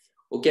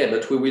 Okay,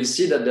 but we will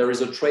see that there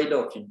is a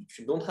trade-off. If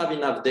you don't have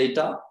enough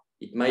data,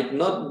 it might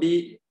not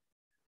be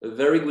a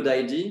very good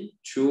idea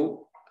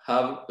to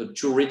have a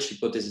too rich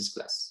hypothesis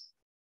class.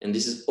 And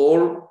this is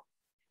all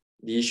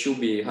the issue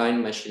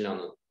behind machine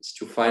learning, is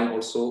to find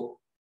also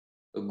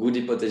a good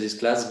hypothesis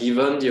class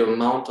given the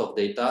amount of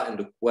data and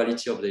the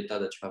quality of data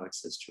that you have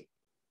access to.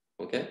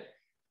 Okay,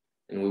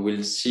 and we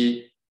will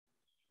see,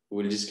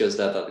 we will discuss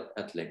that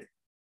at length.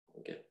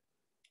 Okay.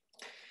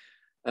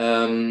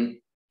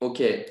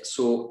 Okay,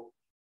 so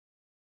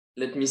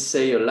let me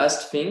say a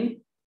last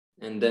thing,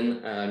 and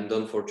then I'm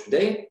done for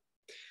today.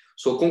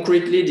 So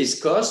concretely,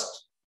 this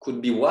cost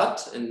could be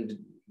what, and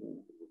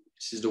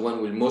this is the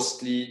one we'll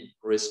mostly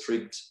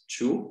restrict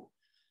to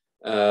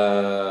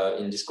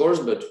in this course,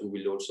 but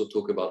we will also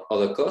talk about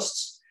other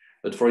costs.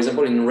 But for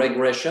example, in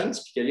regression,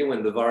 typically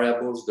when the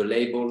variables, the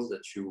labels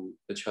that you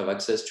have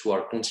access to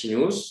are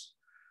continuous,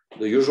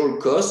 the usual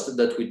cost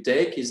that we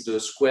take is the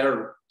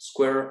square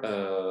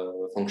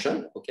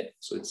function. Okay,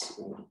 so it's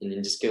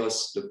in this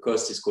case the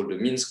cost is called the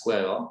mean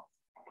square error.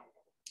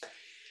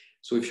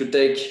 So if you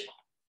take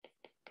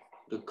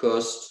the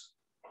cost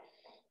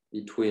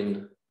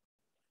between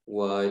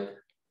y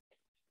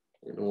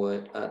and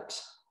y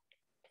hat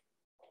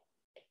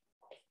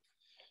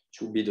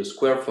to be the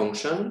square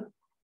function.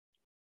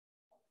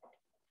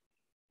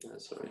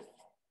 Sorry.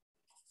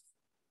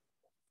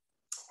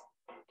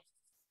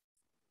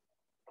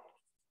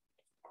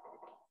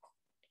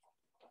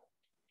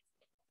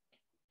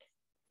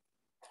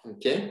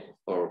 Okay,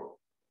 or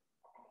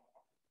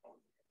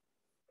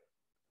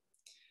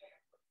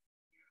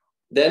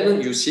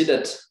then you see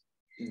that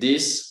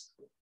this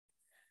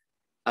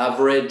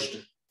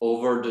averaged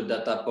over the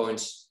data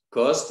points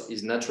cost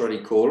is naturally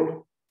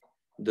called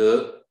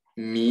the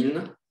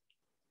mean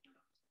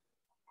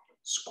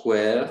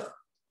square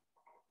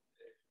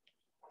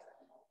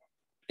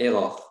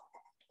error,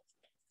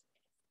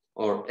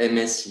 or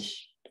MSE.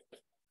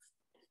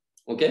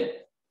 Okay?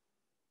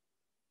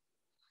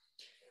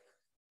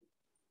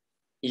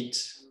 It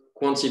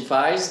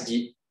quantifies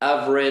the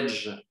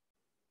average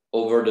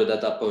over the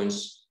data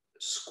points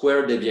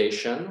square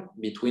deviation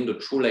between the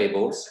true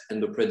labels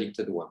and the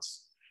predicted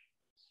ones.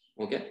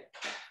 Okay?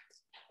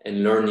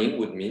 And learning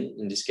would mean,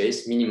 in this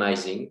case,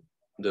 minimizing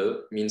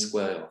the mean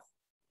square error.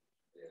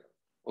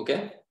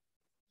 Okay?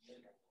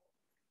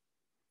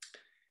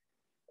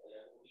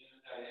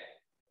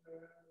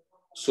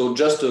 So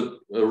just a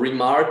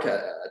remark,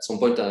 at some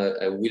point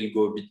I will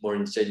go a bit more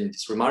in detail in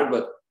this remark,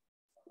 but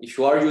if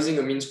you are using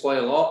a mean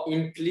square error,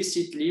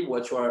 implicitly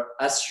what you are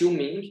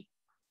assuming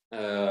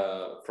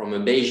from a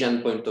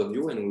Bayesian point of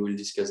view, and we will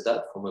discuss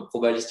that from a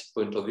probabilistic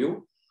point of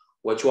view,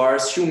 what you are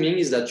assuming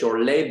is that your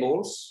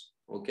labels,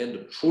 okay,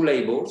 the true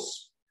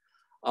labels,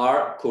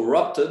 are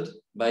corrupted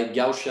by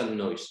Gaussian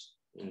noise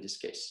in this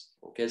case.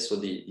 Okay, so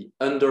the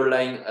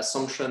underlying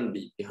assumption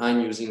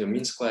behind using a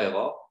mean square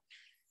error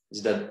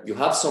is that you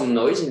have some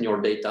noise in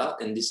your data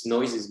and this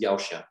noise is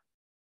Gaussian.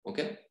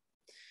 Okay,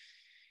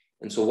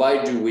 and so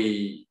why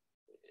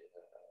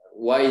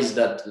is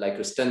that like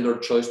a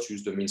standard choice to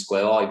use the mean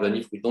square error, even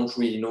if we don't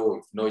really know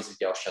if noise is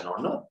Gaussian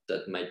or not?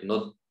 That might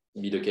not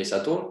be the case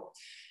at all.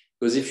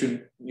 Because if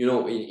you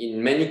know,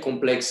 in many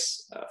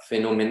complex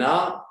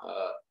phenomena,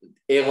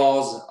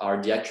 errors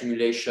are the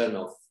accumulation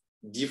of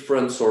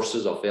different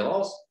sources of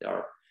errors. They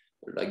are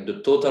like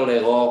the total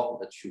error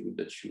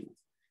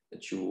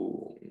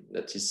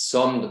that is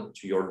summed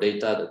to your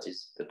data,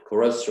 that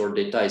corrupts your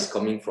data, is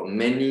coming from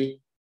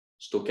many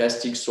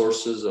stochastic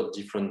sources of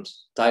different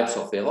types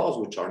of errors,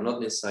 which are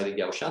not necessarily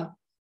Gaussian.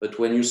 But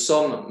when you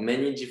sum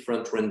many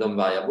different random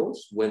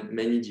variables, when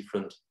many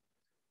different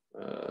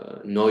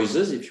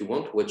noises, if you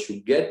want, what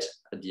you get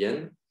at the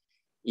end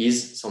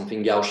is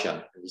something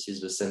Gaussian. This is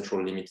the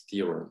central limit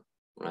theorem,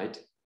 right?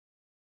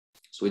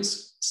 So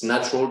it's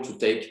natural to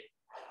take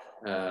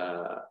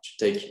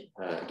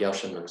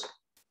Gaussian noise.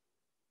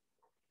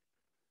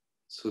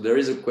 So there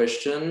is a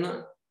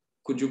question.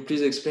 Could you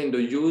please explain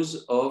the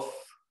use of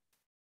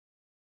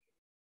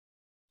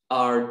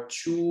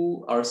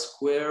R2, R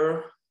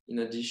square in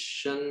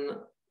addition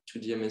to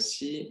the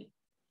MSE?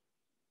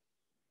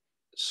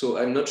 So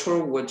I'm not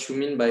sure what you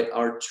mean by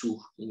R2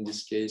 in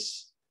this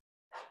case.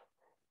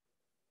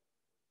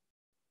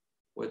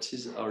 What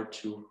is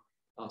R2,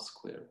 R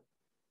square?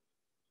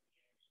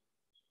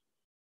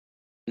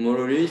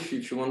 Morally,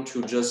 if you want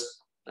to just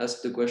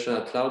ask the question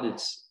out loud,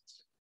 it's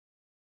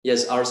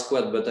yes, R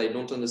squared, but I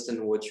don't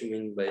understand what you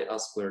mean by R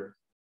squared.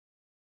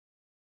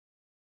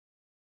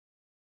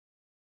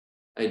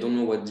 I don't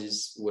know what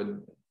is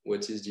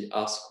the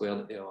R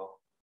squared error.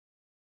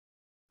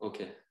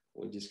 Okay,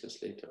 we'll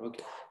discuss later.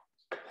 Okay.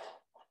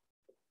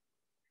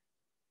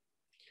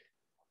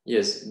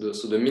 Yes,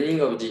 so the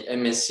meaning of the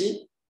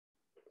MSE,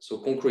 so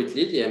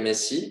concretely the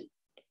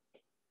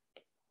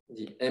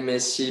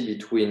MSE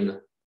between,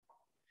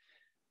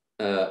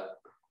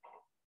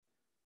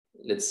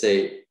 let's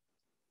say,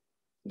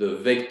 the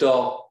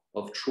vector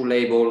of true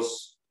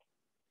labels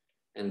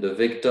and the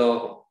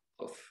vector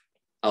of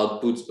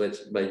outputs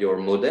by your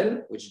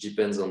model, which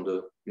depends on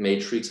the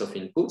matrix of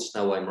inputs.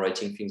 Now I'm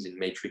writing things in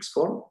matrix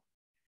form.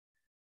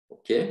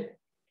 Okay,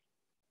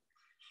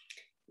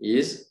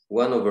 is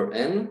 1 over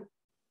n.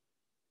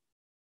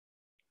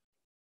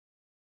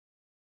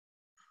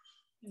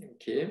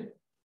 Okay,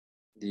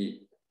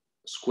 the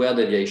square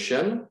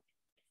deviation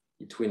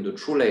between the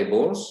true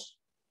labels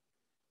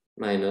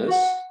minus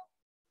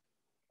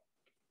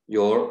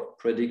your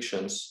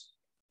predictions.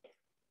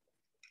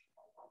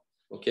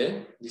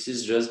 Okay, this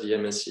is just the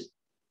MSE.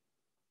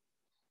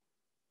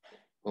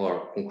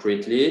 Or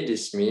concretely,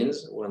 this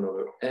means 1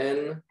 over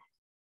n,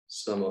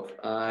 sum of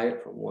I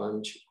from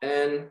 1 to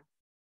n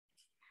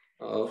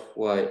of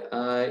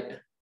yi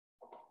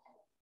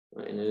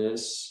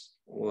minus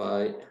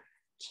y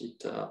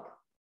theta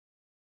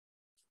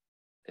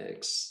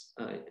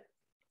xi.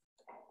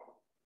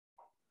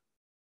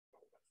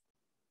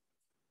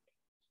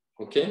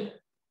 Okay.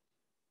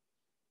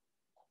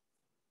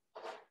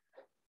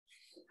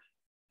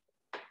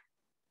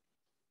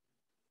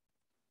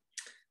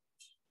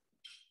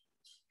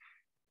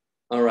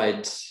 All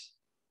right.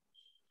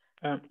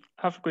 I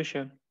have a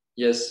question.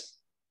 Yes.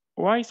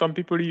 Why some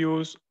people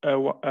use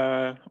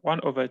 1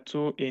 over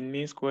 2 in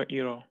mean square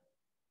error?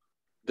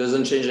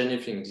 Doesn't change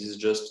anything. This is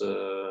just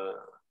a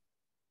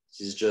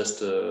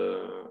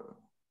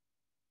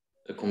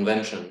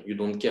convention. You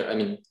don't care. I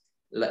mean,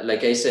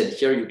 like I said,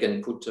 here you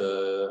can put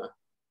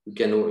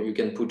you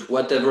can put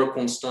whatever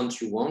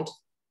constant you want.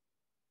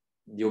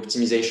 The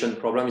optimization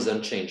problem is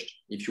unchanged.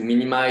 If you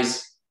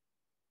minimize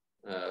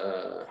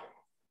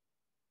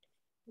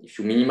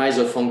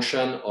a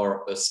function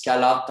or a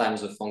scalar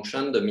times a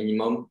function, the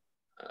minimum,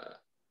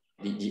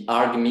 the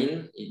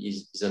argmin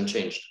is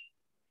unchanged.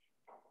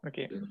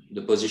 Okay.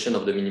 The position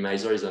of the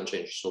minimizer is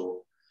unchanged.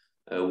 So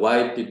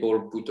why people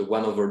put a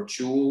 1 over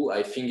 2?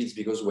 I think it's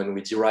because when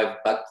we derive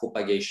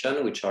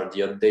backpropagation, which are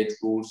the update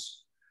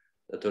rules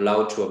that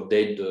allow to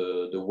update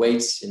the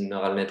weights in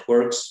neural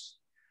networks,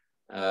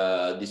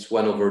 this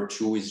 1 over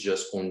 2 is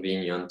just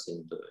convenient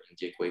in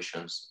the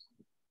equations.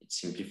 It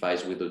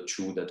simplifies with a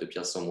 2 that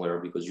appears somewhere,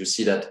 because you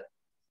see that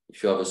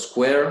if you have a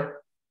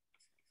square,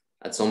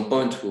 at some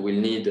point we will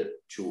need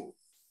to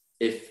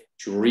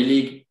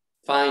really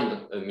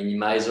find a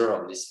minimizer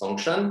of this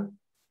function.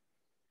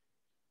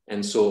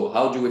 And so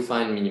how do we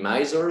find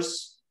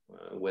minimizers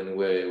when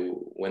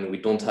we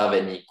don't have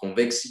any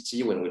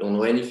convexity, when we don't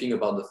know anything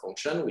about the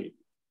function? We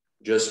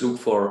just look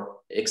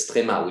for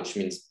extrema, which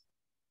means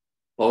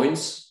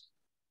points.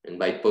 And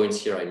by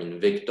points here, I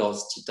mean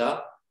vectors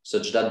theta,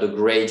 such that the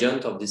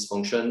gradient of this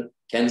function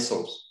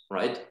cancels,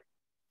 right?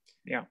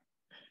 Yeah.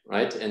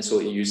 Right. And so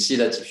you see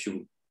that if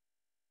you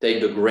take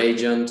the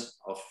gradient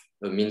of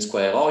a mean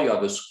square error, you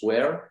have a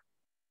square.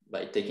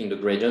 By taking the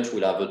gradient,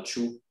 we'll have a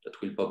 2 that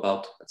will pop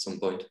out at some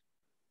point.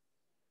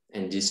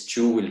 And this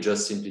 2 will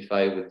just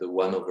simplify with the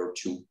 1 over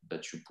 2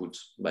 that you put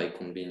by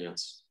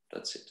convenience.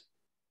 That's it.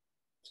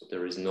 So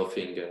there is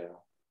nothing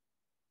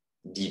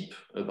deep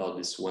about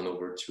this 1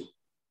 over 2.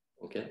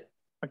 Okay?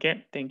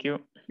 Okay, thank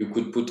you. You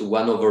could put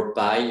 1 over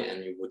pi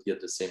and you would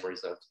get the same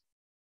result.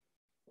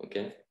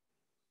 Okay?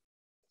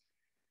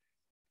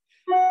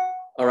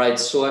 All right,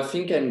 so I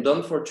think I'm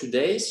done for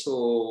today.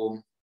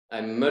 So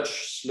I'm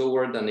much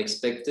slower than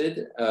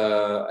expected.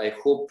 I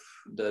hope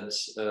that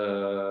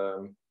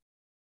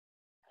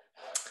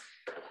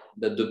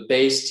that the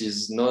pace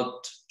is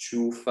not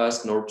too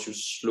fast nor too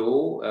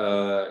slow.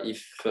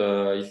 If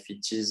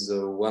it is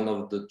one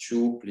of the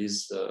two,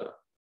 please,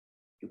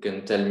 you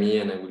can tell me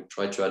and I will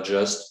try to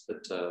adjust.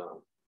 But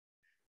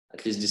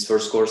at least this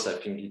first course, I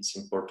think it's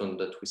important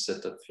that we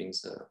set up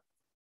things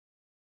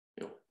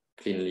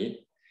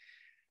cleanly.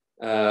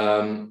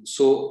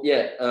 So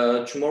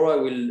yeah, tomorrow I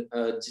will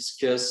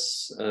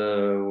discuss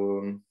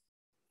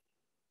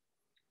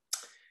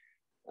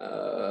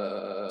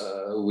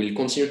we'll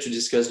continue to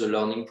discuss the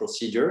learning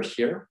procedure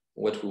here,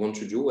 what we want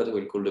to do, what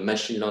we'll call the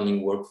machine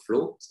learning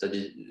workflow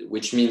study,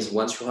 which means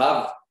once you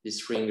have these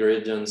 3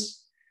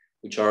 ingredients,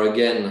 which are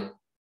again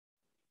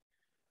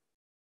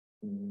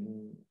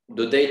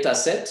the data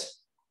set,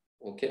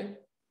 okay?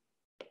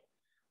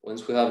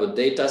 Once we have a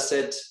data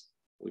set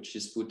which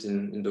is put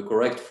in the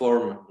correct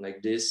form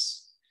like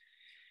this,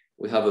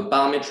 we have a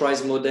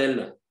parameterized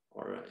model,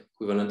 or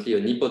equivalently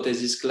an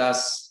hypothesis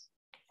class.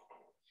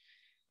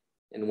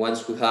 And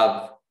once we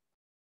have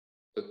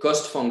a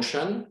cost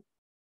function,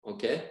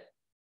 okay,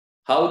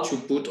 how to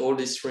put all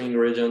these 3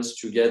 ingredients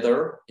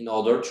together in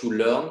order to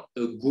learn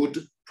a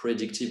good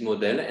predictive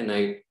model. And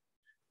I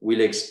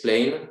will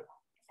explain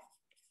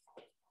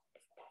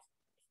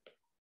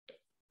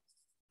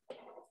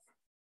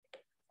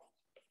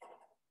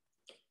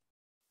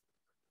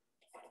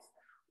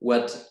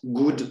what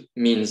good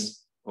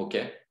means,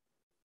 okay?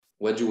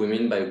 What do we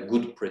mean by a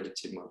good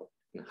predictive model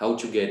and how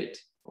to get it,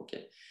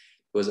 okay?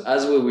 Because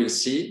as we will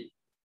see,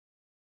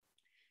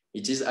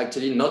 it is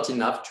actually not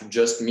enough to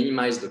just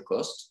minimize the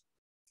cost,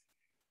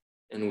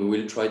 and we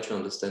will try to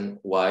understand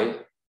why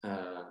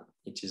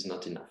it is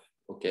not enough,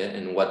 okay?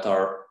 And what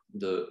are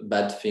the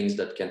bad things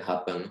that can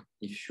happen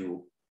if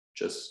you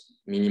just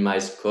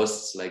minimize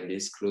costs like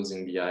this,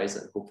 closing the eyes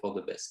and hope for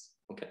the best,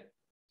 okay?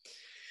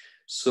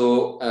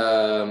 So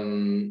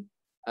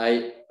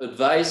I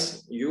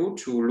advise you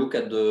to look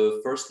at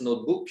the first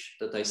notebook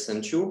that I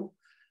sent you.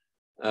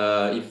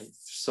 If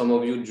some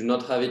of you do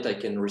not have it, I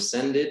can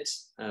resend it,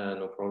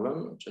 no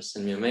problem, just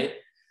send me a mail.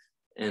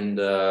 And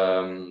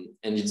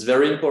it's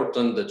very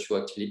important that you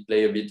actually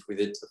play a bit with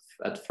it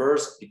at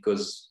first,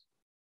 because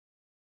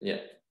yeah,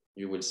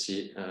 you will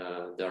see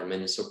there are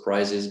many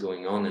surprises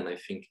going on, and I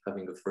think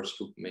having a first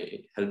look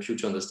may help you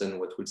to understand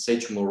what we'll say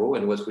tomorrow,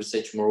 and what we'll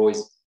say tomorrow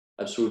is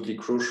absolutely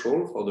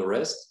crucial for the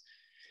rest.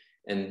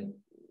 And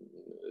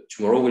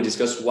tomorrow we'll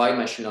discuss why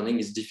machine learning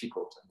is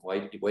difficult and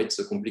why it's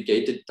a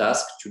complicated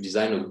task to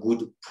design a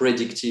good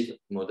predictive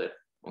model,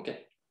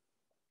 okay?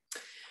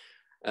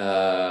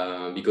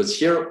 Because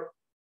here,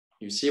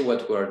 you see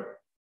what we're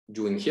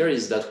doing here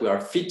is that we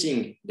are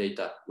fitting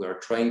data. We are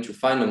trying to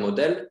find a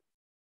model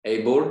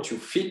able to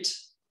fit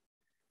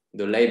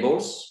the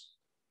labels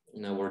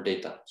in our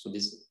data. So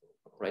this,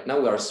 right now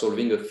we are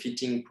solving a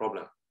fitting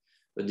problem,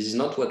 but this is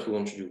not what we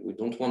want to do. We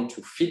don't want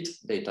to fit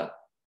data.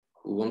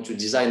 We want to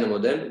design a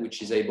model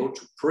which is able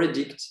to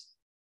predict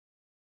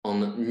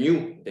on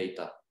new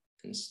data.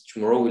 And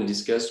tomorrow we'll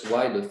discuss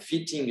why the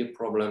fitting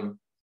problem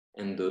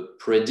and the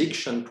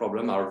prediction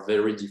problem are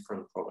very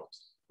different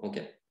problems.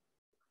 Okay.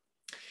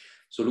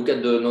 So look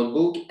at the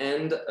notebook,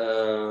 and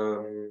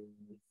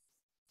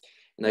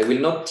I will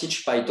not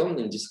teach Python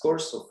in this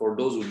course. So for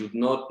those who do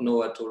not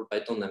know at all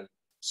Python, I'm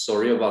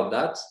sorry about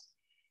that.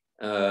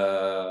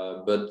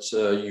 But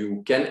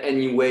you can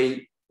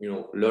anyway,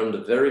 learn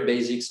the very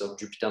basics of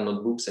Jupyter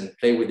notebooks and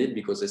play with it,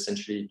 because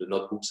essentially the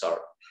notebooks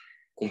are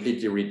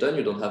completely written.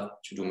 You don't have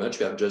to do much.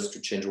 You have just to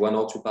change 1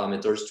 or 2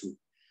 parameters to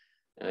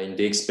in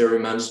the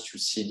experiments to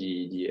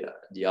see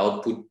the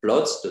output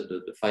plots,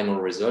 the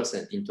final results,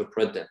 and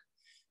interpret them.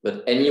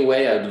 But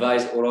anyway, I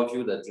advise all of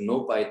you that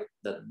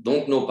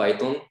don't know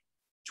Python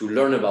to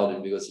learn about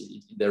it, because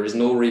there is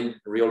no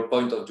real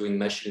point of doing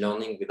machine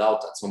learning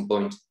without at some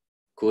point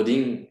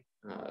coding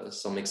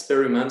some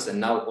experiments. And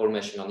now all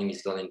machine learning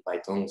is done in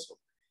Python, so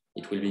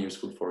it will be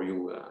useful for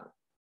you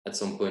at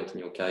some point in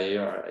your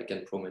career. I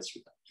can promise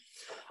you that.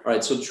 All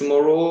right, so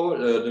tomorrow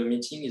the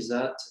meeting is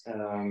at,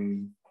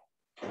 I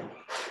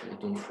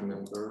don't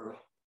remember.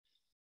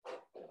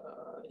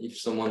 If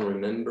someone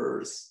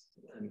remembers,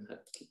 I'm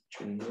happy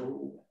to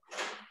know.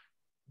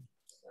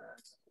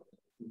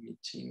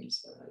 Meeting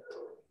is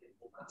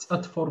it's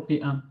at 4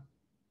 p.m.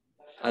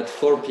 At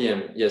 4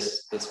 p.m.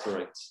 Yes, that's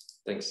correct.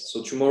 Thanks.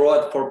 So tomorrow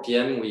at 4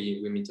 p.m.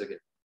 we meet again.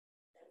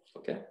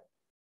 Okay.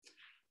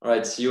 All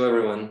right. See you,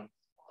 everyone.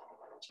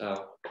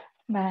 Ciao.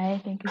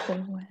 Bye. Thank you so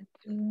much.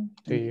 See you.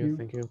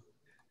 Thank you.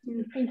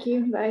 Thank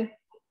you. Bye.